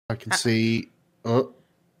I can see. Oh,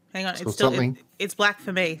 Hang on, it's it's still something. it's black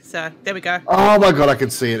for me. So there we go. Oh my god, I can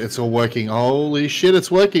see it. It's all working. Holy shit,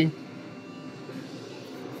 it's working.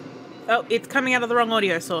 Oh, it's coming out of the wrong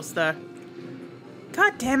audio source though.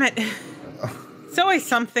 God damn it! It's always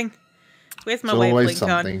something. Where's my It's always wavelength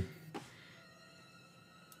something. on?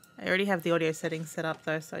 I already have the audio settings set up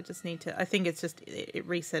though, so I just need to. I think it's just it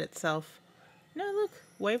reset itself. No, look,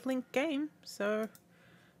 wavelength game. So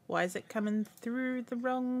why is it coming through the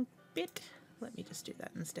wrong bit? Let me just do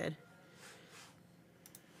that instead.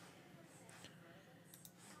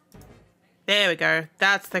 There we go.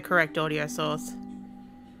 That's the correct audio source.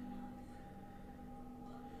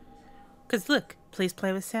 Because look, please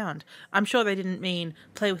play with sound. I'm sure they didn't mean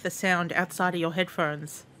play with the sound outside of your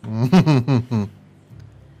headphones. Alright,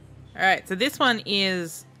 so this one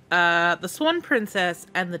is the Swan Princess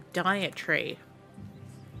and the Diet Tree.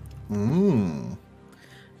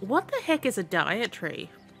 What the heck is a diet tree?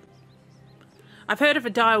 I've heard of a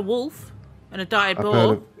dire wolf and a dire boar. I've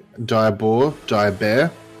heard of dire boar, dire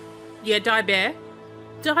bear. Yeah, dire bear.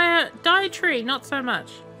 Dire tree, not so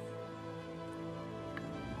much.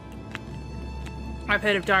 I've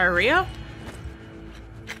heard of diarrhea.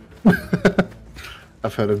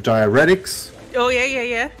 I've heard of diuretics. Oh,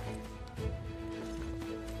 yeah.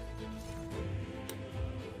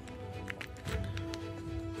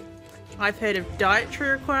 I've heard of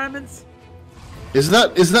dietary requirements. Is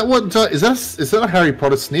that a Harry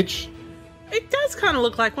Potter snitch? It does kind of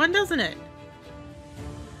look like one, doesn't it?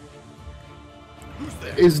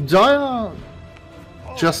 Is dire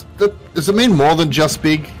just that? Does it mean more than just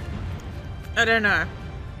big? I don't know.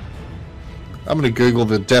 I'm gonna Google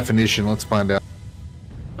the definition. Let's find out.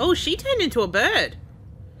 Oh, she turned into a bird.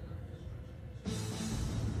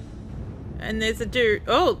 And there's a dude.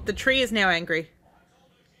 Oh, the tree is now angry.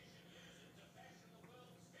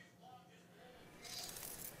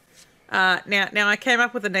 Now I came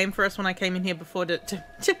up with a name for us when I came in here before to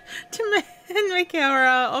make our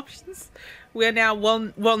options. We're now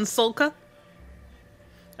one sulker.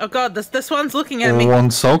 Oh god, this one's looking at me. One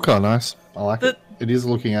sulker, nice. I like it. It is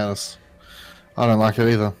looking at us. I don't like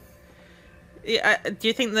it either. Yeah, do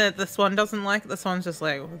you think the swan doesn't like it? The swan's just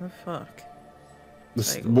like, what the fuck?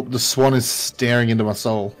 The swan is staring into my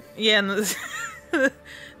soul. Yeah, and it's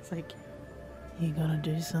like, you gotta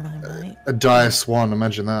do something, mate. A dire swan,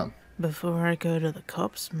 imagine that. Before I go to the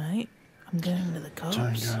cops, mate. I'm going to the cops.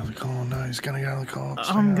 Don't go to the cops. No, he's gonna go to the cops.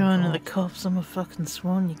 I'm going to the cops. I'm a fucking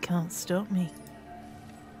swan. You can't stop me.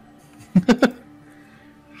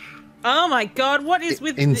 Oh my god, what is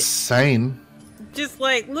with insane? Just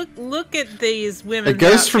like look at these women's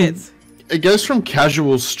outfits. It goes from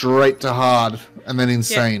casual straight to hard, and then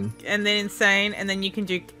insane. Yeah, and then insane, and then you can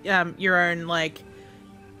do your own like.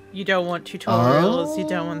 You don't want tutorials. You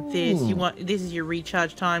don't want this. You want this is your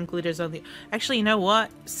recharge time. Glitters only. Actually, you know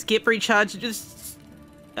what? Skip recharge. Just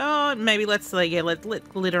maybe let's let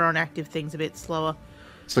glitter on active things a bit slower.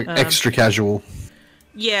 It's like extra casual.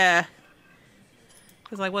 Yeah.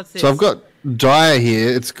 It's like what's this? So I've got dire here.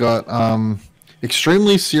 It's got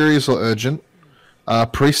extremely serious or urgent,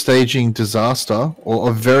 pre-staging disaster, or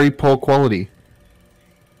of very poor quality.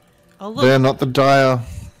 Oh look. They're not the dire.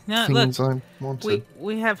 No, look,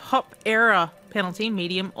 we have hop error penalty,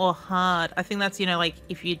 medium or hard. I think that's, like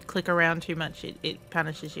if you click around too much, it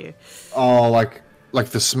punishes you. Oh, like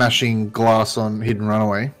the smashing glass on Hidden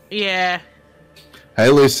Runaway. Yeah. Hey,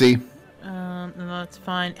 Lucy. No, it's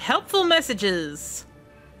fine. Helpful messages.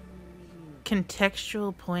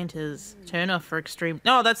 Contextual pointers. Turn off for extreme.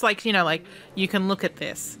 No, that's like, like you can look at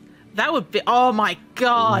this. That would be, oh my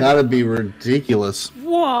god. That'd be ridiculous.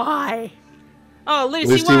 Why? Oh,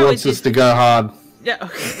 Lucy wants us to go hard. Yeah.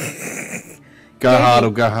 Go hard or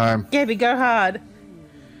go home. Gabby, go hard.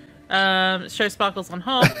 Show sparkles on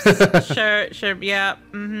hops. show, yeah.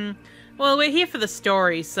 Well, we're here for the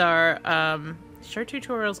story, so show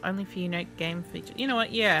tutorials only for unique game features. You know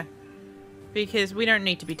what? Yeah, because we don't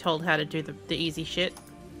need to be told how to do the easy shit.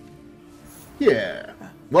 Yeah.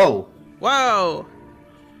 Whoa. Whoa.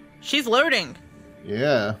 She's loading.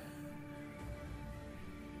 Yeah.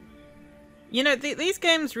 These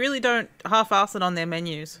games really don't half-ass it on their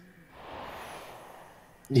menus.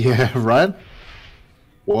 Yeah, right?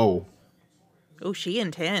 Whoa. Oh, she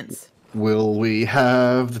intense. Will we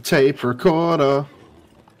have the tape recorder?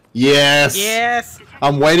 Yes! Yes!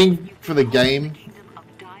 I'm waiting for the game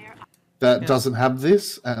that doesn't have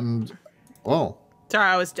this, and... Whoa. Sorry,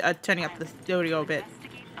 I was turning up the audio a bit.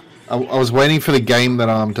 I was waiting for the game that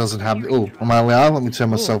doesn't have... Oh, am I allowed? Let me turn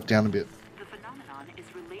myself down a bit.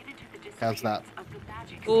 How's that?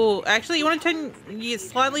 Oh, actually, you want to turn you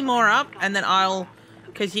slightly more up, and then I'll,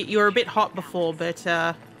 because you were a bit hot before, but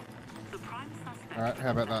All right,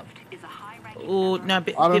 how about that? Oh no, I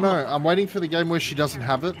don't know. I'm waiting for the game where she doesn't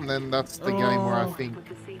have it, and then that's the game where I Oh. think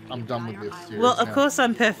I'm done with this series. Well, of now. course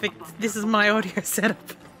I'm perfect. This is my audio setup.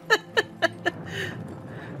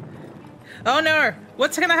 Oh no!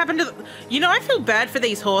 What's gonna happen to the... You know, I feel bad for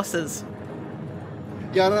these horses.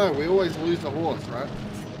 Yeah, I know. We always lose the horse, right?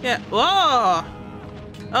 Yeah. Whoa!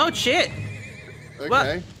 Oh shit! Okay.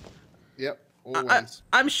 What? Yep. Always.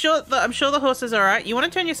 I'm sure the horse is all right. You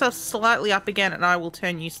want to turn yourself slightly up again, and I will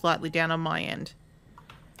turn you slightly down on my end.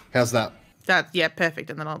 How's that? Yeah, perfect.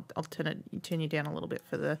 And then I'll turn you down a little bit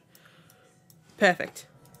for the perfect.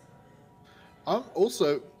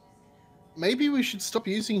 Also, maybe we should stop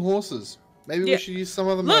using horses. Maybe we should use some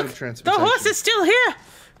other mode Look, of transportation. the horse is still here.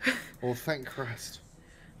 Well, thank Christ.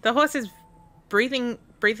 The horse is breathing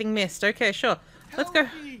mist. Okay, sure. Let's go.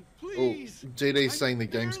 Oh, GD's saying the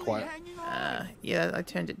game's quiet. Yeah, I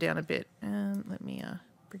turned it down a bit. Let me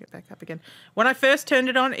bring it back up again. When I first turned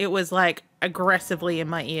it on, it was like aggressively in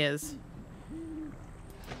my ears.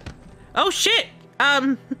 Oh shit!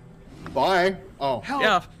 Bye. Oh. Help!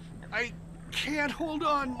 Yeah. I can't hold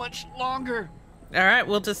on much longer. All right,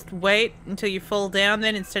 we'll just wait until you fall down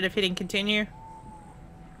then, instead of hitting continue.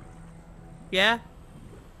 Yeah.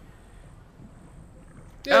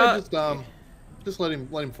 Yeah, just let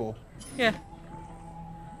him fall. Yeah.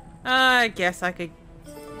 I guess I could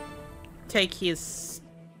take his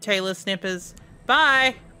tailor snippers.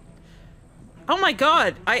 Bye. Oh my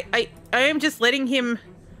god! I am just letting him.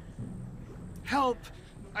 Help!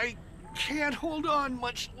 I can't hold on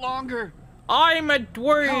much longer. I'm a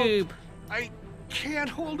dweeb. Help. I can't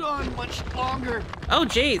hold on much longer. Oh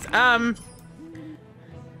jeez.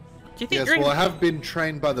 Do you think? Yes, well, I have been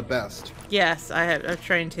trained by the best. Yes, I've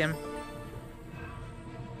trained him.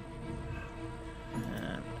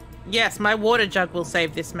 Yes, my water jug will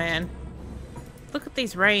save this man. Look at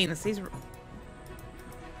these rains.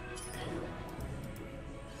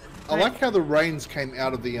 I like how the reins came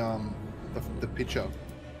out of the picture,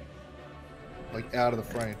 like out of the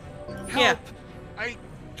frame. Help! Yeah. I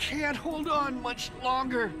can't hold on much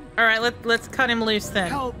longer. All right, let's cut him loose then.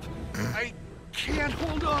 Help! I can't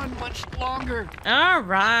hold on much longer. All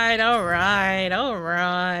right, all right, all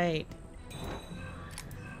right.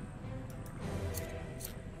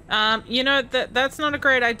 You know that's not a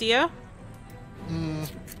great idea.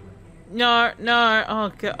 No.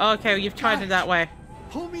 Oh, okay. Well, you've tried it that way.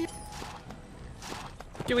 Pull me.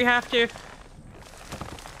 Do we have to?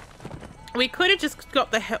 We could have just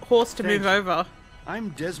got the horse to move over. I'm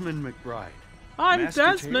Desmond McBride. I'm Master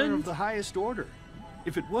Tailor Desmond. of the highest order.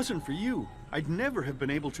 If it wasn't for you, I'd never have been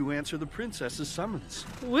able to answer the princess's summons.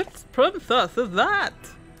 Which princess is that?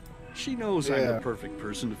 She knows I'm Yeah. the perfect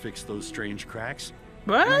person to fix those strange cracks.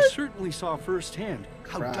 What? And I certainly saw firsthand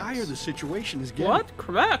how Cracks. dire the situation is getting. What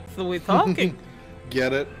cracks are we talking?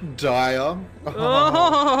 Get it? Dire.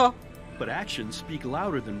 Oh, But actions speak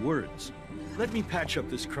louder than words. Let me patch up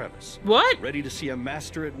this crevice. what? Ready to see a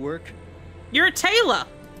master at work? You're a tailor.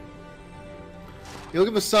 You look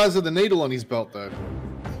at the size of the needle on his belt, though.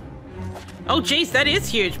 Oh, jeez, that is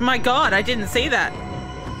huge. My God, I didn't see that.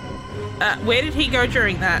 Where did he go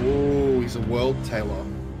during that? Oh, he's a world tailor.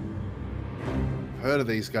 Heard of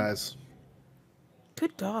these guys?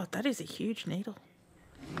 Good God, that is a huge needle.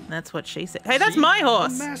 That's what she said. Hey, that's See? my A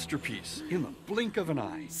horse. masterpiece in the blink of an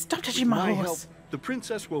eye. Stop touching With my my help, horse. the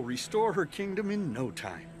princess will restore her kingdom in no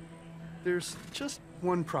time. There's just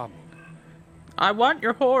one problem. I want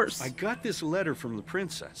your horse. I got this letter from the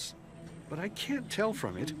princess, but I can't tell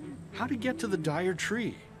from it how to get to the dire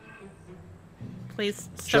tree. Please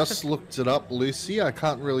stop. Just looked it up, Lucy. I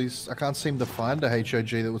can't seem to find a HOG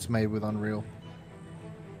that was made with Unreal.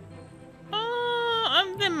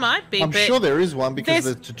 There might be. I'm but sure there is one because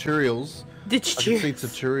there's- the tutorials. Did I you? can see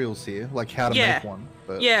tutorials here, like how to Yeah. make one.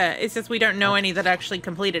 But Yeah, it's just we don't know any that actually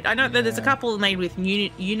completed. I know that there's a Yeah. couple made with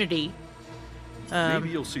Unity. Maybe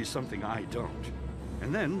you'll see something I don't.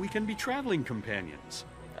 And then we can be traveling companions.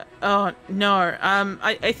 Oh no.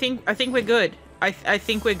 I think we're good. I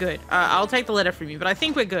think we're good. I'll take the letter from you, but I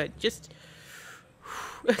think we're good. Just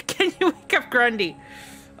can you wake up Grundy?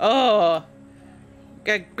 Oh,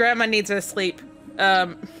 Grandma needs her sleep.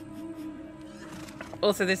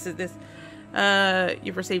 Also, this.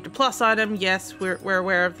 You've received a plus item. Yes, we're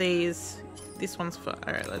aware of these. This one's for.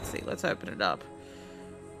 All right, let's see. Let's open it up.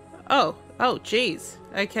 Oh, geez.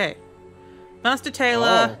 Okay. Master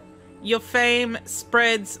Taylor, your fame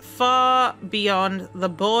spreads far beyond the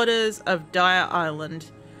borders of Dire Island.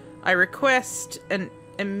 I request an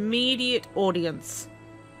immediate audience!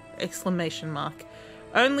 Exclamation mark.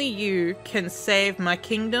 Only you can save my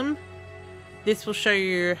kingdom. This will show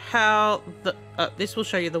you how the. This will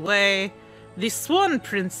show you the way. the Swan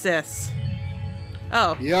Princess.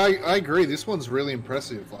 Oh. Yeah, I agree. This one's really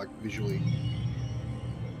impressive, like, visually.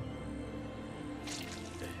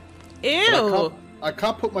 Ew. I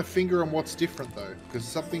can't put my finger on what's different, though, because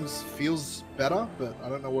something feels better, but I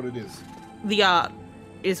don't know what it is. The art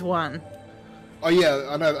is one. Oh, yeah,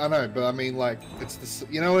 I know, but I mean, like, it's the...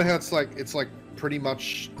 You know how it's like pretty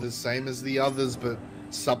much the same as the others, but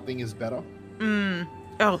something is better?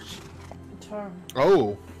 Oh. Term.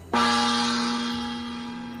 Oh.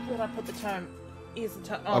 Where'd I put the term? Here's the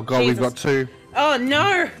term. Oh, God, Jesus. we've got 2. Oh,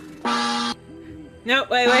 no! No,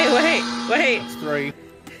 wait. That's 3.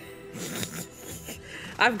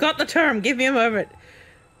 I've got the term. Give me a moment.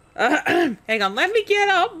 Hang on. Let me get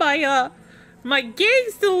out my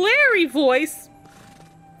gangster Larry voice.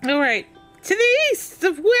 All right. To the east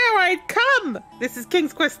of where I'd come. This is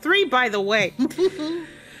King's Quest 3, by the way.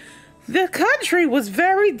 The country was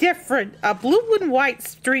very different. A blue and white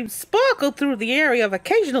stream sparkled through the area of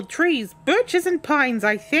occasional trees, birches and pines,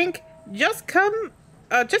 I think. Just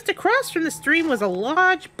across from the stream was a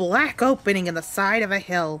large black opening in the side of a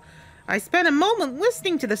hill. I spent a moment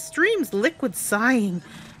listening to the stream's liquid sighing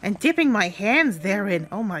and dipping my hands therein.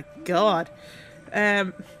 Oh my god.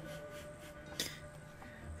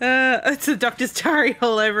 It's a Dr. Starry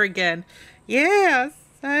all over again. Yes,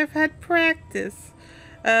 I've had practice.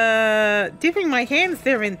 Dipping my hands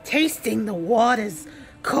therein, tasting the waters,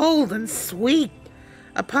 cold and sweet.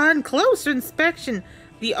 Upon closer inspection,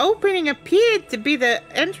 the opening appeared to be the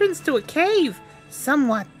entrance to a cave,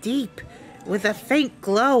 somewhat deep, with a faint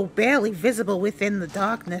glow barely visible within the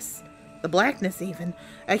darkness. The blackness even.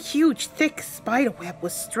 A huge, thick spiderweb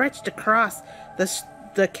was stretched across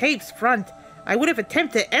the cave's front. I would have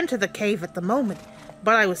attempted to enter the cave at the moment,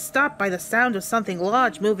 but I was stopped by the sound of something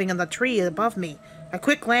large moving in the tree above me. A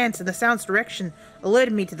quick glance in the sound's direction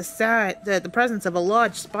alerted me to the presence of a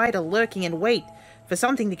large spider lurking in wait for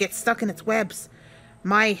something to get stuck in its webs.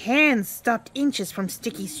 My hands stopped inches from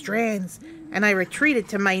sticky strands, and I retreated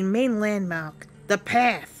to my main landmark, the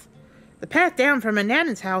path. The path down from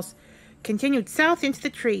Manannan's house continued south into the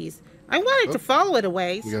trees. I wanted to follow it a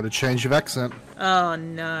ways. You got a change of accent. Oh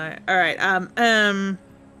no! All right.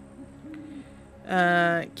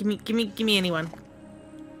 Give me anyone.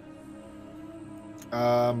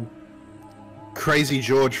 Crazy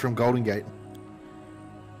George from Golden Gate.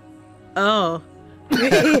 Oh.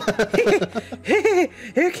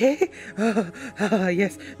 Okay.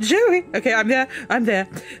 Yes. Joey. Okay, I'm there.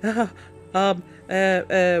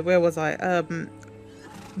 Where was I?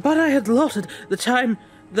 But I had allotted the time.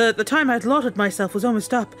 The time I had allotted myself was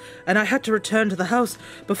almost up, and I had to return to the house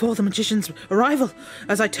before the magician's arrival.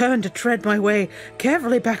 As I turned to tread my way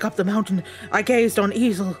carefully back up the mountain, I gazed on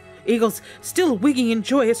eagles still winging in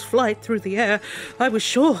joyous flight through the air. I was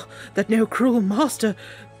sure that they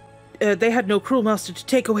had no cruel master to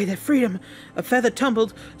take away their freedom. A feather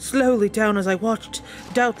tumbled slowly down as I watched,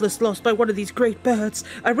 doubtless lost by one of these great birds.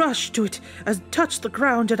 I rushed to it, as touched the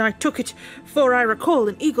ground, and I took it, for I recall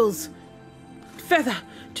an eagle's feather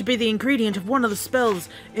to be the ingredient of one of the spells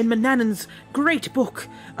in Manannan's great book.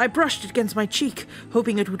 I brushed it against my cheek,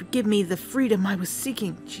 hoping it would give me the freedom I was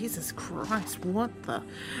seeking. Jesus Christ, what the...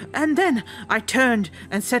 And then I turned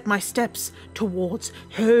and set my steps towards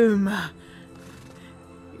home.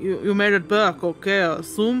 You made it back, okay, I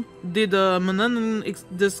assume? Did Manannan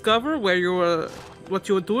discover what you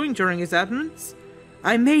were doing during his absence?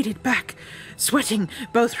 I made it back, sweating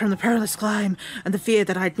both from the perilous climb and the fear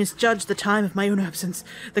that I had misjudged the time of my own absence.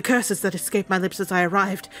 The curses that escaped my lips as I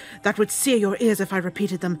arrived, that would sear your ears if I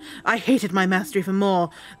repeated them. I hated my master even more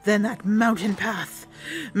than that mountain path.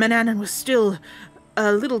 Manannan was still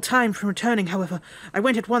a little time from returning, however. I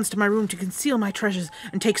went at once to my room to conceal my treasures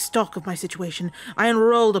and take stock of my situation. I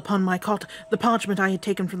unrolled upon my cot the parchment I had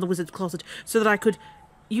taken from the wizard's closet, so that I could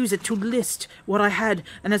use it to list what I had,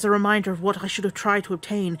 and as a reminder of what I should have tried to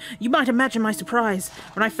obtain. You might imagine my surprise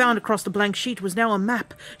when I found across the blank sheet was now a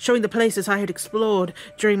map showing the places I had explored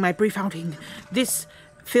during my brief outing. This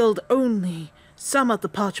filled only some of the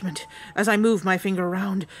parchment. As I moved my finger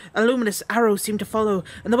around, a luminous arrow seemed to follow,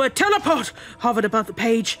 and the word teleport hovered above the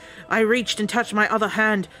page. I reached and touched my other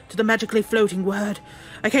hand to the magically floating word.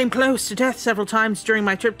 I came close to death several times during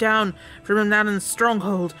my trip down from Manannan's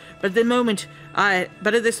stronghold, but at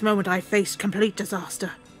this moment I faced complete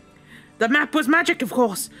disaster. The map was magic, of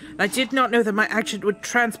course. I did not know that my action would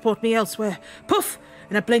transport me elsewhere. Poof!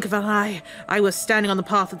 In a blink of an eye, I was standing on the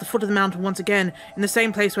path at the foot of the mountain once again, in the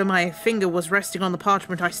same place where my finger was resting on the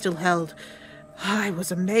parchment I still held. I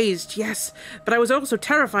was amazed, yes, but I was also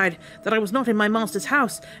terrified that I was not in my master's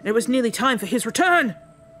house, and it was nearly time for his return.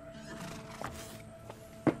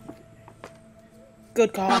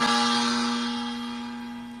 Good God.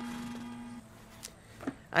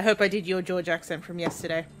 I hope I did your George accent from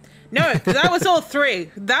yesterday. No, that was all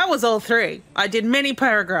 3. That was all 3. I did many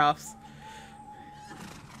paragraphs.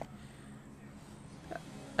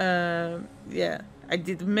 Yeah, I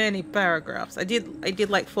did many paragraphs. I did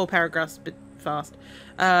like 4 paragraphs, but fast.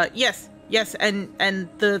 Yes, and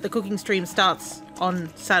the cooking stream starts on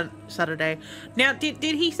Saturday. Now, did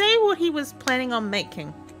he say what he was planning on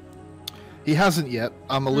making? He hasn't yet.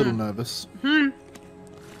 I'm a little nervous.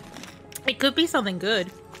 It could be something good.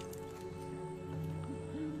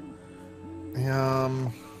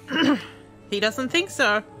 He doesn't think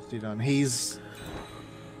so. What's he done? He's...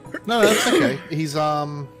 No, that's okay. He's,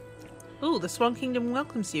 Ooh, the Swan Kingdom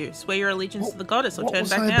welcomes you. Swear your allegiance to the goddess or turn back What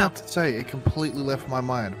was I now. about to say? It completely left my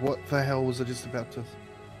mind. What the hell was I just about to...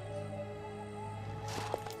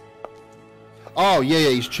 Oh, yeah,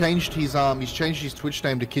 he's changed his Twitch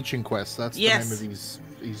name to Kitchen Quest. That's the name of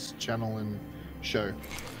his channel and show.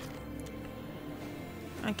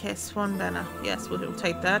 Okay, Swan banner. Yes, we'll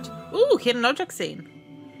take that. Ooh, hidden object scene.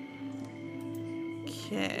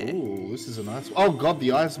 Okay. Ooh, this is a nice one. Oh god,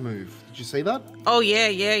 the eyes move. Did you see that? Oh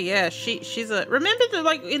yeah. She's a... Remember that,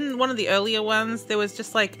 like, in one of the earlier ones, there was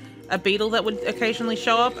just, like, a beetle that would occasionally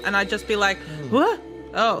show up, and I'd just be like, what?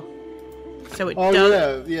 Oh. So it does...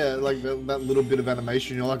 Oh yeah, like that little bit of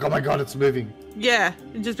animation, you're like, oh my god, it's moving. Yeah,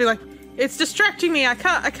 and just be like, it's distracting me, I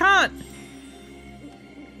can't.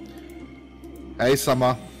 Hey,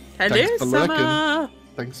 Summer. Hello, Thanks for Summer. lurking.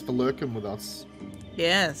 Thanks for lurking with us.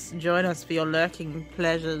 Yes, join us for your lurking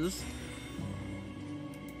pleasures.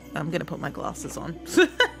 I'm gonna put my glasses on.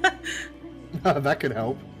 That could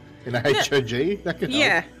help. In a HOG, that could help.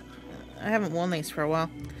 Yeah. I haven't worn these for a while.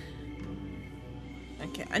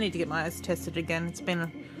 Okay, I need to get my eyes tested again. It's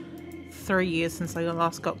been 3 years since I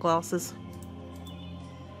last got glasses.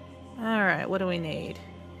 Alright, what do we need?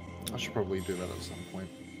 I should probably do that at some point.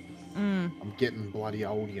 I'm getting bloody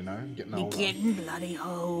old, you know? I'm getting older. You're getting bloody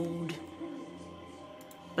old.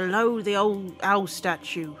 Below the old owl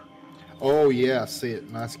statue. Oh yeah, I see it.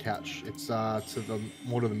 Nice catch. It's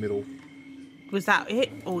more to the middle. Was that it?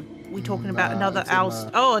 Or are we talking about another it's in owl?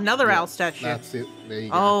 the- Oh, another Yeah, owl statue. That's it. There you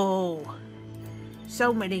go. Oh.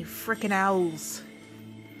 So many frickin' owls.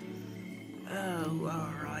 Oh,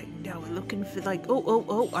 alright. Now we're looking for like...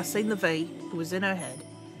 Oh, I seen the V. It was in her head.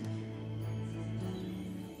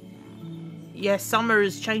 Yes, Summer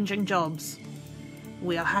is changing jobs.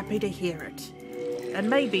 We are happy to hear it. And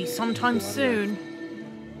maybe sometime soon...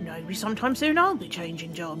 Maybe sometime soon I'll be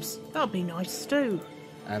changing jobs. That'll be nice too.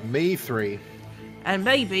 And me 3. And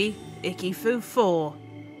maybe Icky Foo 4.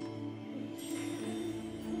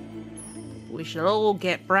 We shall all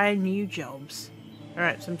get brand new jobs.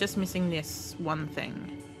 Alright, so I'm just missing this one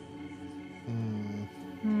thing.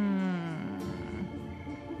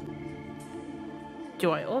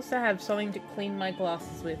 Do I also have something to clean my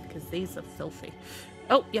glasses with? Because these are filthy.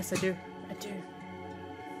 Oh, yes I do. I do.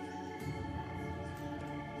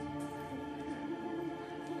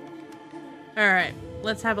 Alright,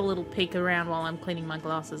 let's have a little peek around while I'm cleaning my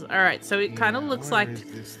glasses. Alright, so it kind of looks like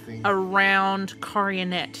a round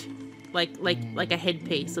coronet. Like a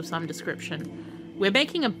headpiece of some description. We're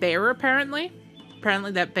making a bear, apparently.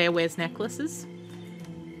 Apparently that bear wears necklaces.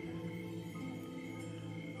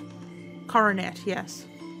 Coronet, yes.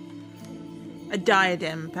 A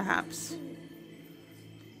diadem, perhaps.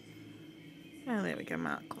 Oh, there we go.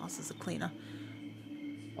 My glasses are cleaner.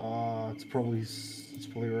 It's probably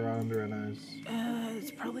right under her nose.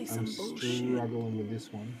 It's probably some I'm bullshit. struggling with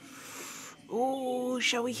this one. Oh,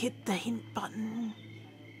 shall we hit the hint button?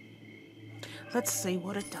 Let's see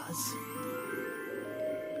what it does.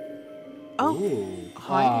 Oh, Ooh.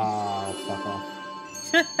 hi. Fuck off.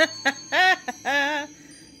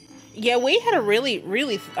 Yeah, we had a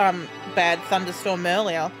really bad thunderstorm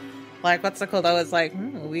earlier. Like, what's it called? I was like,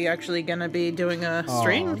 are we actually gonna be doing a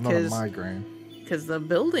stream? Not a migraine. Because the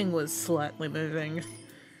building was slightly moving.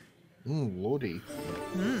 Lordy.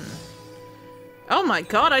 Oh my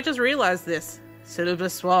god, I just realized this. Silver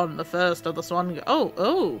Swan, the first of the Swan...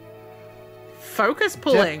 Oh. Focus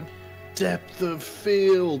pulling. Depth of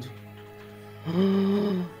field.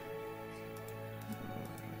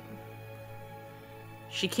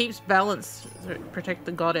 She keeps balance to protect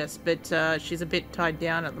the goddess, but she's a bit tied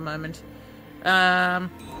down at the moment.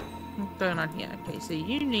 What's going on here? Okay, so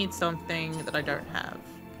you need something that I don't have.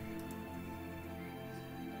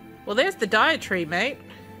 Well, there's the dietary, mate.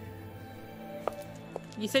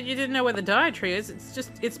 You said you didn't know where the dietary is.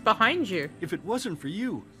 It's behind you. If it wasn't for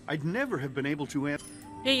you, I'd never have been able to answer.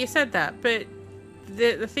 Yeah, you said that, but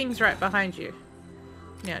the thing's right behind you.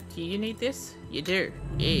 Now, do you need this? You do.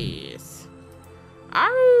 Yes.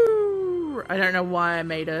 Ow! I don't know why I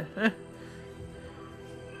made a...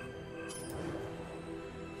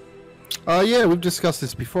 Yeah, we've discussed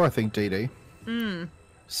this before, I think, DD. Hmm.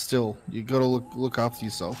 Still, you gotta look after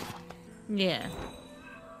yourself. Yeah.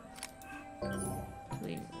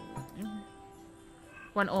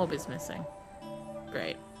 One orb is missing.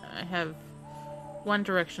 Great. I have one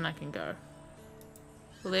direction I can go.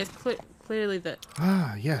 Well, there's clearly the...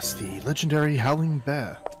 Ah, yes, the legendary Howling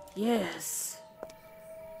Bear. Yes.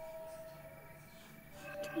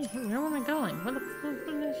 Where am I going? What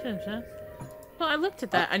the... Well, I looked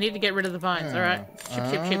at that. I need to get rid of the vines. All right.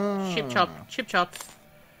 Chip chop. Chip chop.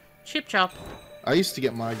 Chip chop. I used to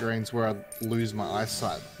get migraines where I'd lose my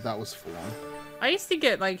eyesight. That was full on. I used to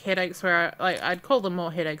get like headaches where I'd call them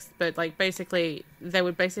more headaches, but like basically they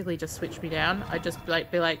would basically just switch me down. I'd just like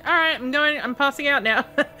be like, all right, I'm passing out now.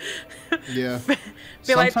 Yeah.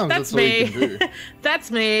 Be like, that's me. That's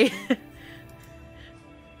me.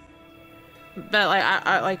 But like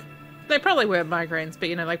I like they probably were migraines, but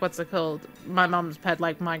you know, like what's it called? My mum's had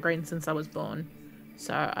like migraines since I was born,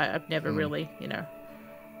 so I've never really, you know.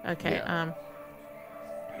 Okay. Yeah.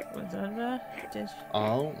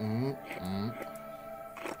 Oh.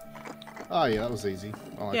 Oh yeah, that was easy.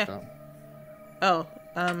 I like that. Oh.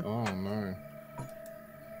 Oh no.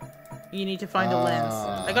 You need to find a lens.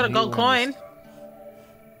 I got a gold coin.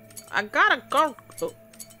 I got a gold. Oh.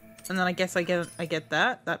 And then I guess I get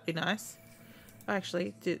that. That'd be nice.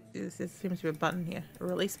 Actually, there seems to be a button here. A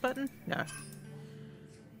release button? No.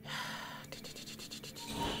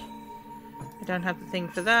 I don't have the thing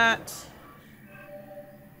for that.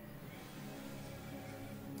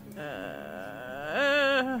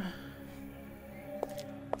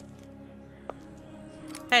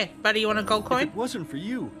 Hey, buddy, you want a gold coin? If it wasn't for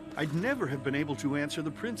you, I'd never have been able to answer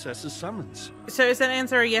the princess's summons. So is that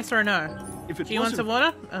answer a yes or a no? Do you want some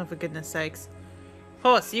water? Oh, for goodness sakes.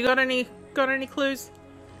 Horse, you got any clues?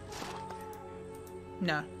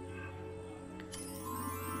 No.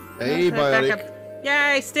 Hey, Biotic.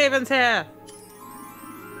 Yay, Steven's here!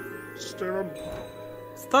 Steven.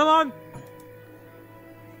 Steven!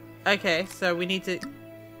 Okay, so we need to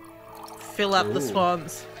fill up the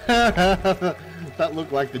swans. That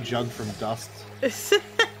looked like the jug from Dust.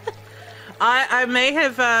 I may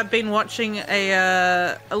have been watching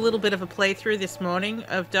a little bit of a playthrough this morning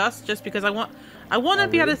of Dust, just because I want to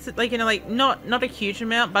be able to, like, you know, like not a huge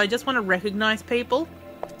amount, but I just want to recognize people.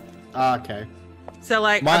 Ah, okay. So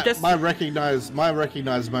like my recognized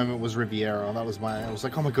moment was Riviera. I was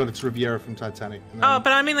like, oh my god, it's Riviera from Titanic. Then... Oh,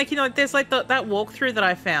 but I mean, like, you know, there's like that walkthrough that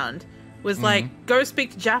I found was like, go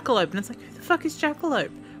speak to Jackalope, and it's like, who the fuck is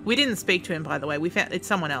Jackalope? We didn't speak to him, by the way. We found it's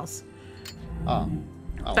someone else. Oh.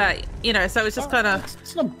 But you know, so it's just kind of.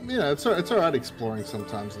 It's not, you know, it's alright exploring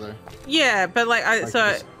sometimes though. Yeah, but like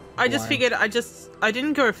I just figured I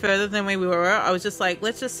didn't go further than where we were. I was just like,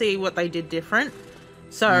 let's just see what they did different.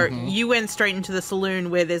 So you went straight into the saloon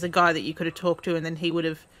where there's a guy that you could have talked to, and then he would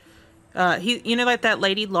have, you know, like that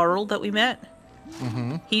lady Laurel that we met.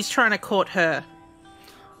 He's trying to court her.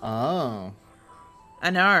 Oh. I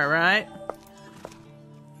know, right?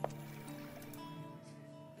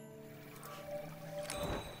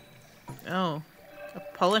 Oh, a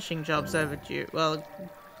polishing job's overdue. Well,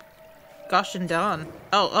 gosh and darn.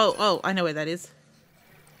 Oh, I know where that is.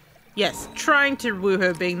 Yes, trying to woo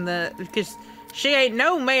her being because she ain't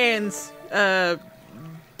no man's,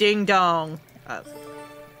 ding dong.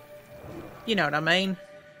 You know what I mean?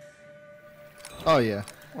 Oh yeah,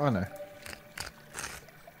 I know.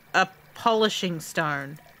 A polishing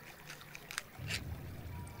stone.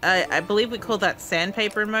 I believe we call that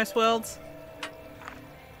sandpaper in most worlds.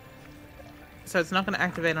 So it's not going to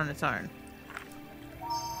activate on its own.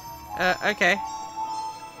 Okay.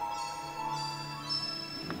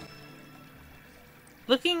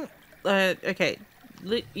 Looking... okay.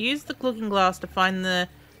 Use the looking glass to find the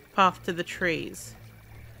path to the trees.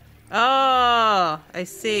 Oh! I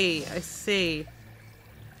see.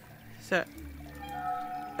 So...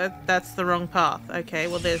 that's the wrong path. Okay,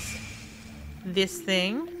 well there's... this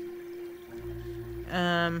thing.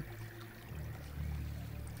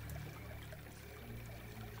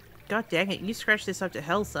 God dang it, you scratched this up to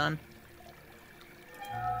hell, son.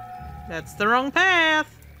 That's the wrong path!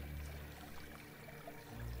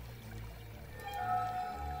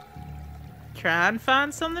 Try and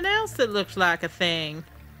find something else that looks like a thing.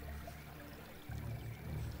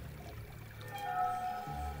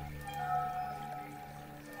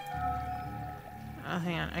 Oh,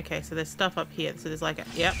 hang on. Okay, so there's stuff up here. So there's like a...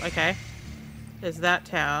 Yep, okay. There's that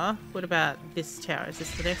tower. What about this tower? Is this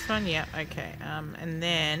the next one? Yeah, okay. And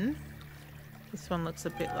then this one looks a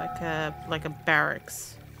bit like a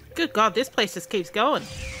barracks. Good God, this place just keeps going.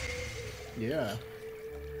 Yeah.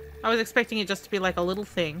 I was expecting it just to be like a little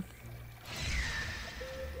thing.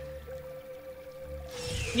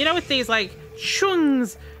 You know, with these, like,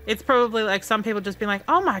 shungs, it's probably, like, some people just being like,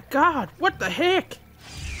 oh my god, what the heck?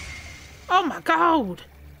 Oh my god!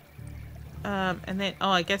 And then, oh,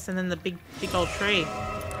 I guess, and then the big old tree.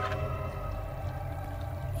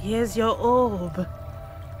 Here's your orb.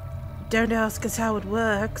 Don't ask us how it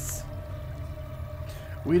works.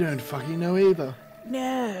 We don't fucking know either.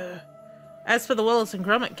 No. As for the Wallace and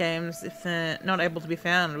Gromit games, if they're not able to be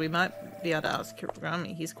found, we might be able to ask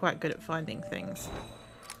Gromit. He's quite good at finding things.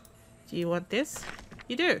 Do you want this?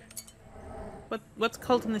 You do. What's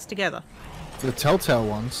holding this together? The Telltale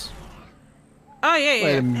ones. Oh, yeah.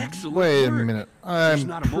 Wait a minute.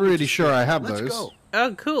 I'm pretty sure I have those. Go.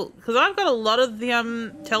 Oh, cool. Because I've got a lot of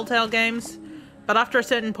the Telltale games, but after a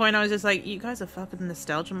certain point I was just like, you guys are fucking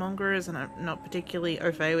nostalgia mongers, and I'm not particularly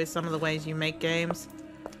au fait with some of the ways you make games.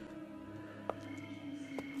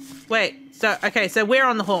 Wait, so we're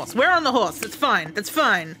on the horse. We're on the horse. That's fine. That's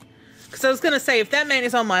fine. Because I was going to say, if that man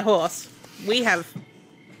is on my horse, we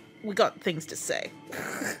got things to say.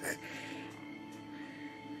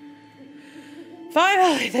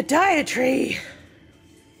 Finally, the dietary.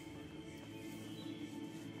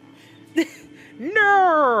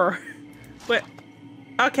 No. Wait.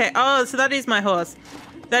 Okay. Oh, so that is my horse.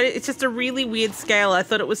 It's just a really weird scale. I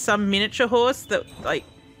thought it was some miniature horse that, like,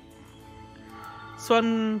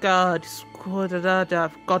 Swan goddess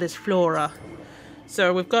Flora.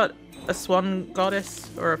 So we've got a swan goddess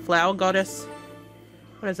or a flower goddess.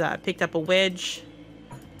 What is that? I picked up a wedge.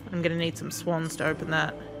 I'm gonna need some swans to open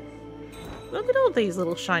that. Look at all these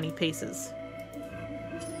little shiny pieces.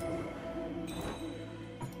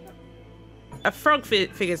 A frog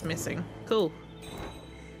figure's missing. Cool.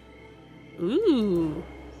 Ooh.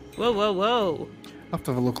 Whoa, whoa, whoa. I'll have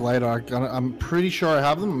to have a look later. I'm pretty sure I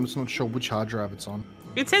have them. I'm just not sure which hard drive it's on.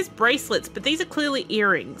 It says bracelets, but these are clearly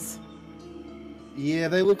earrings. Yeah,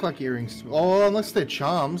 they look like earrings. Oh, unless they're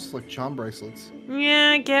charms, like charm bracelets.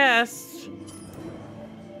 Yeah, I guess.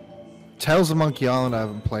 Tales of Monkey Island I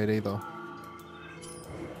haven't played either.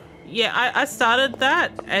 Yeah, I started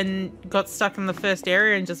that and got stuck in the first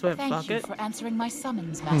area and just went, fuck Thank you it. for answering my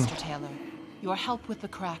summons, Master Taylor. Your help with the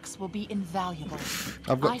cracks will be invaluable.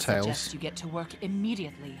 I've got I tails. suggest you get to work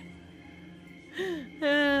immediately.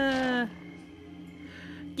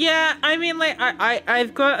 Yeah, I mean, like,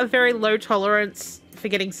 I've got a very low tolerance for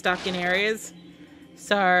getting stuck in areas.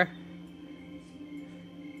 So...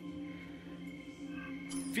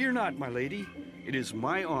 Fear not, my lady. It is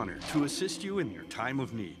my honor to assist you in your time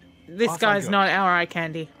of need. This Off I guy's go. not our eye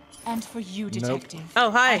candy. And for you, detective. Oh,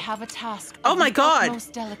 hi. I have a task. Oh of my the God.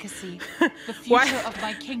 utmost delicacy. The Why- future of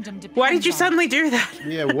my kingdom depends Why did you on suddenly do that?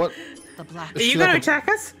 Yeah, what? the black Are Is you she gonna like a- attack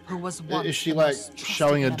us? who was once Is she the like most trusted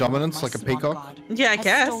showing her member of dominance my like a swan peacock? god, Yeah, I has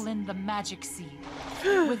guess. stolen the magic seed.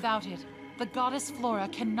 Without it, the goddess Flora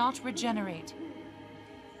cannot regenerate.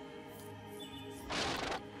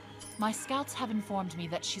 My scouts have informed me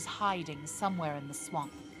that she's hiding somewhere in the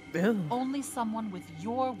swamp. Ooh. Only someone with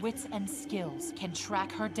your wits and skills can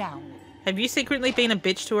track her down. Have you secretly been a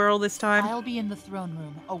bitch to her all this time? I'll be in the throne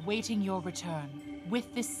room, awaiting your return,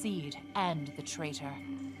 with this seed and the traitor.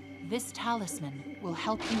 This talisman will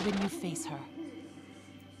help you when you face her.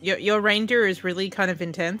 Your reindeer is really kind of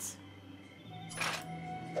intense.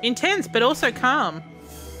 Intense, but also calm.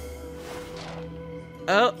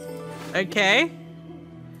 Oh, okay.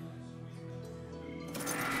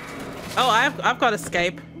 Oh, I've got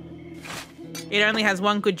escape. It only has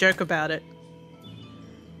one good joke about it.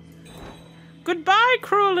 Goodbye,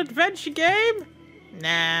 cruel adventure game.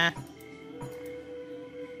 Nah.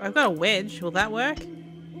 I've got a wedge. Will that work?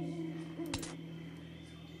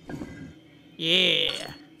 Yeah.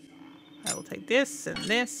 I will take this and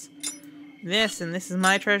this. This and this is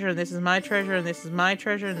my treasure and this is my treasure and this is my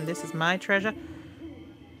treasure and this is my treasure.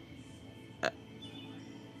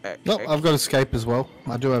 Nope, I've got escape as well.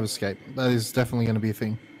 I do have escape. That is definitely going to be a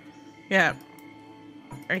thing. Yeah.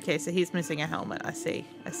 Okay, so he's missing a helmet. I see.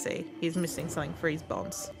 I see. He's missing something for his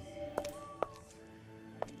bombs.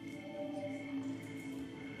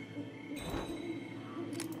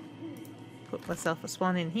 Put myself a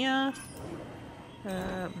swan in here.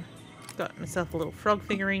 Got myself a little frog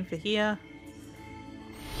figurine for here.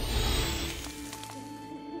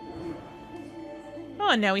 Oh,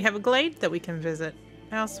 and now we have a glade that we can visit.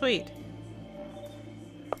 How sweet.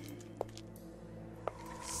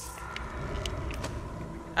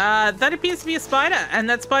 That appears to be a spider, and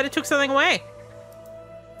that spider took something away.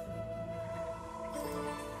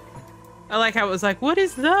 I like how it was like, what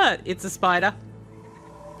is that? It's a spider.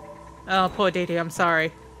 Oh, poor Dee Dee, I'm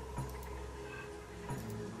sorry.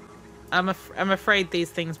 I'm afraid these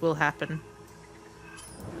things will happen.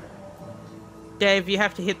 Dave, you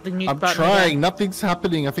have to hit the nuke I'm button. trying. Again. Nothing's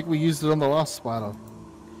happening. I think we used it on the last spider.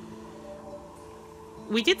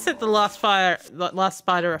 We did set the last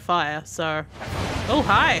spider afire, so... Oh,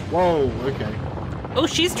 hi. Whoa, okay. Oh,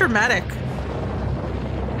 she's dramatic.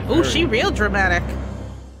 Oh, she real dramatic.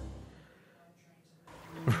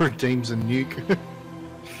 Redeems a nuke.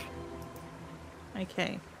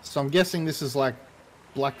 Okay. So I'm guessing this is like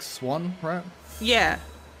Black Swan, right? Yeah.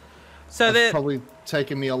 So It's probably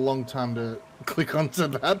taken me a long time to click onto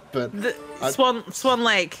that, but the Swan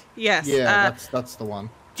Lake. Yes. yeah, that's the one.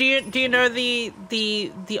 Do you know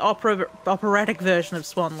the operatic version of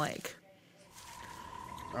Swan Lake?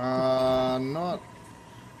 Not. All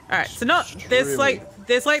right. So there's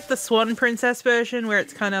like the Swan Princess version where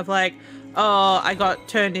it's kind of like, oh, I got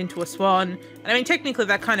turned into a swan. And I mean, technically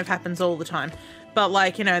that kind of happens all the time. But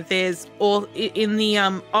like, you know, there's all in the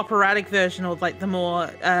operatic version, or like the more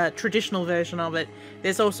traditional version of it.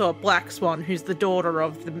 There's also a black swan who's the daughter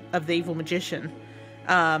of the evil magician,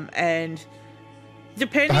 and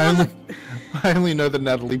depending I only know the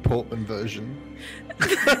Natalie Portman version.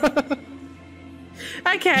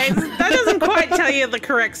 Okay, that doesn't quite tell you the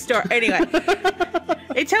correct story. Anyway,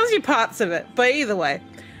 it tells you parts of it, but either way,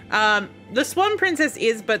 the Swan Princess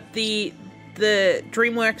is, but the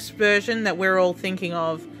DreamWorks version that we're all thinking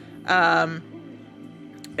of,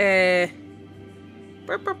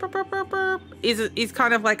 is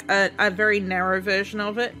kind of like a very narrow version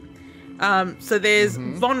of it. So there's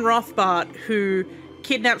Von Rothbart, who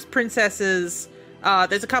kidnaps princesses.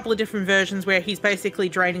 There's a couple of different versions where he's basically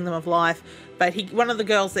draining them of life. But one of the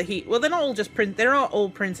girls that they're not all they're not all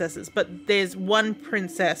princesses, but there's one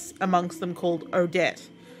princess amongst them called Odette.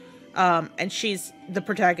 And she's the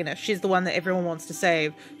protagonist. She's the one that everyone wants to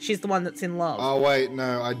save. She's the one that's in love. Oh wait,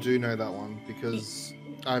 no, I do know that one because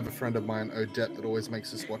I have a friend of mine, Odette, that always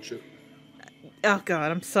makes us watch it. Oh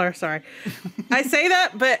god, I'm so sorry. I say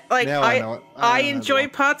that, but like Now I know it. I enjoy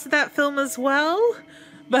parts of that film as well,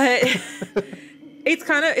 but it's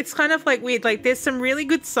kind of like weird. Like there's some really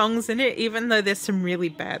good songs in it, even though there's some really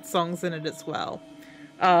bad songs in it as well.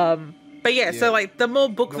 But yeah, so like the more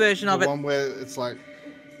book version of it, the one where it's like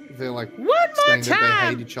they're like one more saying time that they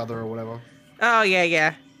hate each other or whatever. Oh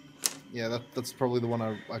yeah. Yeah, that's probably the one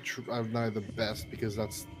I know the best because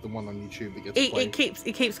that's the one on YouTube that gets played.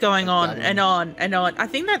 It keeps going on and on and on. I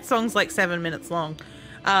think that song's like 7 minutes long,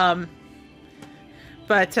 but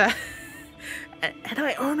and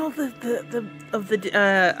I own all I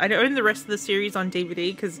own the rest of the series on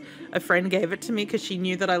DVD because a friend gave it to me because she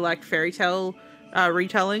knew that I liked fairy tale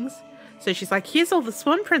retellings. So she's like, "Here's all the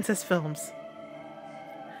Swan Princess films."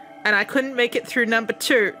 And I couldn't make it through number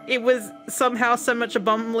 2. It was somehow so much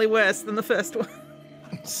abominably worse than the first one.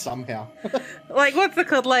 Somehow. Like, what's it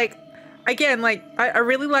called? Like, again, like, I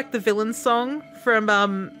really like the villain song from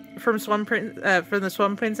the Swan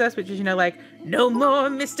Princess, which is, you know, like, no more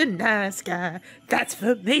Mr. Nice Guy, that's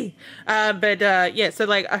for me. Yeah, so,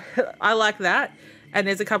 like, I like that. And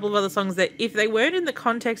there's a couple of other songs that, if they weren't in the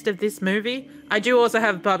context of this movie, I do also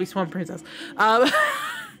have Barbie Swan Princess.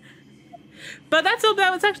 But that's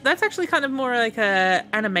actually kind of more like a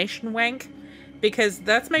animation wank, because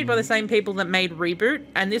that's made by the same people that made Reboot,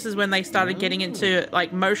 and this is when they started getting into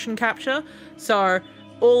like motion capture. So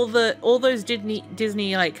all those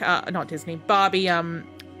Disney like not Disney, Barbie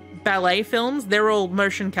ballet films, they're all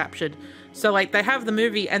motion captured. So like they have the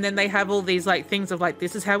movie and then they have all these like things of like,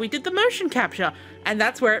 this is how we did the motion capture, and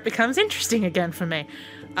that's where it becomes interesting again for me.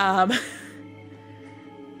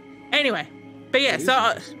 Anyway, but yeah,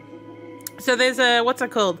 so there's what's it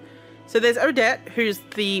called? So there's Odette, who's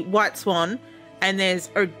the white swan, and there's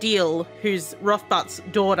Odile, who's Rothbart's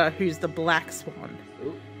daughter, who's the black swan.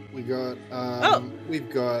 We've got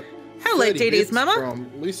hello, Dee Dee's mama from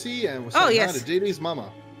Lucy, and we're saying hi to Dee Dee's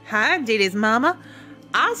mama. Hi, Dee Dee's mama.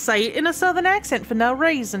 I'll say it in a southern accent for no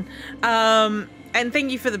reason. And thank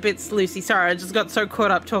you for the bits, Lucy. Sorry, I just got so caught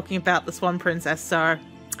up talking about the Swan Princess. So,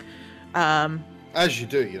 as you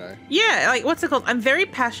do, you know. Yeah, like, what's it called? I'm very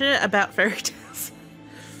passionate about fairy tales.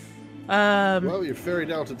 Well, you're fairy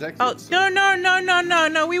tale detective. Oh, so.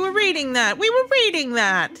 No. We were reading that.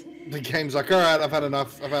 The game's like, all right, I've had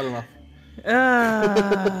enough. Oh,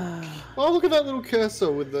 look at that little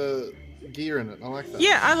cursor with the gear in it. I like that.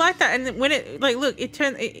 Yeah, I like that. And when it, like, look, it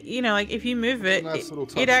turns, you know, like, if you move it, nice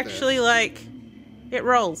it actually, there. like, it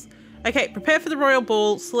rolls. Okay, prepare for the royal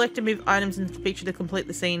ball, select and move items in the picture to complete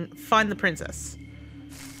the scene, find the princess.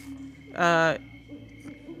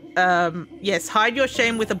 Yes, hide your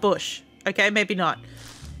shame with a bush. Okay, maybe not.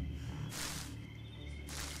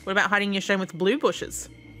 What about hiding your shame with blue bushes?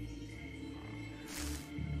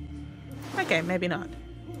 Okay, maybe not.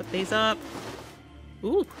 Put these up.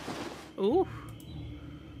 Ooh.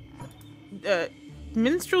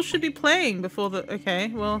 minstrel should be playing before the... Okay,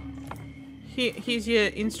 well... Here's your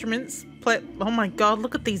instruments. Play... Oh my god,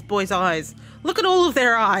 look at these boys' eyes. Look at all of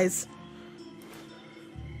their eyes.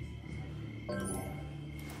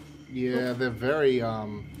 Yeah, they're very,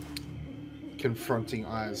 confronting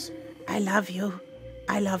eyes. I love you.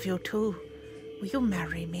 I love you too. Will you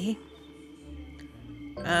marry me?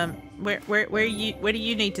 Where do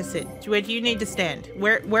you need to sit? Where do you need to stand?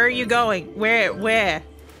 Where are you going? Where?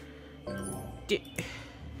 Do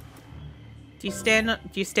you stand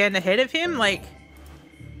ahead of him? Like,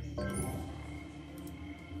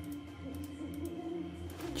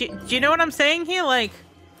 do you know what I'm saying here? Like,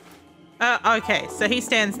 okay, so he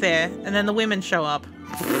stands there, and then the women show up.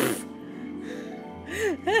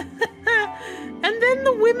 And then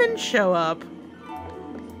the women show up.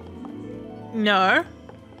 No.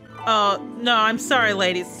 Oh, no, I'm sorry,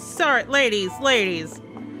 ladies. Sorry, ladies.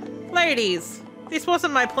 This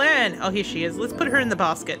wasn't my plan. Oh, here she is. Let's put her in the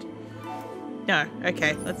basket. No,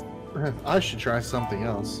 okay, let's... I should try something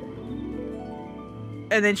else.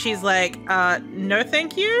 And then she's like, no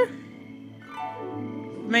thank you?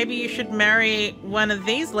 Maybe you should marry one of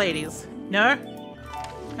these ladies. No?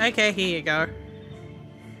 Okay, here you go.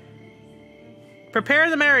 Prepare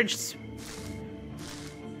the marriage.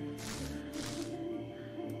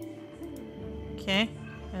 Okay.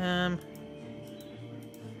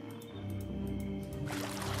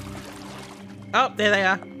 Oh, there they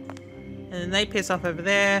are. And then they piss off over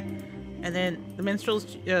there. And then the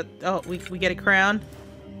minstrels... oh, we get a crown.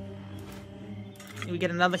 We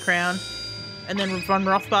get another crown. And then Von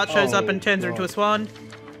Rothbart shows up and turns her into a swan.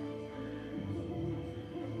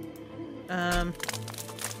 And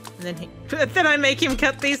then he... then I make him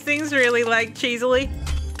cut these things really, like, cheesily.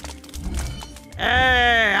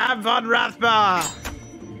 Hey, I'm Von Rothbart!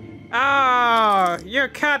 Oh, you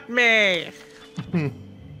cut me!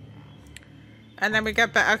 And then we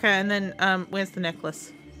get back... Okay, and then, where's the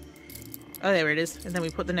necklace? Oh, there it is. And then we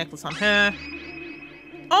put the necklace on her.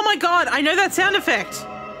 Oh my god, I know that sound effect!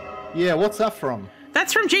 Yeah, what's that from?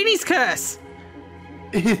 That's from Genie's Curse!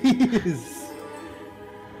 It is.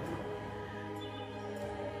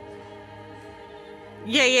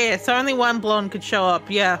 Yeah, so only one blonde could show up.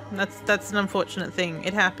 Yeah, that's an unfortunate thing.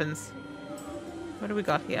 It happens. What do we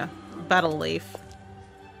got here? Battle Leaf.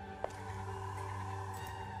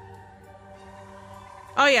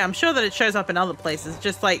 Oh yeah, I'm sure that it shows up in other places.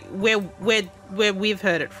 Just like where we've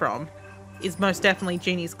heard it from is most definitely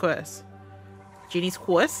Genie's Curse. Genie's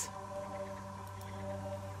Curse?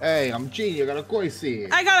 Hey, I'm Genie. I got a quiz here.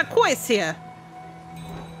 I got a quiz here.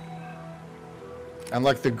 And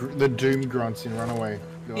like the doom grunts in Runaway.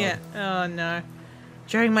 God. Yeah. Oh no.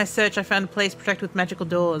 During my search, I found a place protected with magical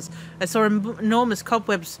doors. I saw enormous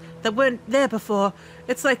cobwebs that weren't there before.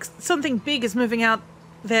 It's like something big is moving out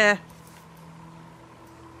there.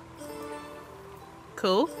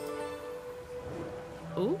 Cool.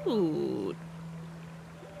 Ooh.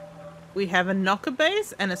 We have a knocker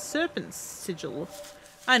base and a serpent sigil.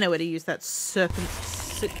 I know where to use that serpent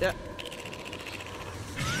sigil.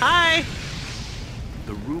 Hi!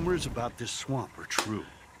 The rumors about this swamp are true.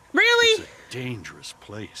 Really? It's a dangerous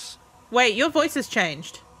place. Wait, your voice has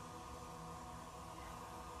changed.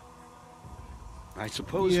 I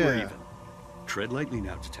suppose we're even. Tread lightly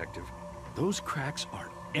now, detective. Those cracks are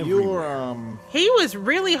everywhere. He was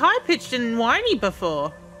really high-pitched and whiny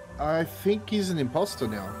before. I think he's an imposter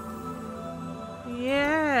now.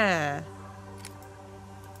 Yeah.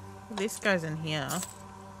 This goes in here.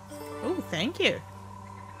 Oh, thank you.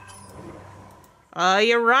 Oh,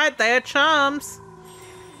 you're right. They are charms.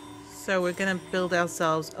 So we're gonna build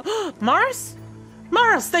ourselves... Oh, Morris?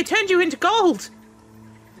 Morris, they turned you into gold!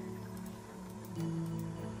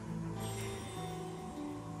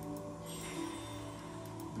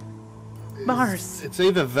 Morris. It's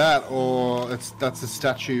either that or that's a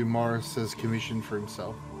statue Morris has commissioned for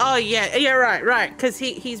himself. Oh, yeah, right, because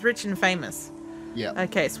he's rich and famous. Yeah.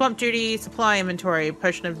 Okay, swamp duty, supply inventory,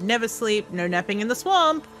 potion of never sleep, no napping in the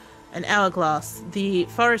swamp, an hourglass. The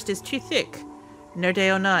forest is too thick. No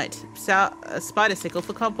day or night. A spider sickle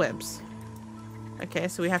for cobwebs. Okay,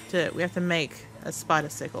 so we have to make a spider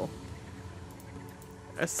sickle.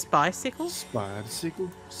 A spy sickle? Spider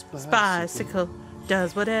sickle. Spy sickle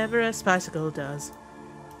does whatever a spicicle does.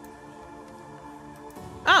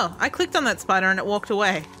 Oh, I clicked on that spider and it walked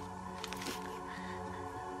away.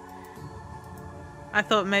 I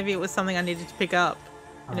thought maybe it was something I needed to pick up.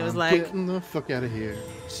 And it was like... Getting the fuck out of here.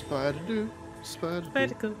 Spider-do.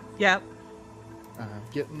 Spider-do. Yep. I'm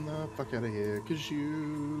getting the fuck out of here because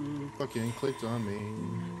you fucking clicked on me.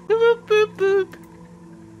 Boop, boop, boop, boop.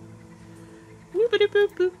 Boop, boop,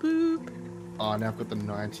 boop, boop, boop. Oh, now I've got the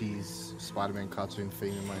 90s Spider-Man cartoon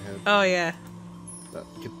theme in my head. Oh yeah.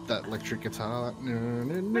 Get that electric guitar.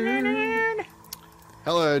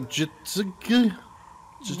 Hello, Jitsuka.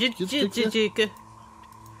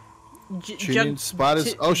 Tune in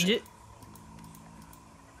spiders. Oh shit.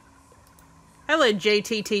 Hello,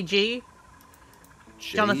 JTTG.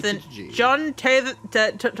 Jonathan. John Taylor.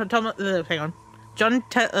 Hang on. John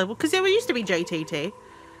Taylor. Because it used to be JTT.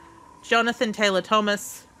 Jonathan Taylor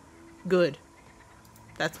Thomas. Good.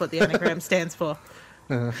 That's what the anagram stands for.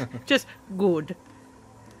 Just good.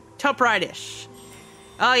 Top right-ish.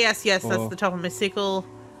 Oh, yes, that's the top of my sickle.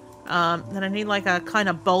 Then I need like a kind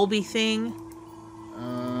of bulby thing.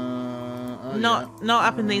 Not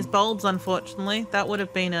up in these bulbs, unfortunately. That would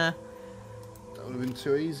have been a... That would have been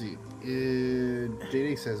too easy.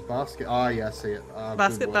 DD says basket. Oh, yeah, I see it.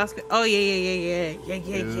 Basket. Oh, yeah.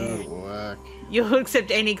 Good work. You'll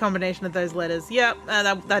accept any combination of those letters. Yep,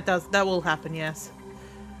 that will happen, yes.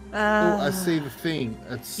 I see the thing.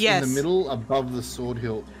 It's in the middle, above the sword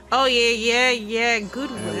hilt. Oh, yeah.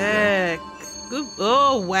 Good work. Good.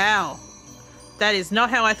 Oh, wow. That is not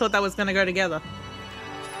how I thought that was going to go together.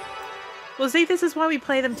 Well, see, this is why we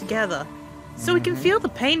play them together. So we can feel the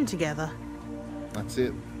pain together. That's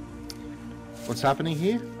it. What's happening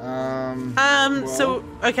here?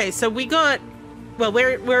 So we got... Well,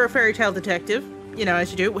 we're a fairy tale detective. You know,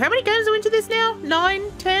 as you do. How many games are into this now?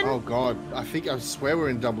 9, 10? Oh, God. I swear we're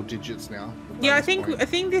in double digits now. Yeah, I think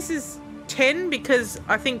this is 10 because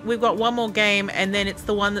I think we've got one more game and then it's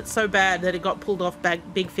the one that's so bad that it got pulled off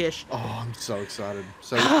Big Fish. Oh, I'm so excited.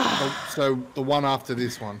 So, so the one after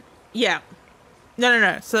this one. Yeah.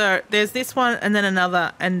 No. So there's this one and then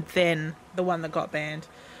another and then the one that got banned.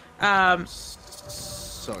 I'm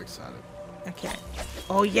so excited. Okay.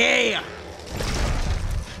 Oh, yeah.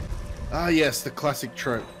 Ah, yes, the classic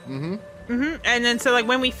trope. And then so like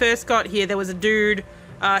when we first got here, there was a dude.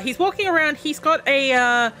 He's walking around. He's got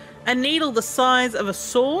a needle the size of a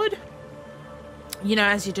sword. You know,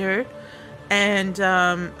 as you do. And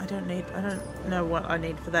I don't know what I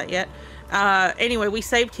need for that yet. Anyway, we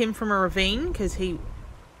saved him from a ravine because he.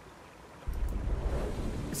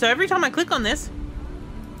 So every time I click on this,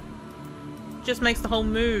 just makes the whole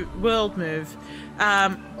world move.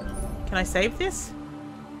 Can I save this?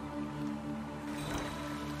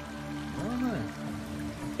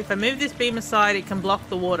 If I move this beam aside, it can block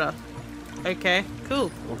the water. Okay, cool.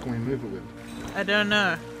 What can we move it with? I don't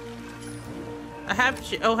know. I have...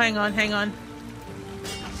 Oh, hang on.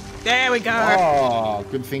 There we go. Oh,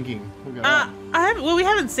 good thinking. Look at that. Well, we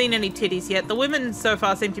haven't seen any titties yet. The women so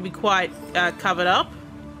far seem to be quite covered up.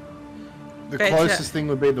 The closest thing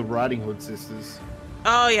would be the Riding Hood sisters.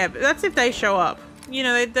 Oh, yeah, but that's if they show up. You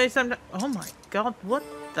know, they sometimes... Oh, my God. What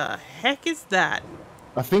the heck is that?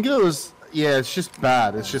 I think it was... Yeah, it's just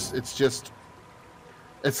bad. It's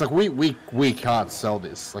like we can't sell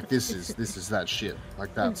this. Like this is that shit.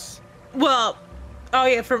 Like that's. Well, oh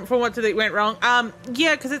yeah, from what went wrong.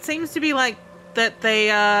 Yeah, because it seems to be like that they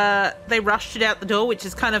rushed it out the door, which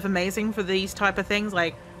is kind of amazing for these type of things.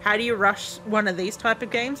 Like, how do you rush one of these type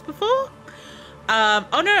of games before?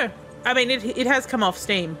 Oh no, I mean it has come off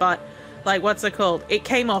Steam, but like what's it called? It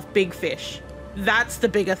came off Big Fish. That's the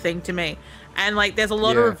bigger thing to me. And like, there's a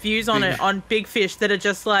lot of reviews on it on Big Fish that are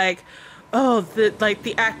just like, oh,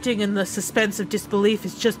 the acting and the suspense of disbelief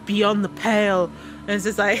is just beyond the pale. And it's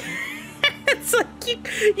just like, it's like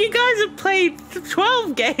you guys have played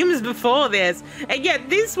 12 games before this, and yet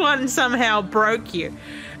this one somehow broke you.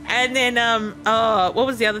 And then what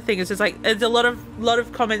was the other thing? It's just like there's a lot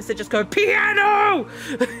of comments that just go piano.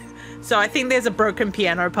 So I think there's a broken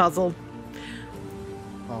piano puzzle.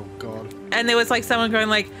 Oh God. And there was like someone going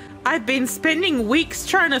like, I've been spending weeks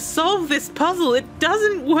trying to solve this puzzle. It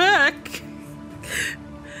doesn't work.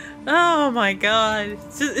 Oh my God.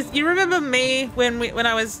 You remember me when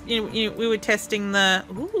I was, we were testing the,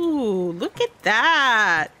 ooh, look at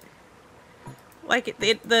that. Like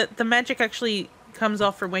the magic actually comes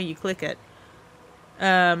off from where you click it.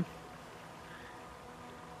 The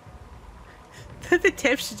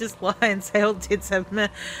Dev should just lie and say all tits have meh.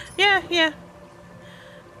 Yeah.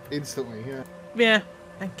 Instantly, yeah. Yeah.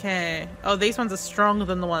 Okay. Oh, these ones are stronger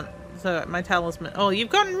than the one. So my talisman. Oh, you've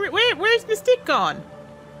gotten. Where's the stick gone?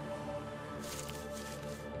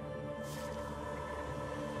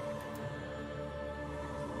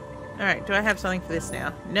 All right. Do I have something for this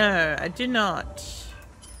now? No, I do not.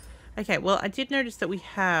 Okay. Well, I did notice that we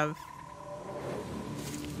have.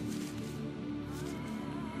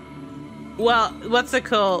 Well, what's it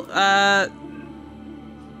called?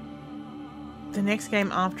 The next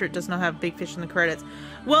game after it does not have Big Fish in the credits.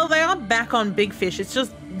 Well, they are back on Big Fish. It's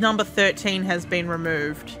just number 13 has been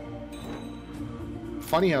removed.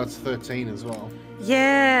 funny how it's 13 as well.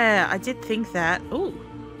 Yeah, I did think that. Ooh.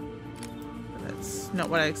 That's not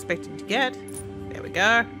what I expected to get. There we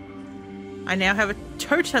go. I now have a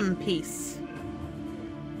totem piece.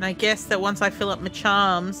 And I guess that once I fill up my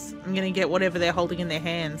charms, I'm going to get whatever they're holding in their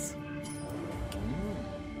hands.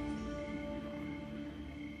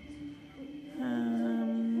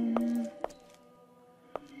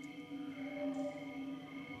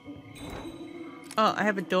 Oh, I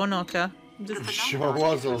have a door knocker. The Sure phenomenon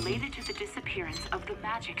was is awesome. related to the disappearance of the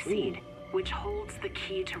magic seed, which holds the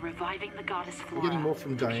key to reviving the goddess Flora. getting more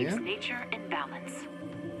from who keeps Diane? nature in balance.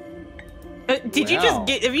 Did you Wow.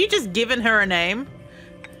 have you just given her a name?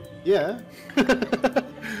 Yeah. Her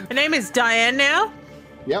name is Diane now?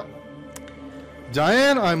 Yep.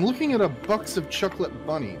 Diane, I'm looking at a box of chocolate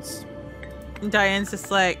bunnies. And Diane's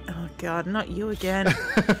just like, oh god, not you again.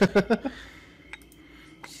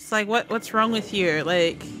 She's like, what's wrong with you?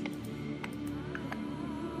 Like,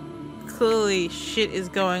 clearly shit is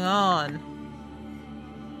going on.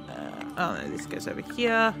 Oh no, this goes over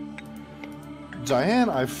here. Diane,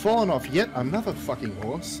 I've fallen off yet another fucking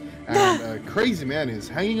horse, and a crazy man is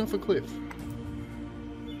hanging off a cliff.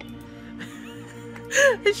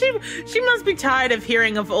 She must be tired of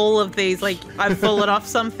hearing of all of these, like, I've fallen off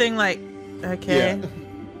something, like, okay. Yeah.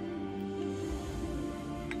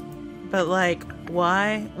 But like,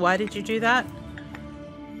 why? Why did you do that?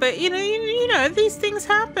 But you know, these things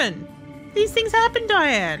happen. These things happen,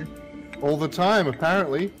 Diane. All the time,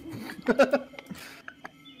 apparently.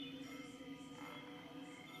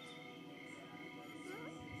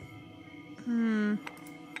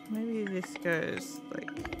 Maybe this goes like.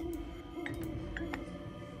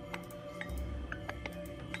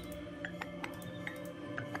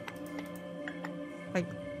 Like,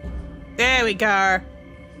 there we go.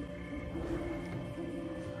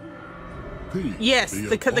 Peace Yes, be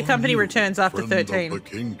the upon company you, returns after friend of 13. the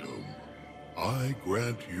kingdom. I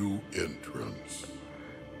grant you entrance.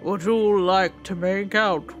 Would you like to make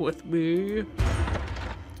out with me?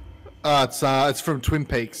 It's from Twin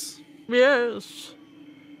Peaks. Yes.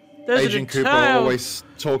 There's Agent a Cooper child. always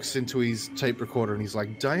talks into his tape recorder and he's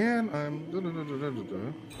like, Diane, I'm...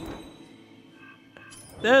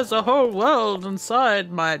 There's a whole world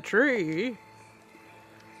inside my tree.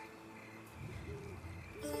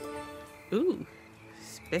 Ooh.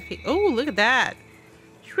 Spiffy. Ooh, look at that.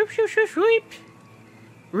 Swoop, swoop, swoop, swoop.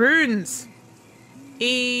 Runes.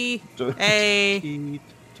 E-A-M-L.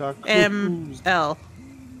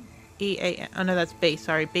 E-A... Oh, no, that's B.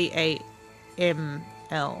 Sorry. B-A-M-L.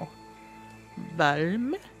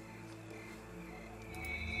 Balm.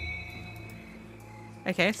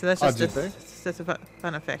 Okay, so that's just that's a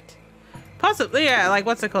fun effect. Possibly, yeah. Like,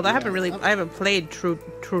 what's it called? I haven't played True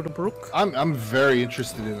the Brook. I'm very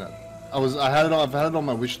interested in it. I've had it on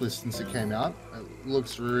my wish list since it came out. It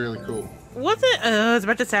looks really cool. Was it? I was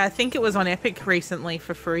about to say, I think it was on Epic recently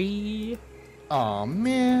for free. Oh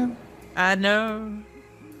man. I know.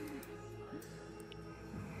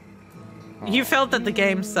 You felt that the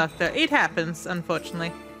game sucked, though. It happens,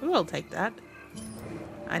 unfortunately. Ooh, I'll take that.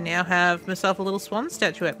 I now have myself a little swan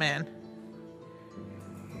statuette man.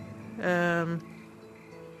 Ooh.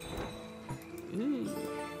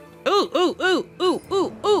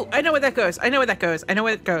 Ooh. I know where that goes. I know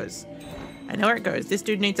where it goes. This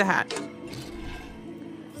dude needs a hat.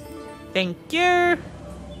 Thank you.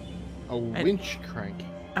 A winch crank.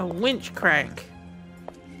 A winch crank.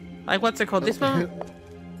 Like, what's it called? This one?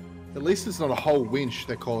 At least it's not a whole winch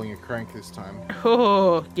they're calling a crank this time.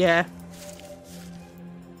 Oh, yeah.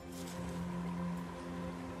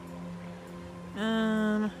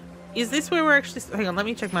 Is this where we're actually... Hang on, let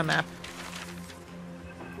me check my map.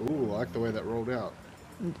 Ooh, I like the way that rolled out.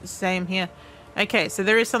 Same here. Okay, so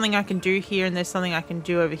there is something I can do here, and there's something I can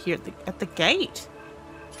do over here at the gate.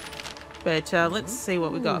 But let's see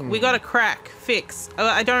what we got. We got a crack. Fix. Oh,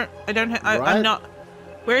 I'm not...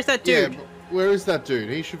 Where is that dude? Yeah, but where is that dude?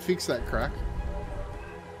 He should fix that crack.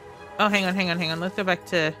 Oh, hang on. Let's go back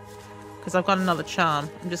to... Because I've got another charm.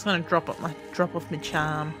 I'm just going to drop off my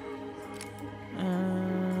charm.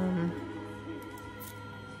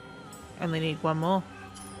 Only need one more.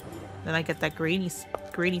 Then I get that greeny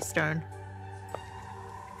stone.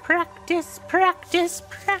 Practice.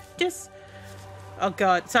 Oh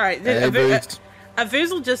god, sorry.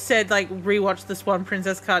 Avuzal just said, like, rewatch the Swan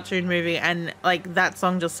Princess cartoon movie, and like that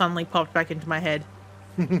song just suddenly popped back into my head.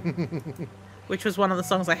 Which was one of the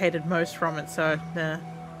songs I hated most from it, so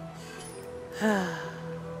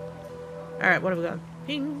alright, what have we got?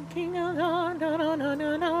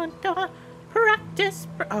 Practice.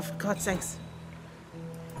 Oh, for God's sakes.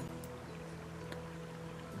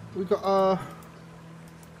 We got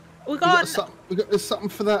We got there's something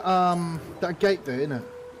for that gate there, isn't it?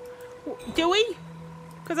 Do we?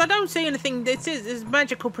 Because I don't see anything. There's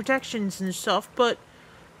magical protections and stuff, but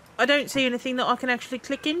I don't see anything that I can actually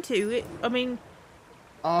click into. I mean.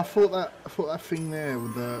 Oh, I thought that thing there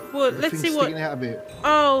with the. Well, the let's thing see what. sticking out a bit.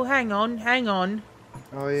 Oh, hang on.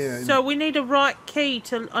 Oh yeah. So we need a right key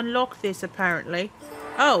to unlock this, apparently.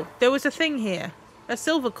 Oh, there was a thing here, a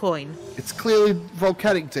silver coin. It's clearly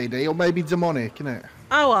volcanic, DD, or maybe demonic, isn't it?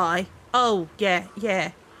 Oh,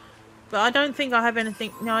 yeah. But I don't think I have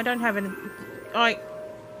anything. No, I don't have anything.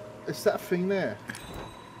 It's that thing there.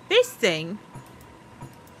 This thing?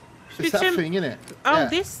 It's that thing, innit? Oh, yeah.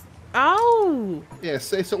 this... Oh! Yeah,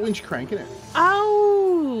 it's a winch crank, innit?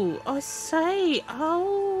 Oh! I see.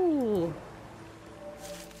 Oh!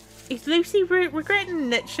 Is Lucy regretting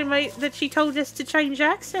that she told us to change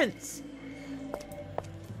accents?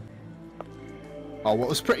 Oh, well, it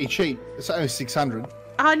was pretty cheap. It's only 600.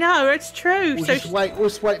 I know, it's true. We'll just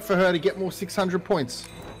wait for her to get more 600 points.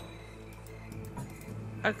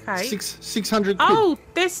 Okay. 600 quid. Oh,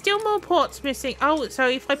 there's still more ports missing. Oh, so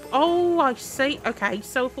if I... Oh, I see. Okay,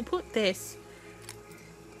 so if we put this...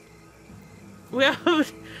 Well...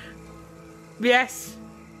 Yes.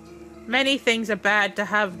 Many things are bad to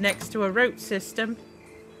have next to a root system.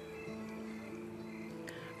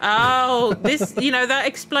 Oh, this... that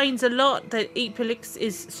explains a lot that Epilix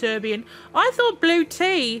is Serbian. I thought blue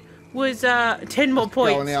tea was 10 more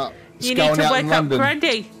points. Going out. You need to wake up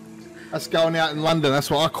Grundy. That's going out in London. That's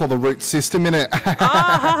what I call the root system, innit?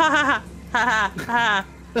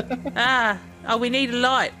 Oh, we need a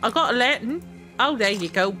light. I got a lantern. Oh, there you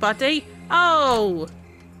go, buddy. Oh.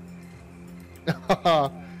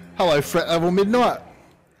 Hello, Fret Level Midnight.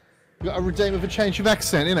 You got a redeem with a change of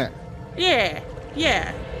accent, innit? Yeah.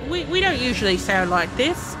 We don't usually sound like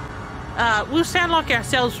this. We'll sound like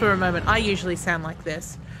ourselves for a moment. I usually sound like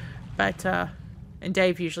this. But, and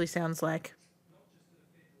Dave usually sounds like...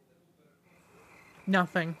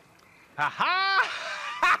 nothing.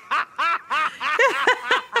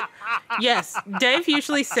 Yes, Dave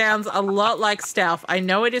usually sounds a lot like Stouff. I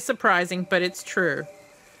know it is surprising, but it's true.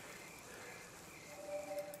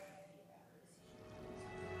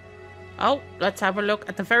 Oh, let's have a look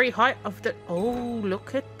at the very height of the... Oh,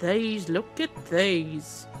 look at these. Look at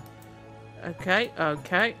these. Okay.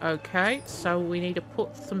 So we need to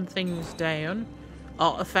put some things down.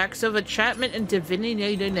 Artifacts of enchantment and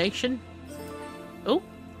divination. Oh,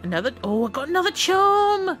 another... Oh, I got another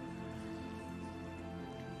charm!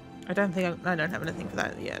 I don't have anything for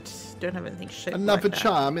that yet. Don't have anything shit Another like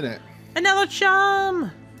charm, innit? Another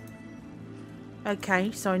charm!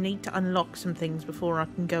 Okay, so I need to unlock some things before I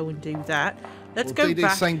can go and do that. Let's go DD's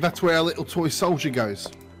back. saying that's where our little toy soldier goes.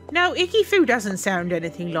 No, Icky Foo doesn't sound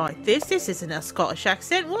anything like this. This isn't a Scottish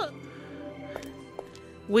accent. What?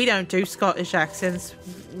 We don't do Scottish accents.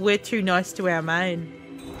 We're too nice to our main.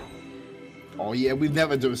 Oh yeah, we'd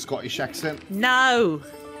never do a Scottish accent. No.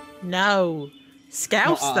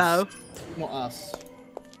 Scouse, though. Not us.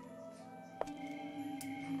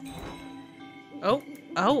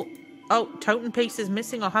 Oh, totem piece is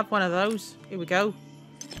missing. I'll have one of those. Here we go.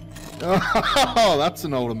 Oh, that's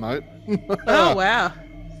an old emote. Oh, wow.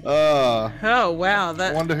 Oh, wow.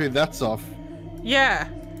 I wonder who that's off. Yeah.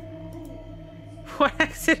 What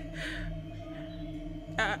accent?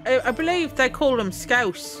 I believe they call them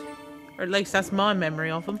Scouse. Or at least that's my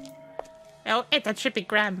memory of them. Oh, that should be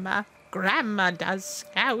Grandma. Grandma does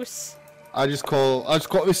Scouse. I just call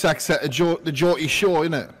this accent the Geordie Shore,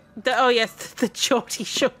 innit? Oh yes, the Geordie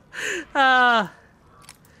Shore. Alright,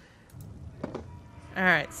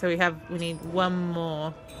 so we need one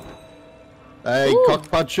more. Hey, Ooh.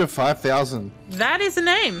 Cockpuncher 5000. That is a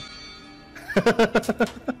name.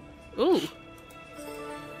 Ooh.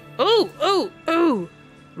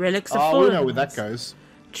 Relics of Oh, we know fallen where that ones. goes.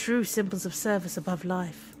 True symbols of service above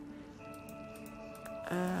life.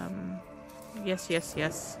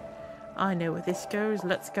 Yes. I know where this goes.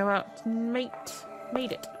 Let's go out and meet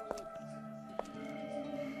it.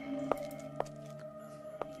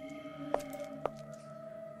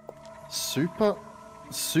 Super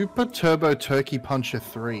Turbo Turkey Puncher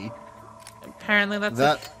 3. Apparently that's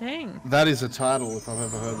a thing. That is a title if I've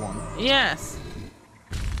ever heard one. Yes.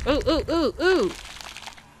 Ooh.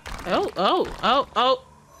 Oh.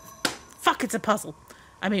 Fuck, it's a puzzle.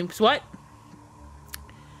 I mean, what?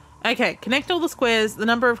 Okay, connect all the squares. The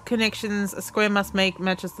number of connections a square must make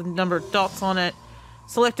matches the number of dots on it.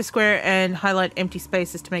 Select a square and highlight empty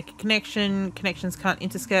spaces to make a connection. Connections can't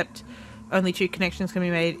intercept. Only 2 connections can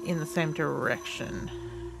be made in the same direction.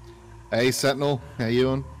 Hey, Sentinel. How you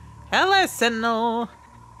doing? Hello, Sentinel.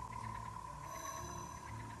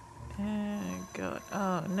 god.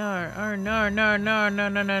 Oh no. Oh no, no, no, no,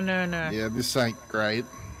 no, no, no, no. Yeah, this ain't great.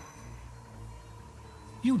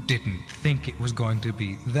 You didn't think it was going to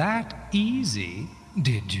be that easy,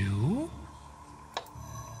 did you?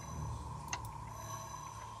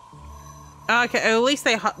 Okay, at least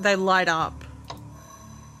they light up.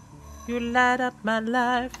 You light up my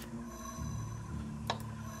life.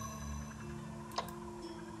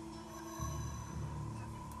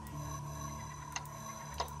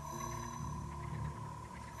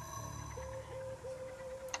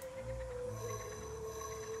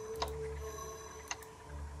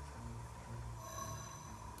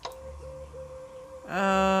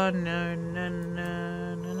 Oh no, no,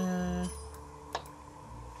 no, no, no.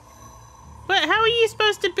 But how are you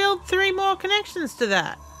supposed to build 3 more connections to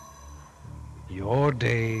that? Your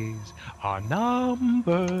days are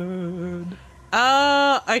numbered.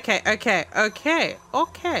 Oh, okay,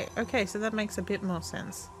 so that makes a bit more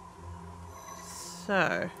sense.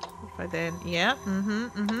 So, if I then, yeah,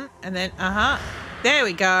 and then, there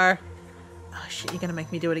we go. Oh shit, you're gonna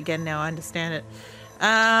make me do it again now, I understand it.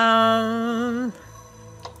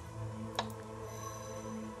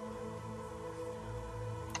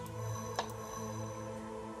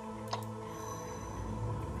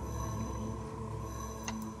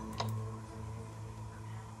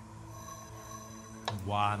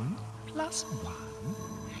 One plus one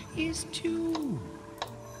is 2.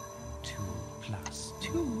 2 plus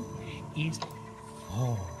 2 is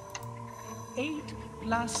 4. 8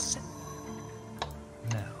 plus...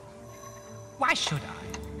 No. Why should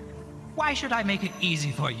I? Why should I make it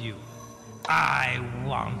easy for you? I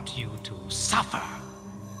want you to suffer.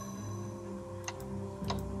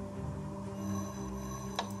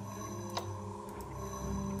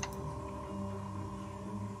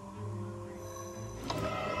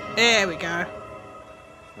 There we go.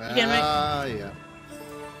 Yeah.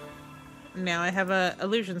 Now I have a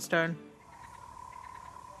illusion stone.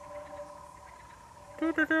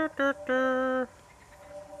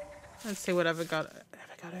 Let's see what I've got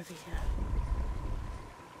over here.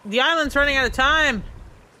 The island's running out of time.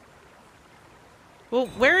 Well,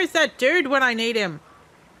 where is that dude when I need him?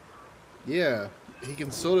 Yeah, he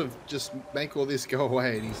can sort of just make all this go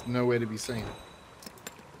away and he's nowhere to be seen.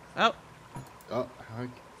 Oh. Oh,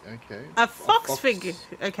 okay. A fox figure.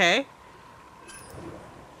 Okay.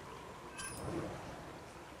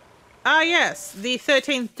 Ah, yes, the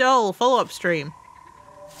 13th doll follow-up stream.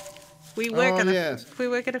 We work at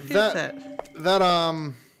a field set.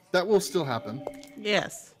 That will still happen.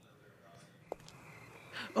 Yes.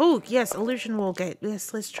 Oh, yes, illusion wall gate.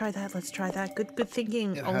 Yes, let's try that. Good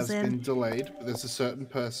thinking, It has been delayed, but there's a certain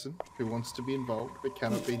person who wants to be involved but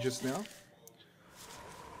cannot be just now.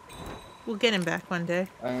 We'll get him back one day.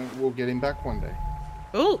 We'll get him back one day.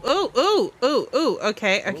 Ooh.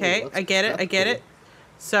 Okay. Ooh, I get it.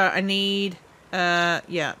 So I need, yeah.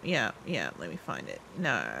 Let me find it.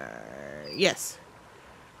 No. Yes.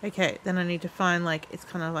 Okay, then I need to find, like, it's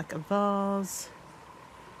kind of like a vase.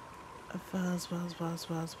 Vase.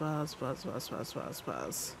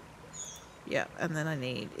 Yeah, and then I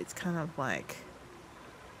need, it's kind of like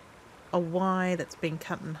a Y that's been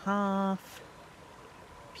cut in half.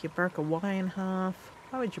 If you broke a Y in half,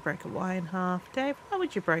 why would you break a Y in half? Dave, why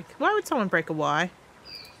would someone break a Y?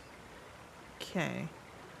 Okay.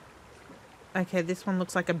 Okay, this one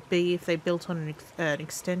looks like a B if they built on an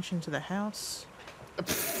extension to the house.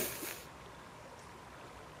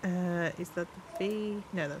 Is that the B?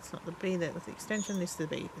 No, that's not the B. That was the extension. This is the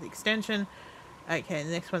B with the extension. Okay,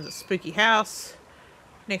 the next one's a spooky house.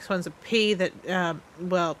 Next one's a P that,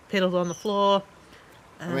 piddled on the floor.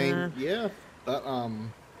 I mean, yeah, that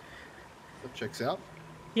checks out.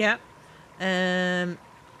 Yeah.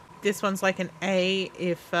 This one's like an A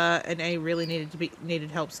if an A really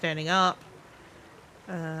needed help standing up.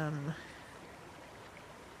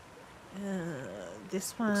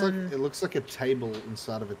 This one. It looks like a table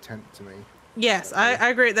inside of a tent to me. Yes, I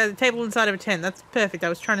agree. The table inside of a tent. That's perfect. I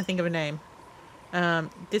was trying to think of a name.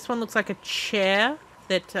 This one looks like a chair.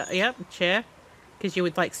 Chair. Because you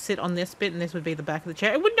would like sit on this bit, and this would be the back of the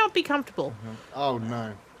chair. It would not be comfortable. Oh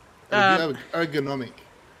no. It would be ergonomic.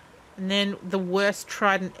 And then the worst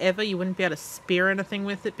trident ever. You wouldn't be able to spear anything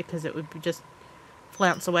with it because it would just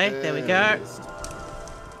flounce away. There we go.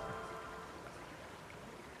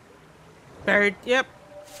 Bird. Yep.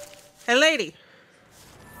 Hey, lady.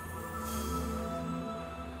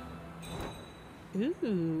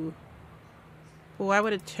 Ooh. Well, why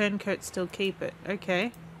would a turncoat still keep it?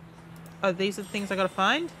 Okay. Oh, these are the things I gotta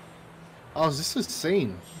find? Oh, is this a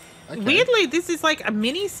scene? Okay. Weirdly, this is like a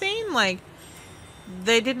mini scene. Like,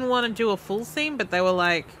 they didn't want to do a full scene, but they were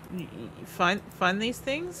like, find these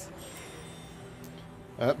things.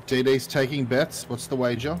 DD's taking bets. What's the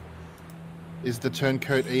wager? Is the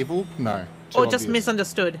turncoat evil? No. Or just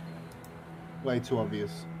misunderstood. Way too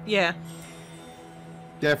obvious. Yeah.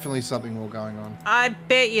 Definitely something more going on. I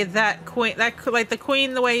bet you that queen, like the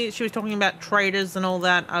queen, the way she was talking about traitors and all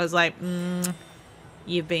that, I was like,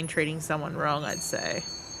 you've been treating someone wrong, I'd say.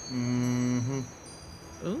 Mm-hmm.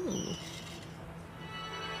 Ooh.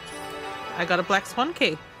 I got a black swan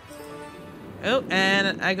key. Oh,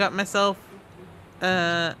 and I got myself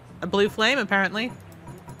a blue flame, apparently.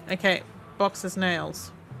 Okay, boxes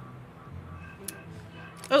nails.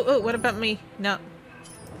 Oh, what about me? No.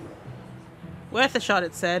 Worth a shot,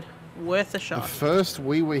 it said. Worth a shot. The first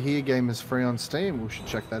We Were Here game is free on Steam. We should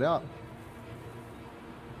check that out.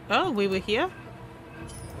 Oh, We Were Here?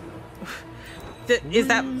 Is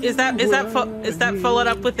that followed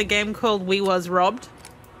up with the game called We Was Robbed?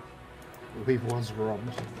 We was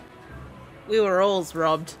robbed. We were alls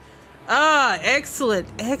robbed. Ah, excellent,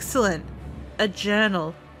 excellent. A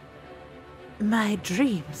journal. My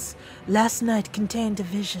dreams. Last night contained a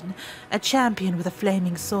vision. A champion with a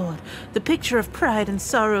flaming sword. The picture of pride and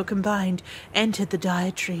sorrow combined entered the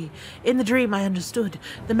dire tree. In the dream I understood.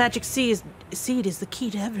 The magic seed is the key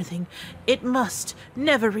to everything. It must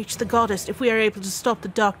never reach the goddess if we are able to stop the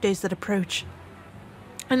dark days that approach.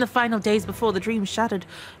 In the final days before the dream shattered,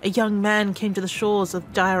 a young man came to the shores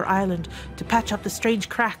of Dire Island to patch up the strange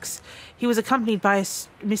cracks. He was accompanied by a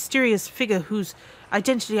mysterious figure whose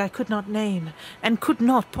identity I could not name, and could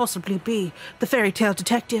not possibly be the fairy tale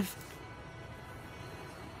detective.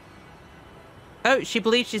 Oh, she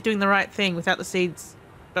believes she's doing the right thing without the seeds,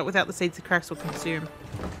 but without the seeds the cracks will consume.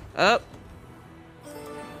 Oh.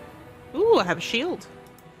 Ooh, I have a shield.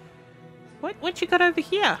 What you got over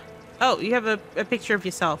here? Oh, you have a picture of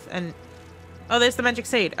yourself, and... Oh, there's the magic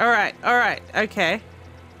seed. Alright, okay.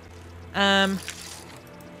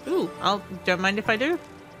 Ooh, don't mind if I do.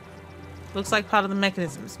 Looks like part of the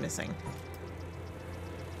mechanism's missing.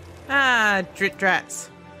 Ah, drats.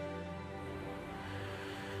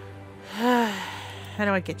 How do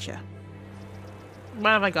I get you? What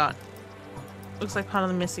have I got? Looks like part of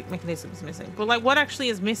the mechanism's missing. But, like, what actually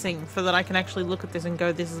is missing so that I can actually look at this and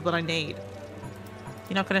go, this is what I need?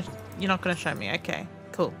 You're not gonna show me. Okay,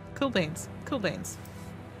 cool. Cool beans. Cool beans.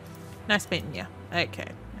 Nice meeting you. Okay.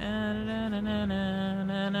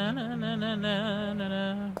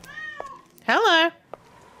 Hello.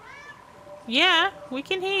 Yeah, we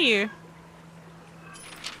can hear you.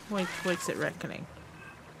 What's it reckoning?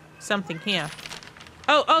 Something here.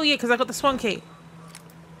 Oh yeah, because I got the swan key.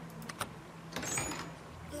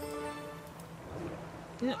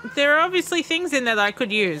 There are obviously things in there that I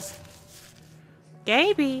could use.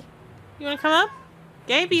 Gaby, you want to come up?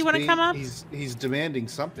 Gaby, you want to come up? He's demanding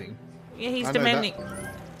something. Yeah, he's demanding.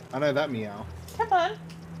 I know that meow. Come on.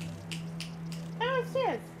 Come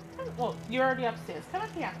upstairs. Well, you're already upstairs. Come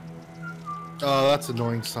up here. Oh, that's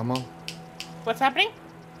annoying, Summer. What's happening?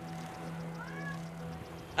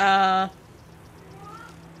 That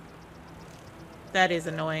is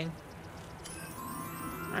annoying.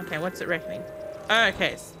 Okay, what's it reckoning? Oh,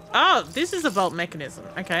 okay. Oh, this is a vault mechanism.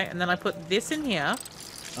 Okay, and then I put this in here.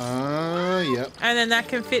 Yep. And then that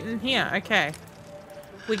can fit in here. Okay.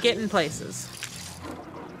 We're getting places.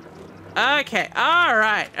 Okay,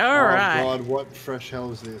 alright. Oh god, what fresh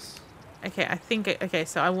hell is this? Okay, I think... Okay,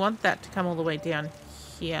 so I want that to come all the way down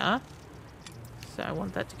here. So I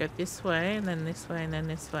want that to go this way, and then this way, and then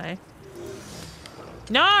this way.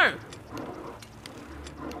 No!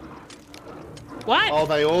 What? Oh,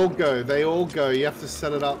 they all go. They all go. You have to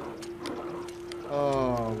set it up.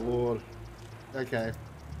 Oh, Lord. Okay.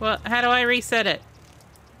 Well, how do I reset it?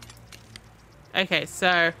 Okay,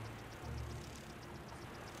 so...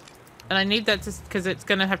 And I need that just because it's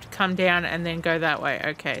going to have to come down and then go that way.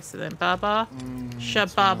 Okay, so then Baba.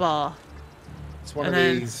 Shababa. It's one of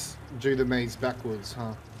these do the maze backwards,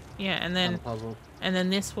 huh? Yeah, and then... Puzzle. And then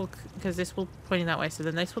this will... Because this will point in that way. So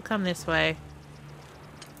then this will come this way.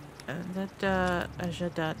 Alright,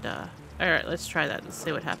 let's try that. Let's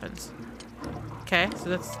see what happens. Okay,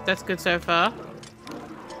 so that's good so far.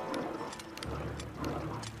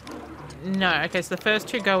 No, okay, so the first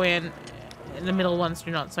two go in, and the middle ones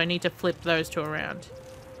do not, so I need to flip those two around.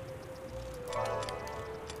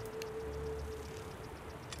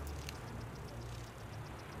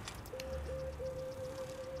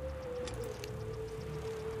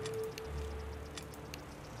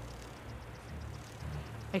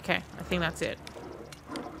 Okay, I think that's it.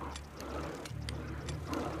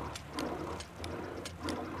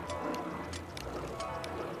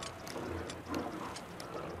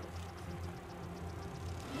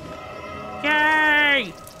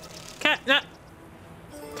 Yay! No.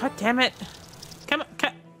 God damn it. Come on.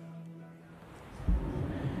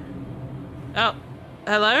 Oh,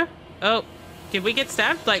 hello? Oh, did we get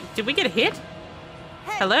stabbed? Like, did we get hit?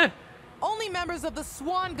 Hey, Hello? only members of the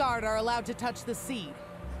Swan Guard are allowed to touch the seed.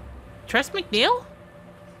 Tress McNeil?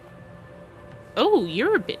 Oh,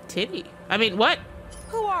 you're a bit titty. I mean, what?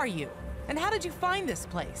 Who are you? And how did you find this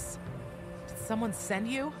place? Did someone send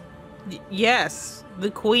you? Yes,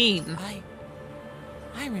 the queen.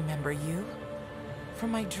 I remember you.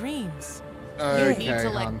 From my dreams. Okay, You need to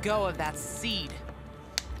hon. let go of that seed.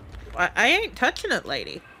 I ain't touching it,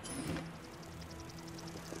 lady.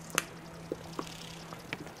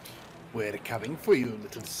 We're coming for you,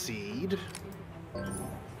 little seed.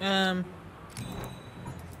 No,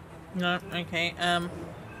 okay,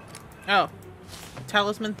 oh.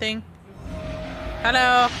 Talisman thing.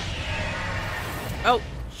 Hello. Oh,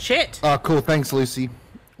 shit. Oh, cool. Thanks, Lucy.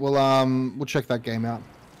 We'll check that game out.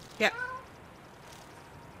 Yeah.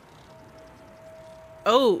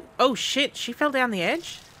 Oh, shit. She fell down the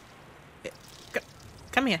edge?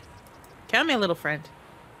 Come here. Come here, little friend.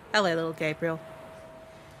 Hello, little Gabriel.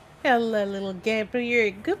 Hello, little Gabriel. You're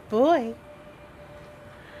a good boy.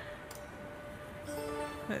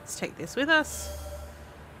 Let's take this with us.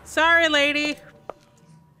 Sorry, lady.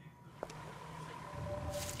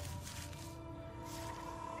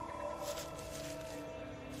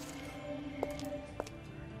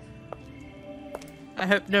 I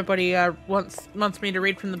hope nobody wants me to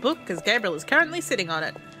read from the book, because Gabriel is currently sitting on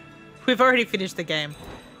it. We've already finished the game.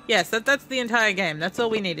 Yes, that's the entire game. That's all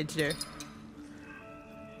we needed to do.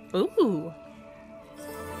 Ooh.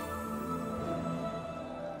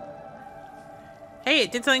 Hey,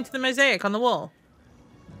 it did something to the mosaic on the wall.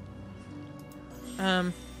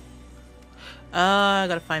 I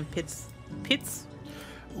gotta find Pits.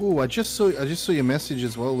 Ooh, I just saw your message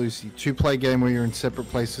as well, Lucy. 2-play game where you're in separate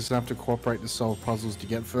places and have to cooperate to solve puzzles to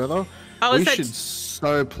get further. Oh, we should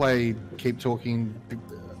so play Keep Talking.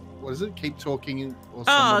 What is it? Keep Talking or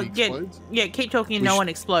somebody explodes? Yeah, keep talking and no one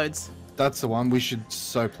explodes. That's the one. We should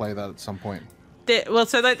so play that at some point. Well,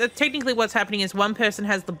 so that technically what's happening is one person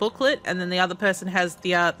has the booklet and then the other person has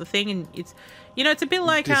the thing, and it's, you know, it's a bit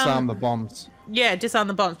like Disarm the bombs. Yeah, Disarm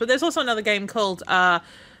the Bombs. But there's also another game called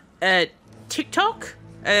TikTok,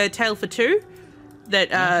 Tale for Two,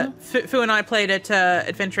 that Fu and I played at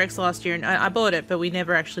Adventure X last year, and I bought it, but we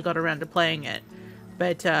never actually got around to playing it.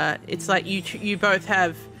 But it's like you both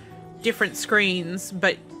have different screens,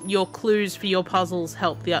 but your clues for your puzzles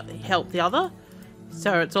help the other.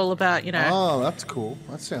 So it's all about, you know. Oh, that's cool.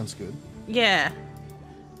 That sounds good. Yeah.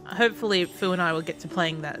 Hopefully Fu and I will get to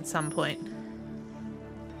playing that at some point.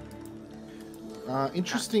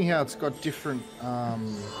 Interesting how it's got different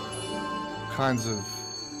kinds of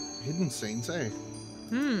hidden scenes, eh?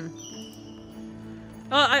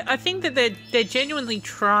 Well, I think that they're genuinely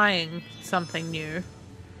trying something new.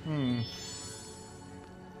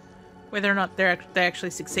 Whether or not they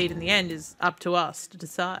actually succeed in the end is up to us to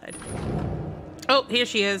decide. Oh, here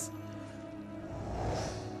she is.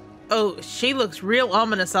 Oh, she looks real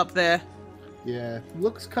ominous up there. Yeah,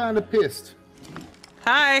 looks kind of pissed.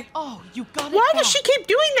 Hi. Oh, you got it. Why does she keep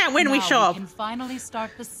doing that when we Now show up? we can finally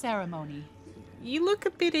start the ceremony. You look a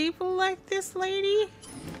bit evil like this, lady.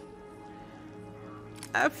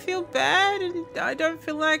 I feel bad and I don't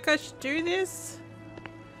feel like I should do this.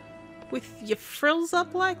 With your frills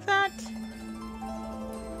up like that.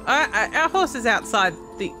 Our horse is outside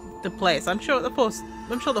the place. I'm sure the horse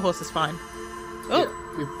is fine. Oh,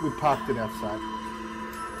 Yeah, we parked it outside.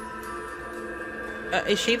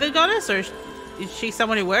 is she the goddess, or is she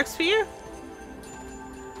someone who works for you?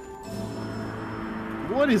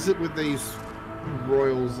 What is it with these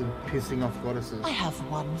royals and pissing off goddesses? I have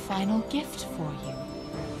one final gift for you.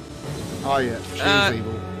 Oh yeah, she's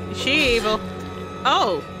evil. Is she evil?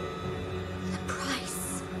 Oh, The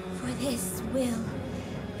price for this will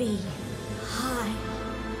be high.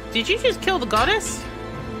 did you just kill the goddess?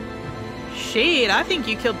 Shit, I think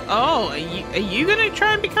you killed. Oh, are you gonna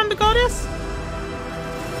try and become the goddess?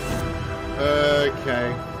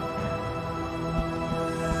 Okay.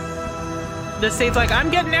 The seed's like, I'm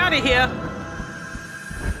getting out of here.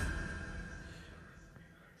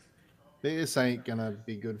 This ain't gonna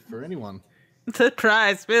be good for anyone. The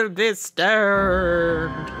price will be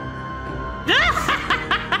stern.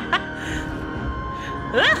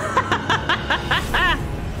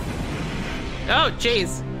 Oh,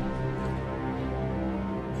 jeez.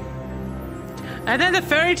 And then the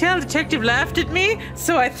fairy tale detective laughed at me,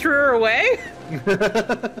 so I threw her away.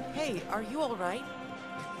 Hey, are you all right?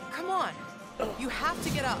 Come on. You have to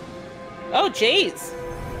get up. Oh, jeez.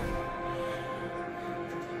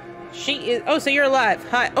 She is. Oh, so you're alive.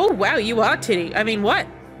 Hi. Oh, wow, you are titty. I mean, what?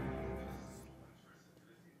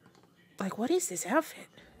 Like, what is this outfit?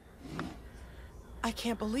 I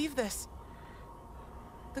can't believe this.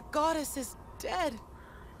 The goddess is dead.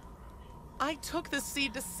 I took the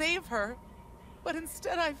seed to save her, but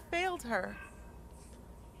instead I failed her.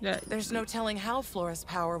 There's no telling how Flora's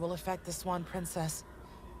power will affect the Swan Princess.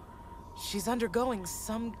 She's undergoing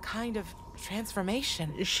some kind of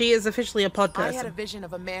transformation. She is officially a pod person. I had a vision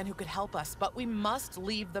of a man who could help us, but we must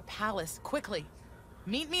leave the palace quickly.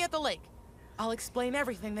 Meet me at the lake. I'll explain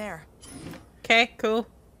everything there. Okay, cool.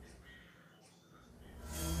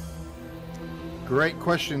 Great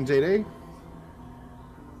question, DD.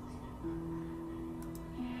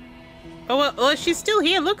 Oh, well, she's still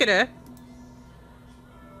here. Look at her.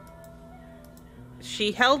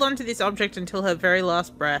 She held onto this object until her very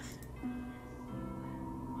last breath.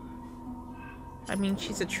 I mean,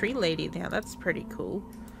 she's a tree lady now. That's pretty cool.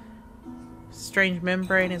 Strange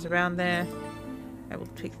membrane is around there. I will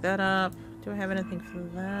pick that up. Do I have anything for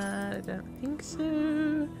that? I don't think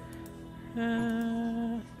so.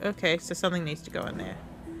 Okay, so something needs to go in there.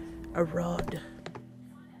 A rod.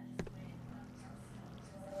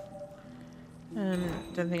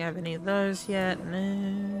 Don't think I have any of those yet.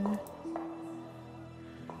 No.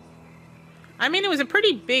 I mean, it was a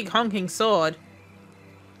pretty big honking sword.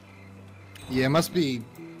 Yeah, it must be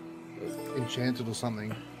enchanted or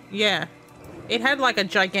something. Yeah. It had like a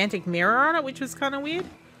gigantic mirror on it, which was kind of weird.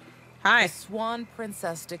 Hi. The Swan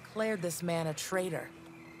Princess declared this man a traitor.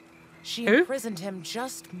 She Who? imprisoned him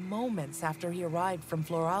just moments after he arrived from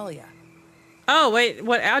Floralia. Oh, wait,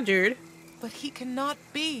 what, our dude? But he cannot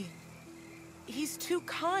be. He's too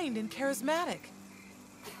kind and charismatic.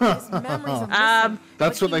 His memories are missing,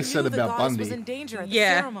 That's but what they he said knew the about goddess Bundy. was in danger at the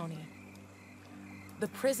Yeah. ceremony. The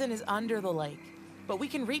prison is under the lake, but we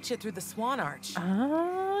can reach it through the Swan Arch.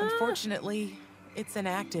 Unfortunately, it's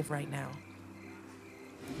inactive right now.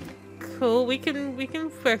 Cool, we can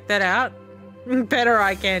work that out. Better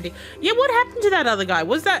eye candy. Yeah, what happened to that other guy?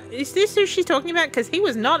 Is this who she's talking about? Because he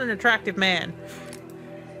was not an attractive man.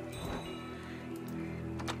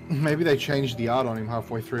 Maybe they changed the art on him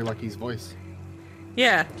halfway through, like his voice.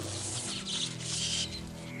 Yeah.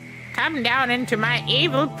 Come down into my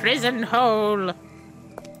evil prison hole.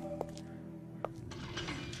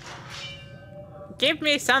 Give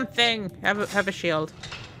me something. Have a shield.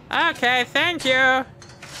 Okay, thank you.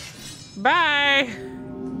 Bye.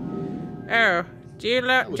 Oh, do you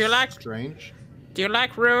like strange? Do you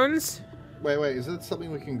like runes? Wait, is that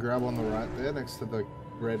something we can grab on the right there next to the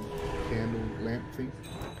red candle lamp thing?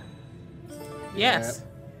 Yes.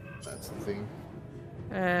 Yeah, that's the thing.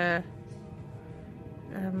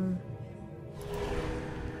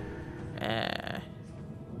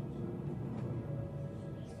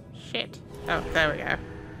 Shit. Oh, there we go.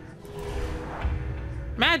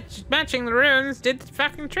 Matching the runes did the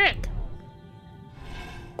fucking trick.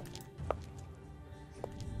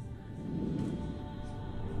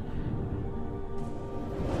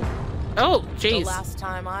 Oh, jeez. The last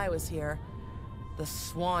time I was here, the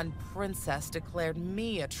Swan Princess declared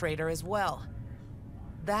me a traitor as well.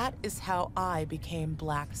 That is how I became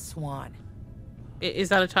Black Swan. Is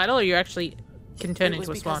that a title, or you actually can turn into a swan? It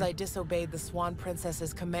was because I disobeyed the Swan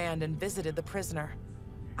Princess's command and visited the prisoner.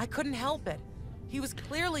 I couldn't help it. He was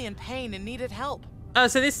clearly in pain and needed help. Oh,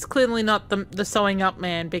 so this is clearly not the sewing up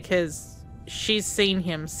man, because she's seen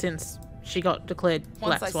him since she got declared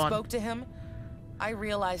Black Swan. Once I spoke to him, I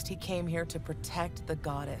realized he came here to protect the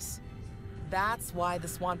goddess. That's why the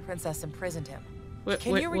Swan Princess imprisoned him.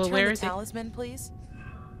 Can you return the talisman, please?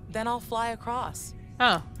 Then I'll fly across.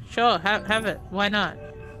 Oh, sure. Have it. Why not?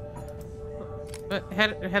 How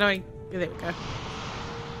do I... There we go.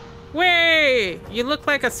 Way! You look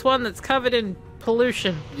like a swan that's covered in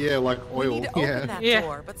pollution. Yeah, like oil. We need to open that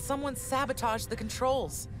door, but someone sabotaged the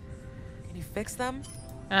controls. Can you fix them?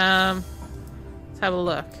 Let's have a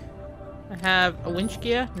look. I have a winch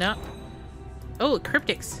gear. No. Oh,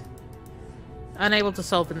 cryptics. Unable to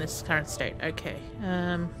solve in this current state. Okay.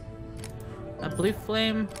 A blue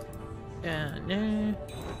flame. No.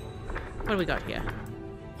 What do we got here?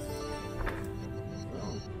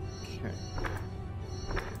 Okay.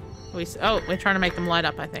 Oh, we're trying to make them light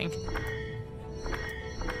up, I think.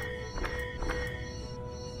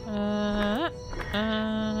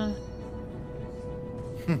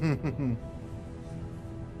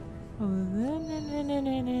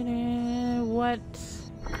 What?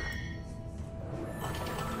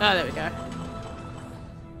 Oh, there we go.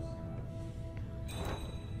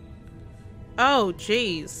 Oh,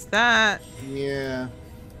 jeez. That... Yeah.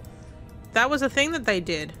 That was a thing that they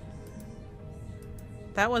did.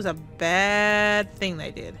 That was a bad thing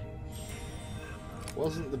they did.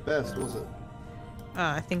 Wasn't the best, was it?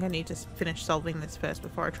 I think I need to finish solving this first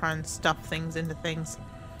before I try and stuff things into things.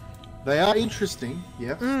 They are interesting.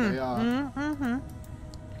 Yes, they are.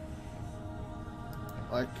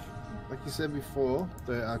 Like you said before,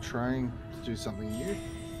 they are trying to do something new.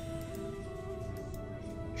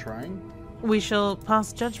 Trying. We shall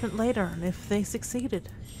pass judgment later on if they succeeded.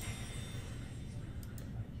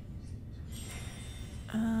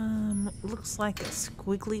 Looks like a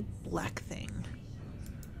squiggly black thing.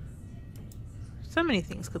 So many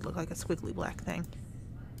things could look like a squiggly black thing.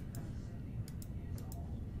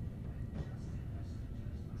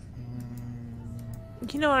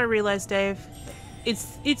 You know what I realized, Dave?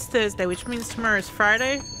 It's Thursday, which means tomorrow is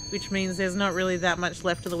Friday, which means there's not really that much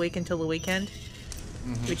left of the week until the weekend.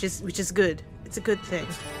 Which is good. It's a good thing.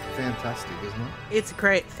 It's fantastic, isn't it? It's a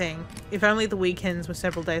great thing. If only the weekends were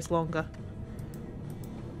several days longer.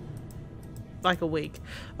 Like a week.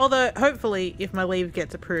 Although, hopefully, if my leave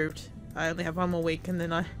gets approved, I only have one more week and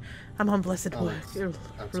then I'm on blessed work.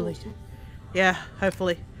 That's Really. awesome. Yeah,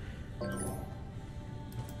 hopefully. At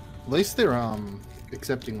least they're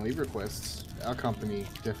accepting leave requests. Our company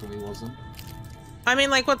definitely wasn't. I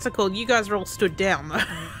mean, like, what's it called? You guys are all stood down, though.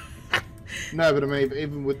 No, but I mean,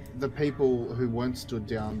 even with the people who weren't stood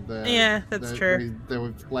down, yeah, that's true. They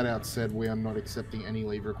were flat out said we are not accepting any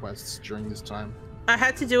leave requests during this time. I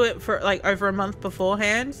had to do it for like over a month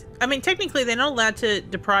beforehand. I mean, technically, they're not allowed to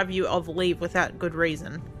deprive you of leave without good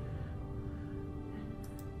reason.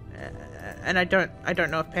 And I don't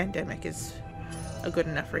know if pandemic is a good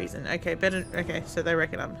enough reason. Okay, better. Okay, so they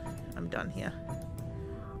reckon I'm done here.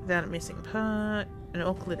 Without a missing part, an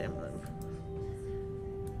awkward emblem.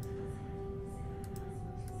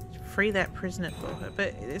 Free that prisoner for her,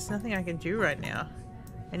 but there's nothing I can do right now.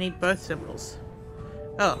 I need both symbols.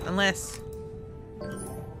 Oh, unless.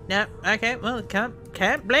 No, okay, well,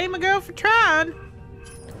 can't blame a girl for trying.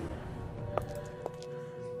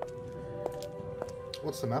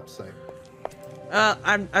 What's the map say?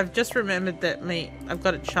 I've just remembered that I've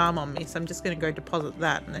got a charm on me, so I'm just gonna go deposit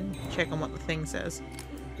that and then check on what the thing says.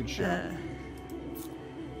 Good shot.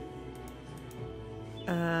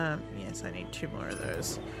 Yes, I need 2 more of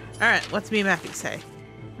those. Alright, what's me mappy say?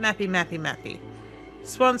 Mappy.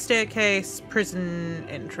 Swan staircase, prison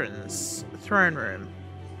entrance, throne room.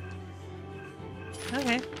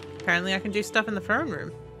 Okay, apparently I can do stuff in the throne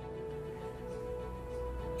room.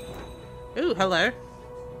 Ooh, hello.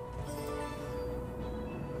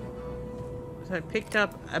 So I picked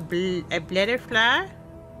up a bladderfly.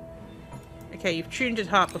 Okay, you've tuned it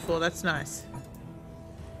harp before, that's nice.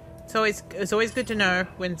 It's always good to know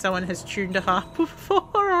when someone has tuned a harp before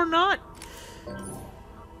or not.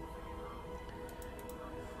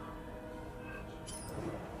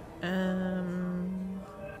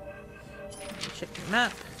 Check the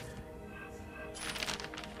map.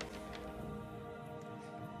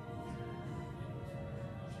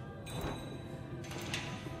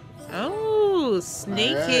 Oh,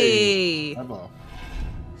 sneaky! Hey,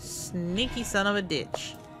 sneaky son of a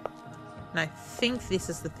ditch. And I think this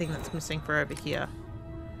is the thing that's missing for over here.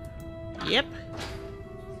 Yep.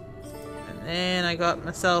 And then I got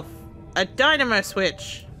myself a dynamo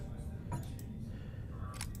switch.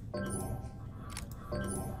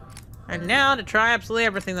 And now to try absolutely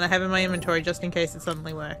everything that I have in my inventory just in case it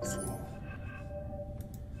suddenly works.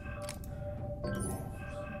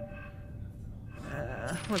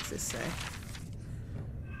 What's this say?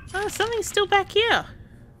 Oh, something's still back here.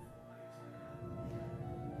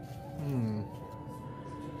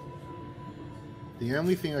 The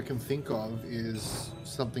only thing I can think of is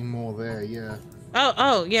something more there, yeah.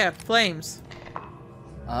 Oh, yeah, flames.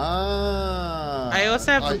 Ah. I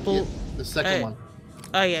also have the yeah, the second one.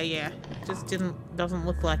 Oh yeah. Just doesn't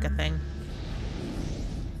look like a thing.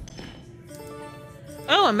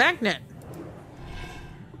 Oh, a magnet.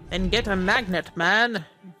 Then get a magnet, man.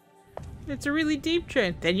 It's a really deep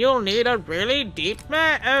chain. Then you'll need a really deep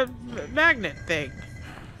magnet thing.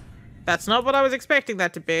 That's not what I was expecting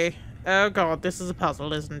that to be. Oh god, this is a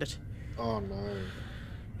puzzle, isn't it? Oh no.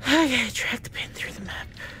 Okay, track the pin through the map.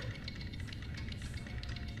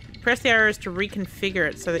 Press the arrows to reconfigure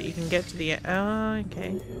it so that you can get to the... Oh,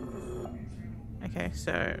 okay. Okay,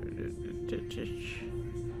 so...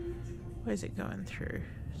 Where's it going through?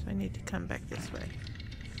 So I need to come back this way.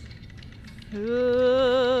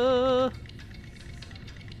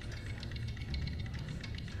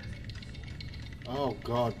 Oh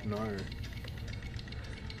god, no.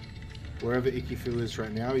 Wherever Ikifu is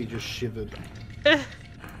right now, he just shivered.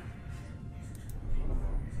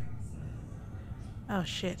 Oh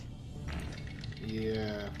shit.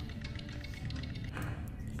 Yeah.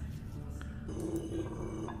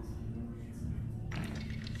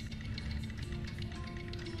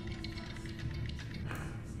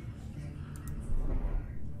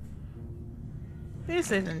 This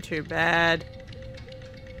isn't too bad.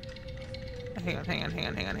 Hang on.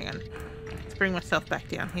 Let's bring myself back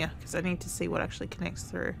down here, because I need to see what actually connects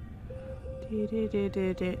through.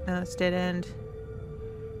 No, it's dead end.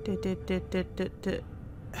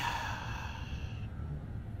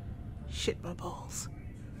 Shit my balls.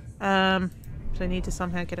 So I need to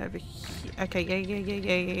somehow get over here. Okay,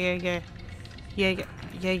 yeah.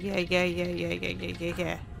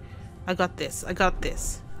 I got this.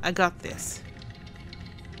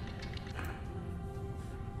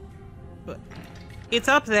 But it's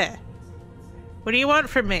up there. What do you want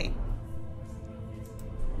from me?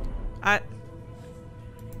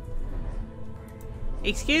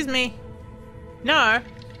 Excuse me. No.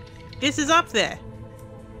 This is up there.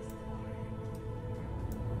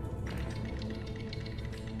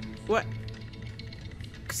 What?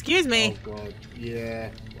 Excuse me. Oh god.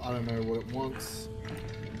 Yeah. I don't know what it wants.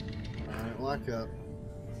 I don't like it.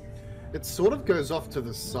 It sort of goes off to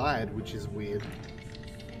the side, which is weird.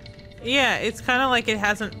 Yeah, it's kind of like it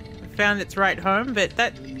hasn't found its right home, but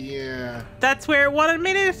yeah, that's where it wanted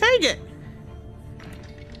me to take it.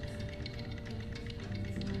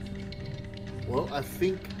 Well, I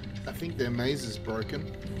think their maze is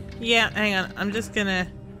broken. Yeah, hang on. I'm just gonna.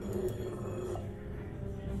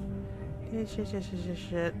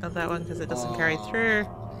 Shit. Not that one because it doesn't carry through.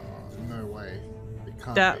 No way. It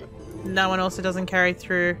can't That be. one also doesn't carry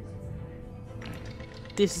through.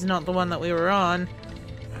 This is not the one that we were on.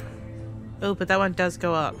 Oh, but that one does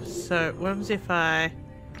go up. So, what happens if I...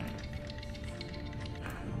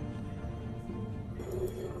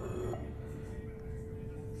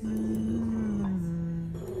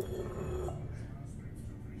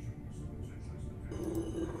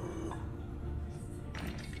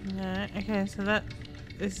 No, okay, so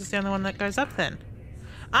this is the only one that goes up then.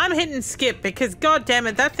 I'm hitting skip because, god damn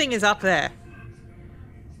it, that thing is up there.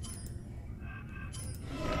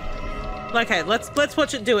 Okay, let's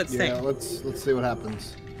watch it do its thing. Yeah, let's see what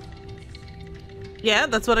happens. Yeah,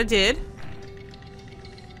 that's what I did.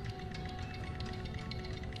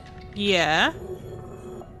 Yeah.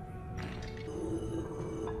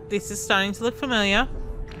 This is starting to look familiar.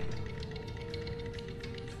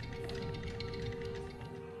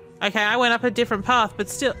 Okay, I went up a different path, but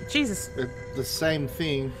still, Jesus. The same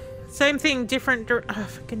thing. Same thing, different. Oh,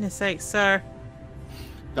 for goodness sake! So.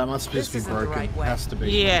 That must just be broken. Right way. Has to be.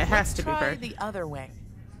 Yeah, it has to be Try broken. the other wing.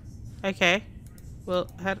 Okay. Well,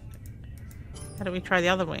 how do we try the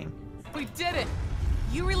other wing? We did it.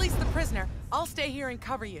 You release the prisoner. I'll stay here and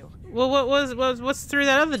cover you. Well, what's through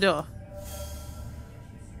that other door?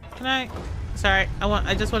 Can I? Sorry,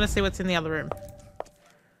 I just want to see what's in the other room.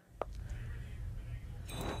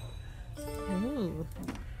 Ooh.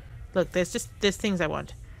 Look, there's things I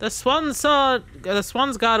want. The Swan's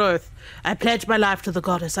guard oath. I pledge my life to the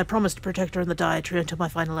goddess. I promise to protect her in the dire tree until my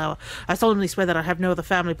final hour. I solemnly swear that I have no other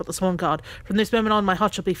family but the Swan guard. From this moment on, my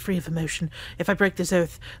heart shall be free of emotion. If I break this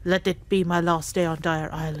oath, let it be my last day on Dire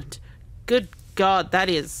Island. Good God, that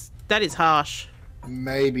is harsh.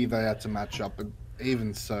 Maybe they had to match up, but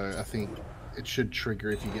even so, I think it should trigger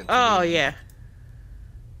if you get. Oh yeah.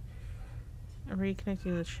 I'm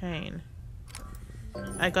reconnecting the chain.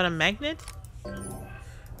 I got a magnet.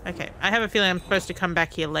 Okay, I have a feeling I'm supposed to come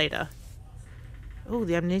back here later. Oh,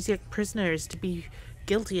 the amnesiac prisoner is to be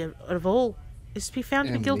guilty of all... is to be found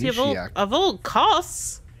to be guilty of all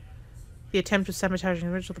costs! The attempt of sabotaging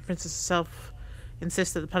the ritual, the princess herself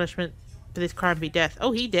insists that the punishment for this crime be death.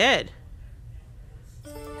 Oh, he dead.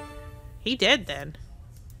 He dead, then.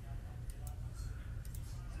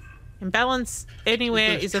 Imbalance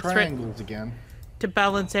anywhere is a threat again. to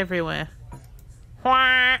balance everywhere.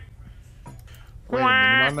 Wah! Wait a minute,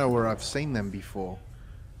 I know where I've seen them before.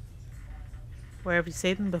 Where have you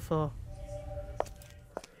seen them before?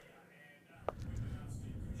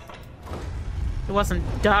 It wasn't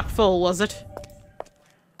Darkfall, was it?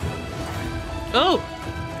 Oh!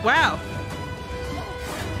 Wow!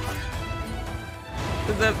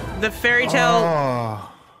 The fairy tale...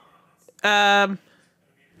 Oh.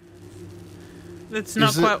 That's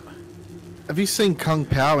not quite... Have you seen Kung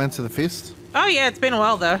Pao Enter the Fist? Oh yeah, it's been a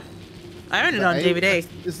while though. I own it on DVD.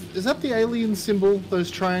 Is that the alien symbol,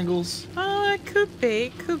 those triangles? Oh, it could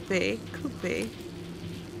be.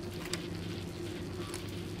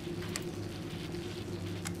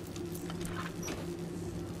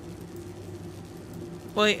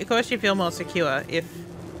 Well, of course you feel more secure if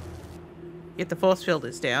the force field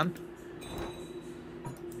is down.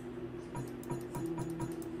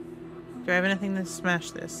 Do I have anything to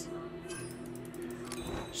smash this?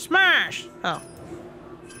 Smash! Oh.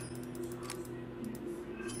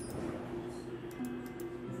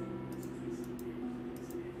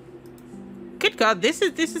 Good God, this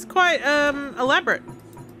is quite elaborate.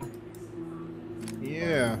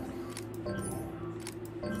 Yeah.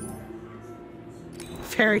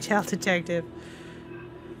 Fairy tale detective.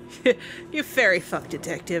 You fairy fuck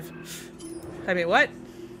detective. I mean, what?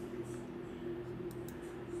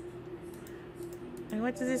 And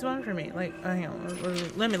what does this want from me? Like, oh, hang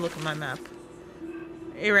on. Let me look at my map.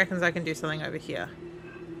 He reckons I can do something over here.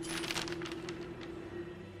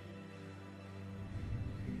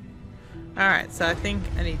 Alright, so I think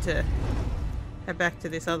I need to head back to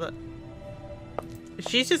this other...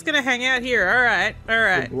 She's just gonna hang out here. Alright,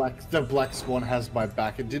 alright. The black swan has my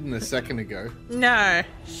back. It didn't a second ago. No,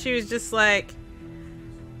 she was just like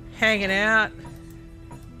hanging out.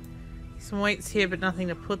 Some weights here, but nothing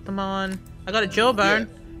to put them on. I got a jawbone.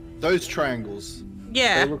 Yeah, those triangles.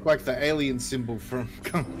 Yeah. They look like the alien symbol from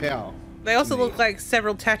Kung Pao. They also look like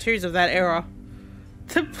several tattoos of that era.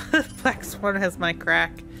 The black swan has my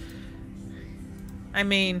crack. I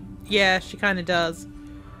mean, yeah, she kind of does.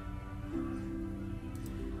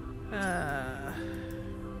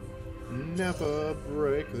 Never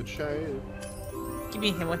break the chain. Give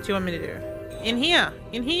me him. What do you want me to do? In here.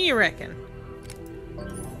 In here, you reckon?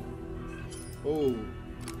 Oh,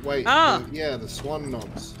 wait. Oh. Yeah, the swan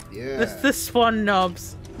knobs. Yeah. The swan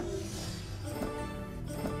knobs.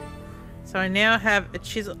 So I now have a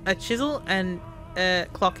chisel and a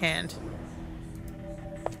clock hand.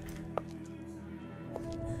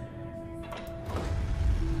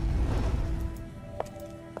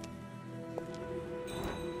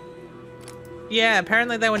 Yeah,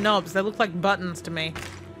 apparently they were knobs. They look like buttons to me.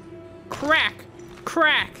 Crack!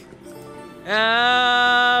 Crack!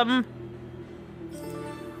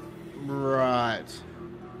 Right.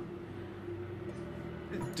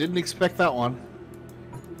 Didn't expect that one.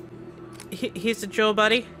 Here's the jaw,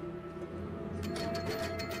 buddy.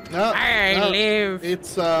 No, I live.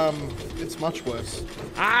 It's much worse.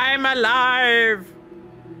 I'm alive.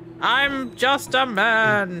 I'm just a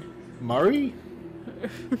man. Murray?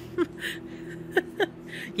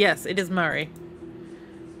 Yes, it is Murray.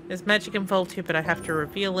 There's magic involved here, but I have to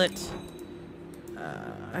reveal it.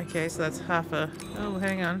 Okay, so that's half a... Oh,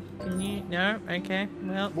 hang on. Can you... No? Okay,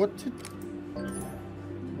 well... What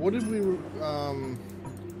did we...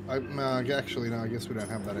 actually, no, I guess we don't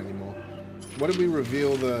have that anymore. What did we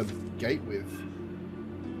reveal the gate with?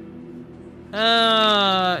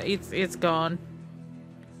 It's gone.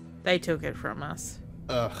 They took it from us.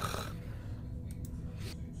 Ugh.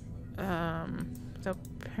 So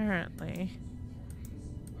apparently...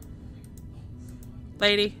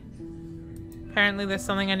 Lady, apparently there's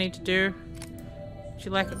something I need to do. Would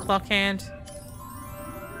you like a clock hand?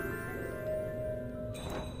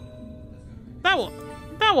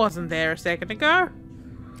 That wasn't there a second ago.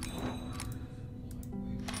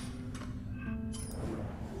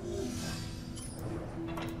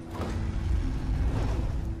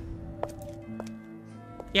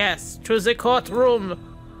 Yes, to the courtroom,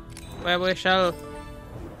 where we shall...